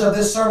the purpose of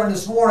this sermon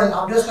this morning,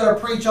 I'm just going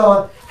to preach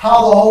on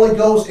how the Holy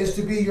Ghost is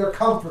to be your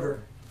comforter.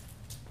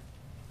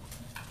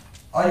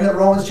 Are you at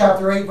Romans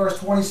chapter 8, verse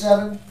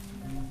 27?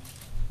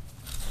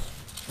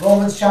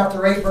 Romans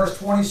chapter 8, verse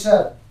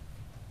 27.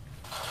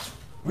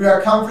 We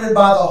are comforted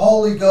by the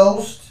Holy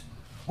Ghost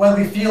when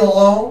we feel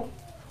alone,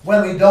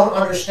 when we don't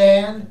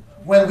understand,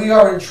 when we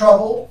are in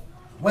trouble,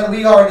 when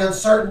we are in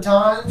uncertain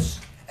times.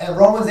 And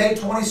Romans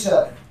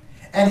 8:27.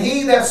 And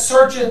he that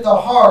searcheth the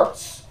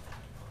hearts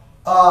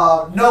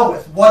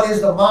knoweth what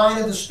is the mind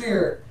of the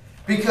Spirit,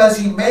 because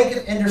he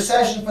maketh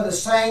intercession for the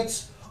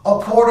saints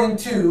according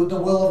to the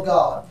will of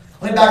God.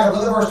 Let me back up.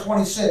 Look at verse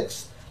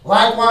 26.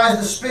 Likewise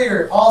the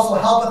Spirit also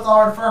helpeth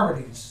our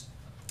infirmities.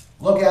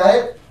 Look at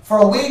it.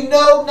 For we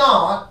know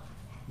not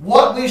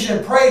what we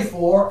should pray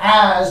for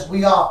as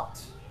we ought.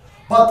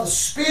 But the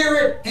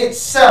Spirit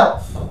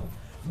itself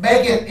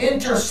maketh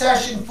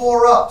intercession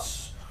for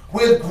us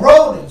with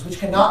groanings which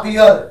cannot be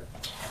uttered.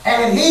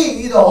 And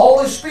he, the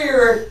Holy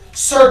Spirit,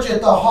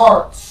 searcheth the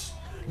hearts,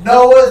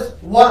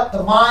 knoweth what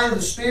the mind of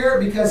the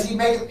Spirit, because he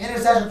maketh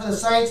intercession for the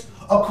saints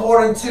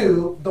according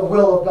to the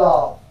will of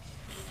God.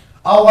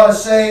 I want to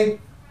say,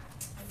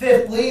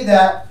 fifthly,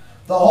 that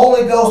the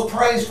Holy Ghost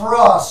prays for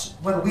us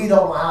when we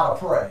don't know how to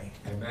pray.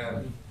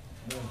 Amen.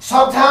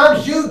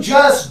 Sometimes you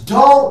just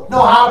don't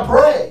know how to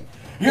pray.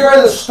 You're in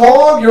a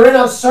storm, you're in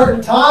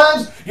uncertain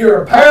times,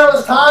 you're in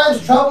perilous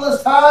times,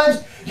 troublous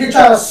times. You're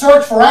trying to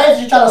search for answers,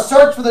 you're trying to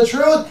search for the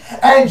truth,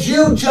 and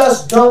you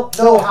just don't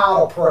know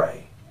how to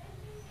pray.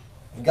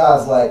 And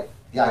God's like,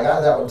 yeah, I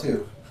got that one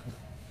too.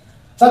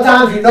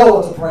 Sometimes you know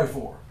what to pray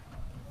for.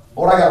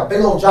 Lord, I got a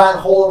big old giant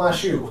hole in my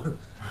shoe.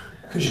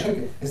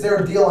 Is there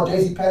a deal on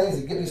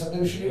JCPenney's to get me some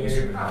new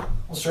shoes?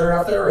 Well, sure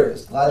enough, there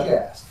is. Glad you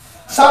asked.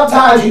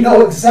 Sometimes you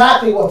know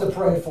exactly what to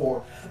pray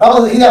for.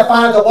 He that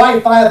findeth a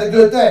wife findeth a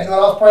good thing. You know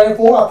what I was praying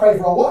for? I prayed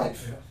for a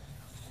wife.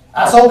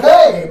 That's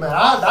okay, amen.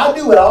 I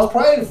knew what I was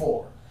praying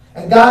for.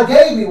 And God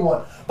gave me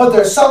one. But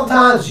there's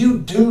sometimes you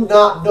do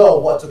not know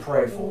what to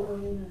pray for.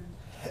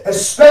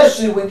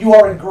 Especially when you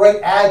are in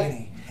great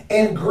agony,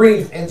 in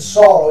grief, in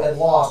sorrow, and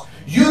loss.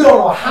 You don't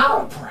know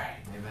how to pray.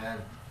 Amen.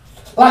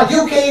 Like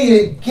you can't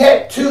even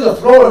get to the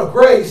throne of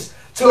grace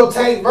to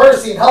obtain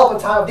mercy and help in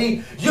time of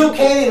need. You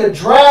can't even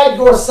drag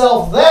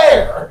yourself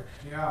there.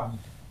 Yeah.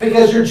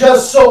 Because you're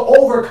just so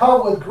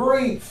overcome with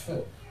grief.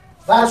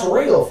 That's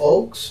real,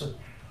 folks.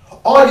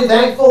 Are you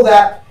thankful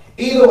that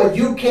even when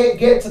you can't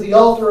get to the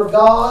altar of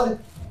God,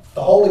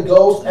 the Holy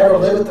Ghost ever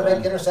liveth to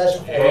make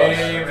intercession for us?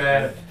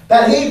 Amen.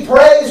 That He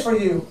prays for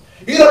you.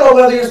 You don't know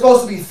whether you're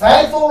supposed to be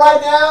thankful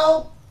right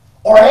now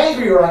or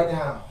angry right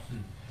now.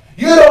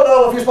 You don't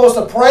know if you're supposed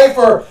to pray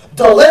for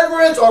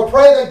deliverance or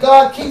pray that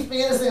God keeps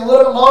me in this thing a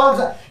little bit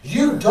longer.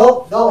 You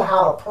don't know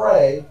how to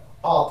pray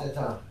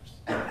oftentimes.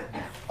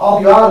 I'll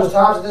be honest,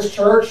 there's times in this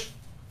church,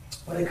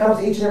 when it comes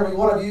to each and every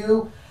one of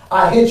you,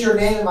 I hit your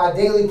name in my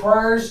daily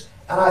prayers,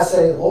 and I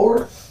say,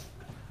 Lord,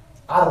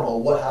 I don't know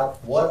what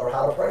or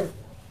how to pray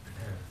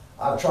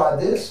for. I've tried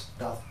this,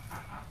 nothing.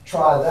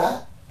 Tried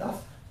that,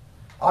 nothing.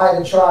 I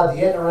even tried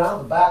the end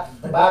around, the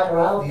back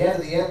around, the end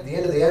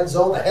of the end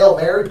zone, the Hail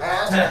Mary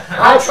pass.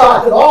 I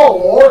tried it all,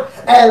 Lord,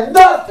 and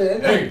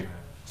nothing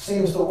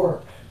seems to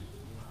work.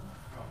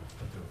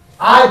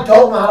 I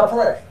don't know how to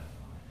pray.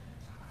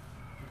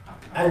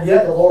 And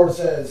yet the Lord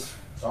says,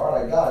 it's all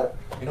right, I got it.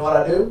 You know what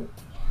I do?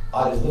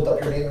 I just lift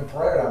up your name in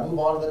prayer and I move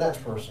on to the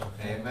next person.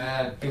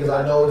 Amen. Because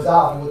I know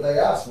exactly what they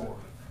asked for.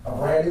 A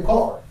brand new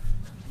car.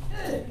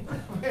 I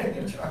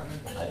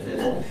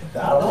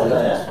don't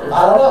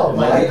know.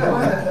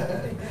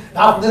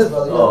 Not from this,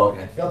 brother. Oh,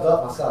 okay. You have to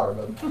up my salary,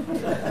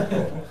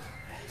 brother.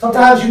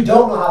 Sometimes you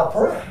don't know how to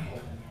pray.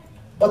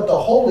 But the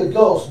Holy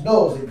Ghost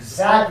knows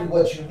exactly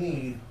what you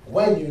need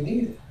when you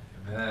need it.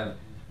 Amen.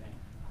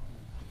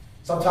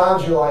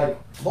 Sometimes you're like,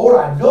 Lord,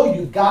 I know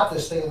you've got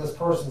this thing in this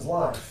person's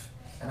life.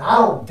 And I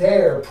don't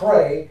dare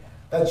pray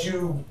that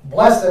you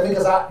bless them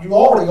because you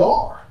already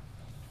are.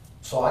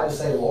 So I just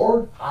say,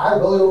 Lord, I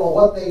really don't know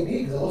what they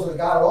need because it looks like I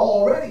got it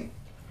all already.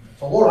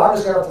 So Lord, I'm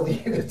just going to have to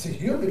leave it to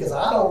you because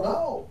I don't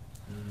know.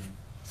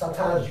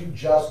 Sometimes you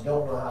just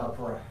don't know how to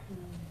pray.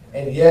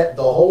 And yet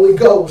the Holy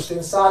Ghost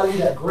inside of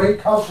you, that great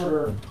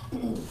comforter,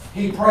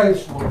 He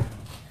prays for you.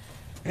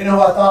 You know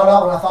what I thought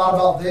about when I thought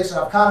about this? And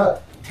I've kind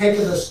of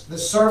taken this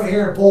sermon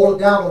here and boiled it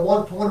down to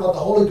one point about the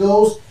Holy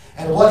Ghost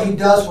and what He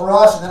does for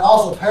us, and then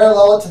also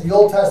parallel it to the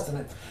Old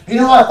Testament. You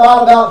know what I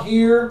thought about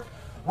here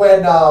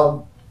when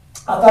I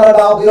thought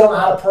about we don't know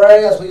how to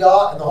pray as we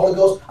ought, and the Holy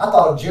Ghost? I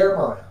thought of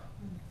Jeremiah.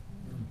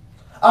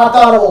 I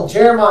thought of old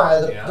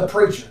Jeremiah, the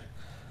preacher.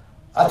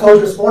 I told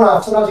you this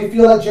morning, sometimes you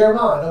feel like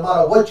Jeremiah. No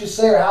matter what you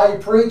say or how you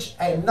preach,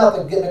 ain't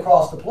nothing getting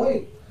across the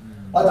plate.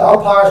 Like the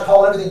umpires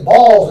call everything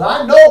balls, and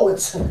I know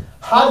it's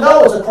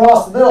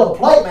across the middle of the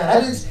plate,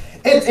 man.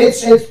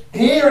 It's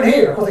here and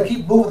here. Of course, they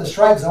keep moving the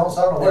strike zone,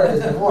 so I don't know where it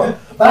is anymore.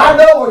 But I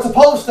know where it's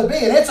supposed to be,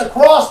 and it's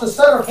across the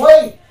center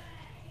plate,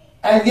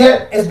 and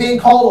yet it's being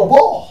called a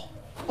ball.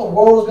 What in the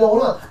world is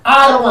going on?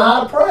 I don't know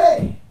how to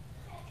pray.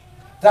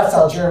 That's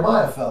how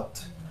Jeremiah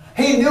felt.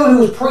 He knew he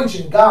was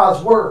preaching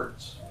God's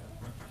words,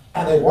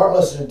 and they weren't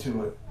listening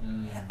to it.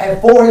 And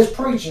for his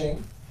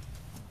preaching,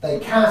 they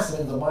cast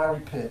him into the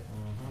miry pit.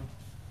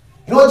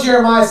 You know what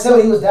Jeremiah said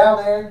when he was down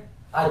there?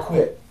 I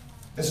quit.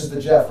 This is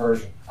the Jeff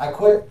version. I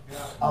quit.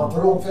 I'm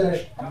through and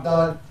finished. I'm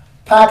done.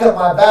 Pack up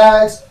my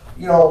bags.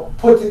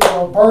 Burn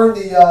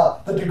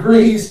the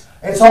degrees.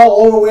 It's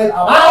all over with.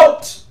 I'm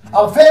out.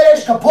 I'm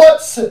finished.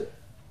 Kaput.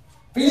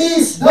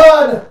 Finis.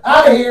 Done.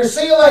 Out of here.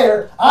 See you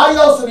later.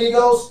 Adios,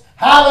 amigos.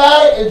 Have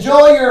at it.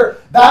 Enjoy your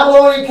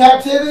Babylonian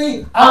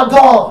captivity. I'm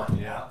gone.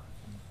 Yeah.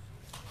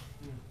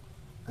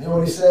 You know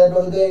what he said,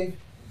 Brother Dave?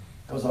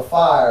 There was a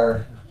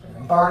fire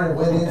burning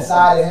within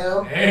inside of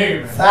him.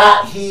 Amen.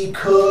 That he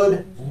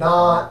could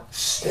not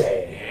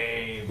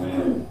stay.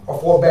 Amen. Or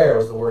forbear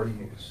was the word he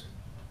used.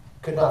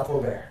 Could not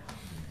forbear.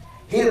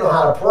 He didn't know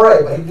how to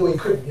pray, but he knew he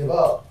couldn't give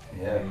up.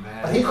 Yeah.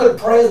 But he couldn't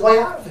pray his way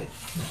out of it.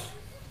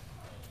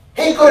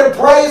 He couldn't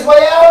pray his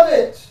way out of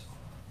it.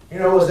 You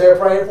know who was there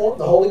praying for him?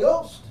 The Holy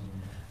Ghost.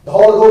 The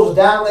Holy Ghost was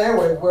down there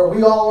where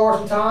we all are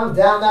sometimes,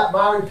 down that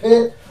miry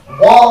pit,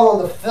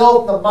 wallowing in the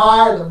filth, the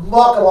mire, the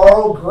muck of our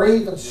own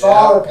grief and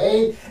sorrow and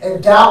pain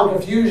and doubt and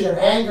confusion and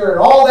anger and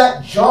all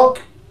that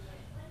junk.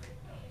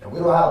 And we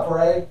don't know how to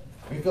pray.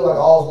 We feel like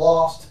all's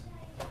lost.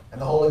 And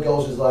the Holy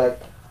Ghost is like,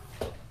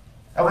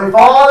 Heavenly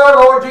Father,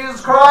 Lord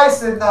Jesus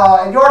Christ, in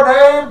your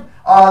name,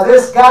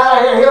 this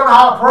guy here, he don't know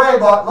how to pray,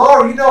 but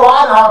Lord, you know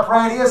I know how to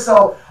pray to you,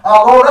 so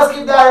Lord, let's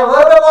keep that a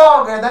little bit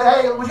longer. And then,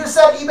 hey, would you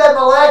send Ebed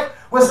Melech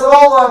with some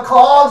old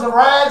clogs and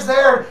rags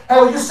there? And,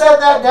 hey, would you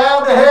send that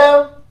down to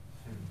him?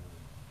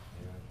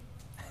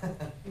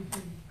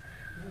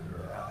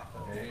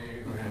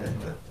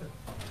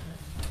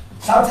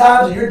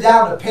 Sometimes when you're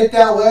down the pit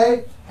that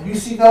way and you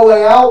see no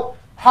way out,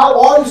 how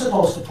are you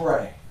supposed to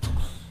pray?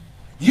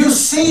 You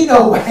see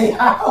no way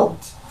out.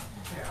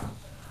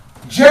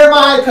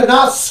 Jeremiah could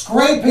not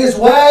scrape his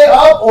way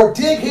up or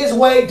dig his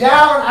way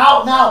down,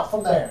 out and out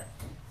from there.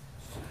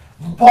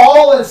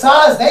 Paul and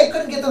Silas, they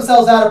couldn't get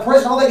themselves out of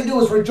prison. All they could do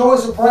was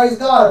rejoice and praise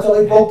God until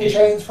they broke the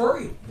chains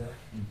free.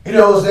 You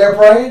know who was there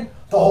praying?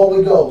 The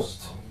Holy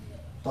Ghost.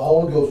 The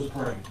Holy Ghost was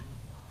praying.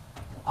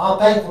 I'm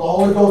thankful the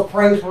Holy Ghost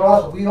prays for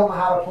us, but we don't know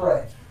how to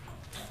pray.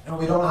 And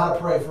we don't know how to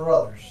pray for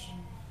others.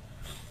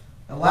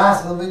 And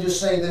lastly, let me just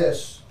say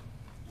this.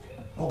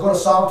 We'll go to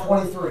Psalm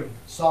 23.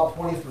 Psalm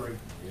 23.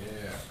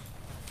 Yeah.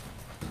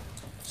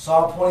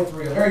 Psalm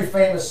 23, a very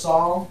famous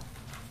psalm.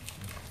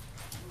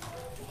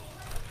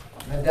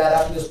 And then, Dad,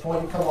 after this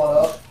point, you come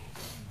on up.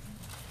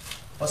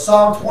 But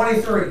Psalm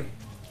 23.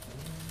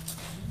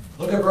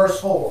 Look at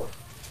verse 4.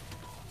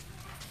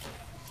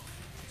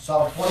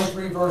 Psalm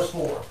 23, verse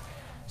 4.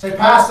 Say,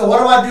 Pastor, what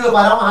do I do if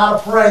I don't know how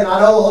to pray and I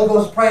know the Holy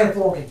Ghost is praying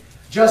for me?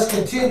 Just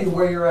continue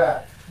where you're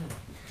at.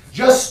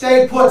 Just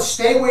stay put.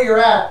 Stay where you're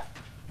at.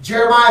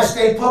 Jeremiah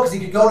stayed put because he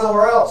could go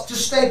nowhere else.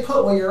 Just stay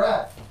put where you're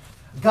at.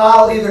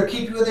 God will either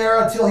keep you in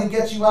there until he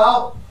gets you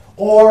out,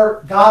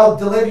 or God will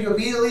deliver you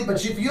immediately.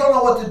 But if you don't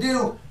know what to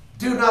do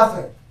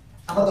nothing.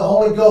 And let the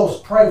Holy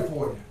Ghost pray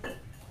for you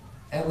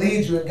and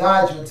lead you and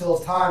guide you until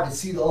it's time to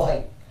see the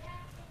light.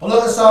 But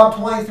look at Psalm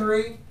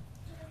 23,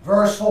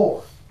 verse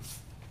 4.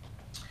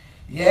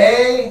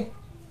 Yea,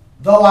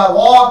 though I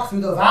walk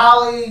through the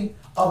valley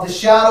of the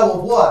shadow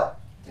of what?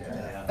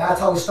 Yeah. That's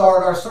how we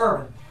started our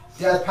sermon.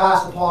 Death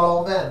passed upon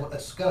all men.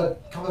 It's going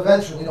to come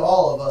eventually to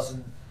all of us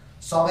in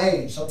some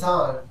age, some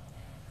time.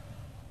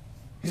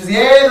 He says,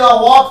 yea, though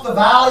I walk the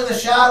valley of the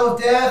shadow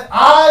of death,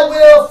 I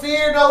will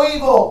fear no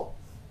evil.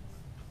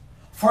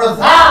 For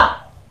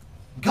thou,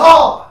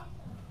 God,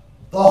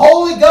 the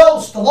Holy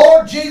Ghost, the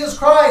Lord Jesus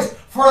Christ,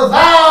 for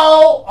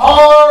thou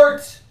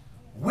art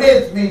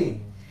with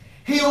me.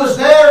 He was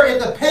there in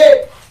the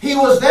pit. He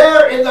was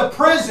there in the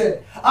prison.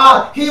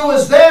 He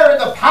was there in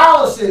the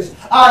palaces.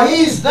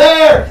 He's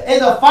there in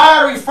the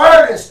fiery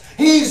furnace.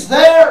 He's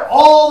there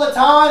all the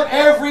time,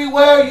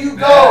 everywhere you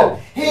go.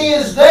 He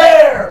is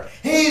there.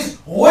 He's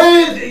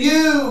with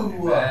you.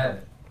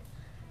 Amen.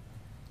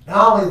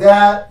 Not only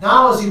that,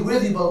 not only is he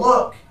with you, but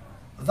look,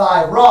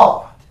 thy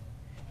rod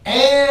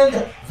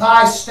and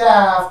thy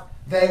staff,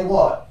 they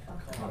what?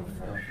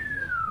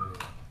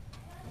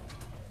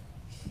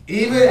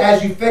 Even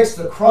as you fix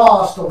the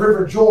cross, the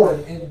river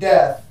Jordan in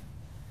death,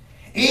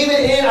 even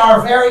in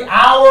our very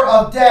hour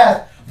of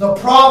death, the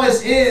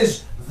promise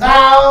is,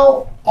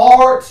 thou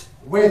art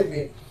with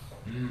me.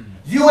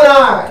 You and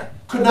I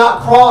could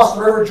not cross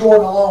the river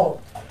Jordan alone.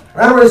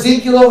 Remember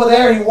Ezekiel over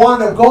there? He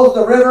wanted to go to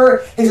the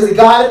river. He said he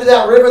got into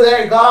that river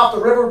there. He got off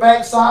the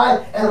riverbank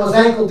side, and it was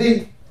ankle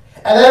deep.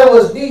 And then it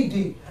was knee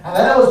deep. And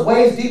then it was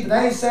waist deep. And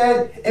then he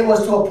said it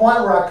was to a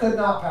point where I could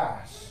not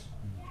pass.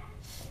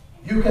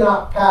 You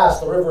cannot pass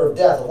the river of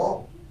death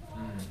alone.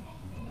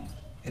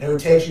 You know who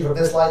takes you from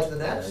this life to the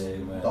next?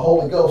 Amen. The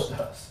Holy Ghost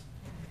does.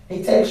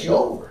 He takes you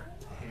over.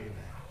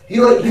 He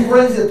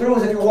brings it through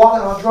as if you're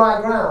walking on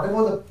dry ground.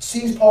 Remember when the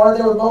seas parted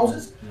there with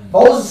Moses?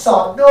 Moses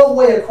saw no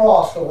way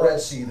across the Red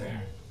Sea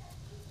there.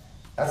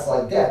 That's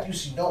like death. You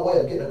see no way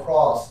of getting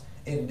across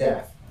in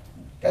death.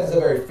 Death is a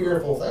very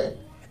fearful thing.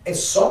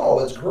 It's sorrow,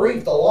 it's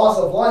grief. The loss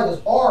of life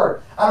is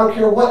hard. I don't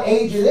care what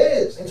age it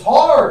is. It's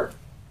hard.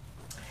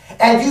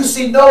 And you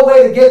see no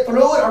way to get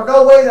through it or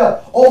no way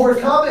to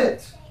overcome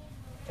it.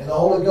 And the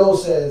Holy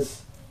Ghost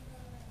says,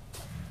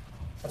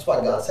 that's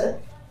why God sent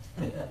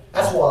me.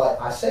 That's why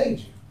I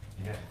saved you.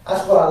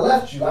 That's why I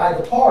left you. I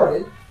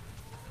departed.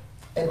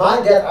 In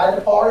my death I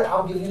departed.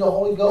 I'm giving you the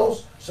Holy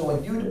Ghost. So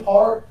when you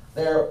depart,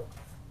 there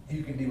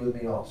you can be with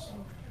me also.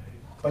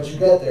 But you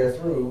get there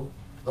through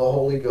the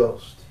Holy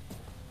Ghost.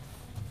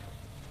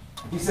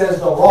 He says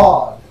the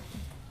rod.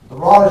 The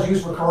rod is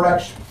used for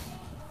correction.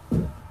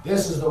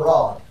 This is the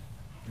rod.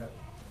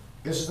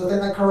 This is the thing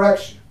that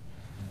corrects you.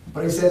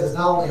 But he says it's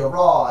not only a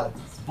rod,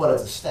 but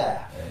it's a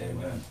staff.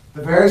 Amen.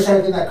 The very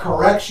same thing that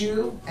corrects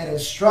you and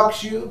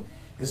instructs you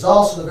is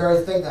also the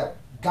very thing that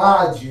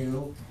guides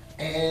you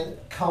and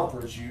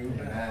comforts you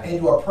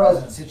into a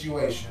present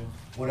situation.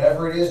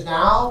 Whatever it is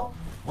now,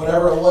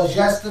 whatever it was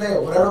yesterday,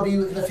 or whatever it will be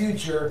in the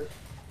future,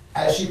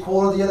 As she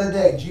quoted the other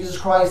day, Jesus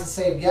Christ is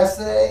the same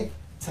yesterday,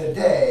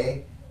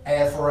 today,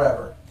 and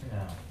forever.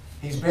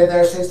 He's been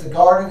there since the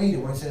Garden of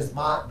Eden when he says,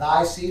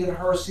 thy seed and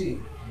her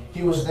seed.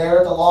 He was there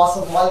at the loss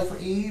of life for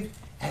Eve,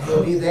 and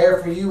he'll be there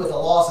for you at the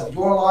loss of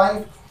your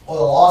life or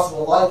the loss of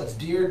a life that's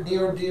dear,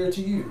 dear, dear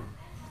to you.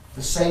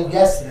 The same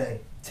yesterday,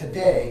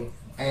 today,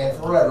 and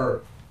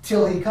forever,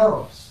 till he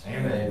comes.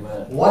 Amen.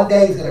 One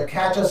day he's going to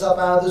catch us up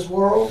out of this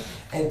world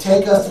and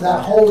take us to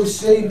that holy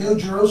city, New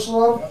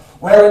Jerusalem,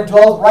 wherein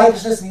dwells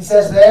righteousness. And he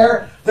says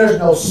there's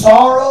no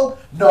sorrow,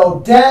 no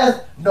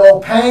death, no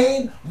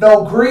pain,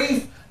 no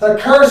grief. The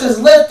curse is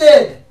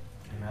lifted.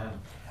 Amen.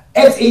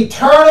 It's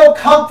eternal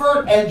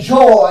comfort and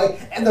joy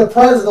in the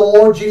presence of the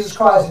Lord Jesus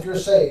Christ if you're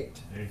saved.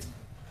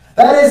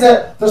 That is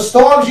that the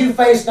storms you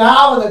face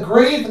now and the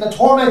grief and the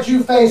torment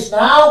you face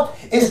now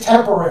is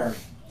temporary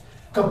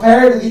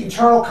compared to the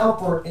eternal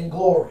comfort in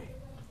glory.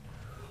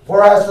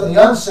 Whereas for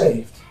the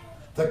unsaved,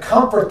 the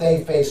comfort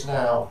they face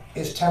now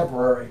is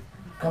temporary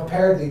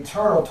compared to the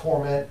eternal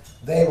torment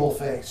they will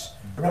face.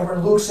 Remember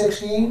in Luke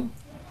 16?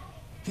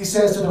 He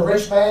says to the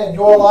rich man, in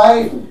your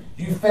life,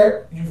 you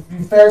fared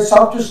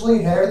sumptuously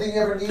and had everything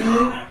you ever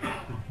needed.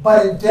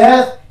 But in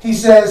death, he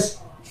says,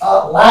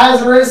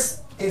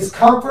 Lazarus is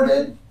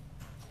comforted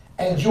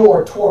and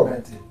you're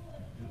tormented.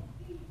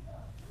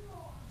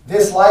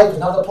 This life is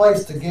not the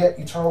place to get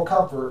eternal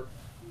comfort.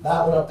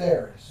 That one up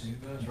there is.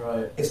 That's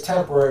right. It's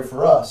temporary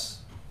for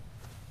us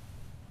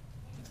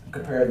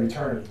compared to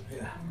eternity.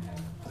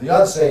 For the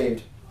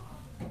unsaved,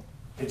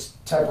 it's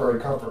temporary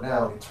comfort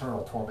now and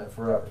eternal torment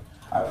forever.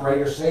 I pray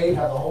you're saved,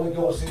 have the Holy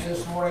Ghost in you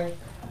this morning.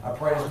 I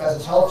pray this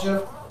message helps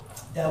you.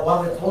 Now,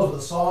 why don't we close with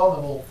a song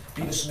and we'll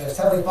be dismissed.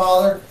 Heavenly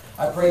Father,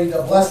 I pray you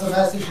to bless the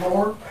message,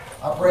 Lord.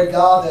 I pray,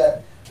 God,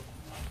 that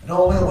in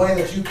only the way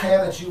that you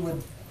can, that you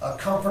would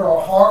comfort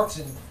our hearts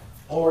and,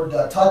 Lord,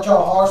 touch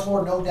our hearts,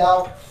 Lord. No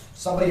doubt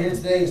somebody here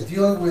today is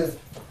dealing with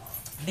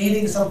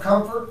needing some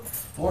comfort.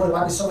 Lord, there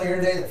might be somebody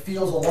here today that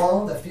feels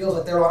alone, that feels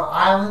like they're on an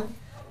island,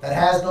 that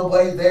has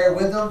nobody there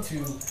with them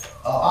to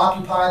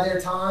occupy their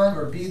time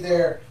or be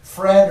their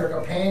friend or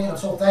companion. I'm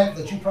so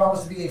thankful that you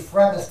promised to be a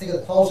friend that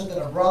sticketh closer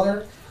than a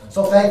brother.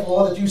 So thankful,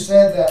 Lord, that you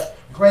said that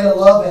greater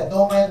love had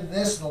no man than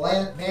this, and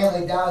the man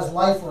laid down his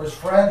life for his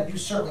friend, and you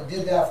certainly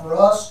did that for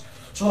us.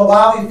 So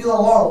while we feel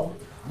alone,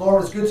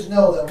 Lord, it's good to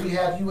know that we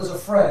have you as a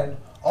friend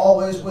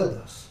always with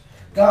us.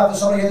 God, there's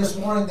somebody here this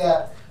morning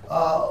that,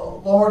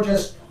 Lord,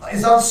 just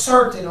is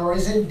uncertain or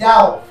is in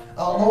doubt.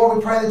 Lord,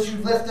 we pray that you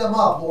lift them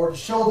up, Lord, and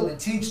show them and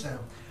teach them.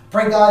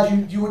 Pray,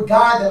 God, you would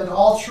guide them in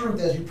all truth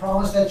as you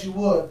promised that you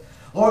would.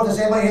 Lord, if there's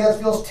anybody here that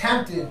feels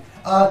tempted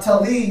to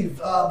leave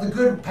the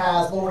good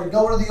paths, Lord, and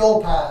go to the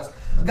old paths,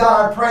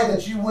 God, I pray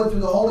that you would, through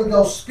the Holy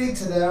Ghost, speak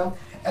to them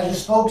as you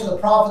spoke to the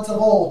prophets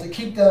of old, to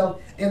keep them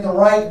in the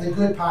right and the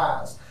good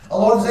paths.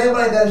 Lord, if there's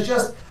anybody that is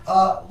just,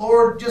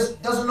 Lord,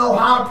 just doesn't know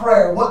how to pray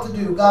or what to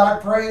do, God,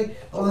 I pray,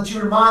 Lord, that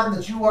you remind them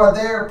that you are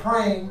there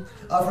praying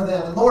for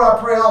them. And Lord, I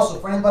pray also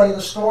for anybody in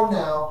the storm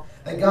now,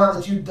 that God,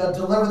 that you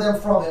deliver them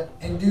from it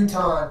in due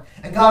time.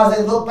 And God, as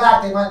they look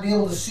back, they might be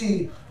able to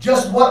see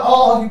just what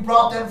all you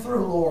brought them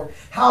through, Lord.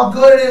 How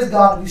good it is,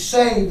 God, to be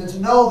saved and to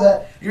know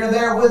that you're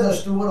there with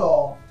us through it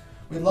all.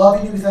 We love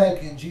you and we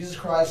thank you in Jesus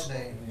Christ's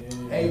name.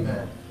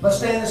 Amen. Let's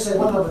stand and say,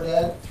 what number,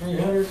 Dad?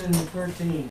 313.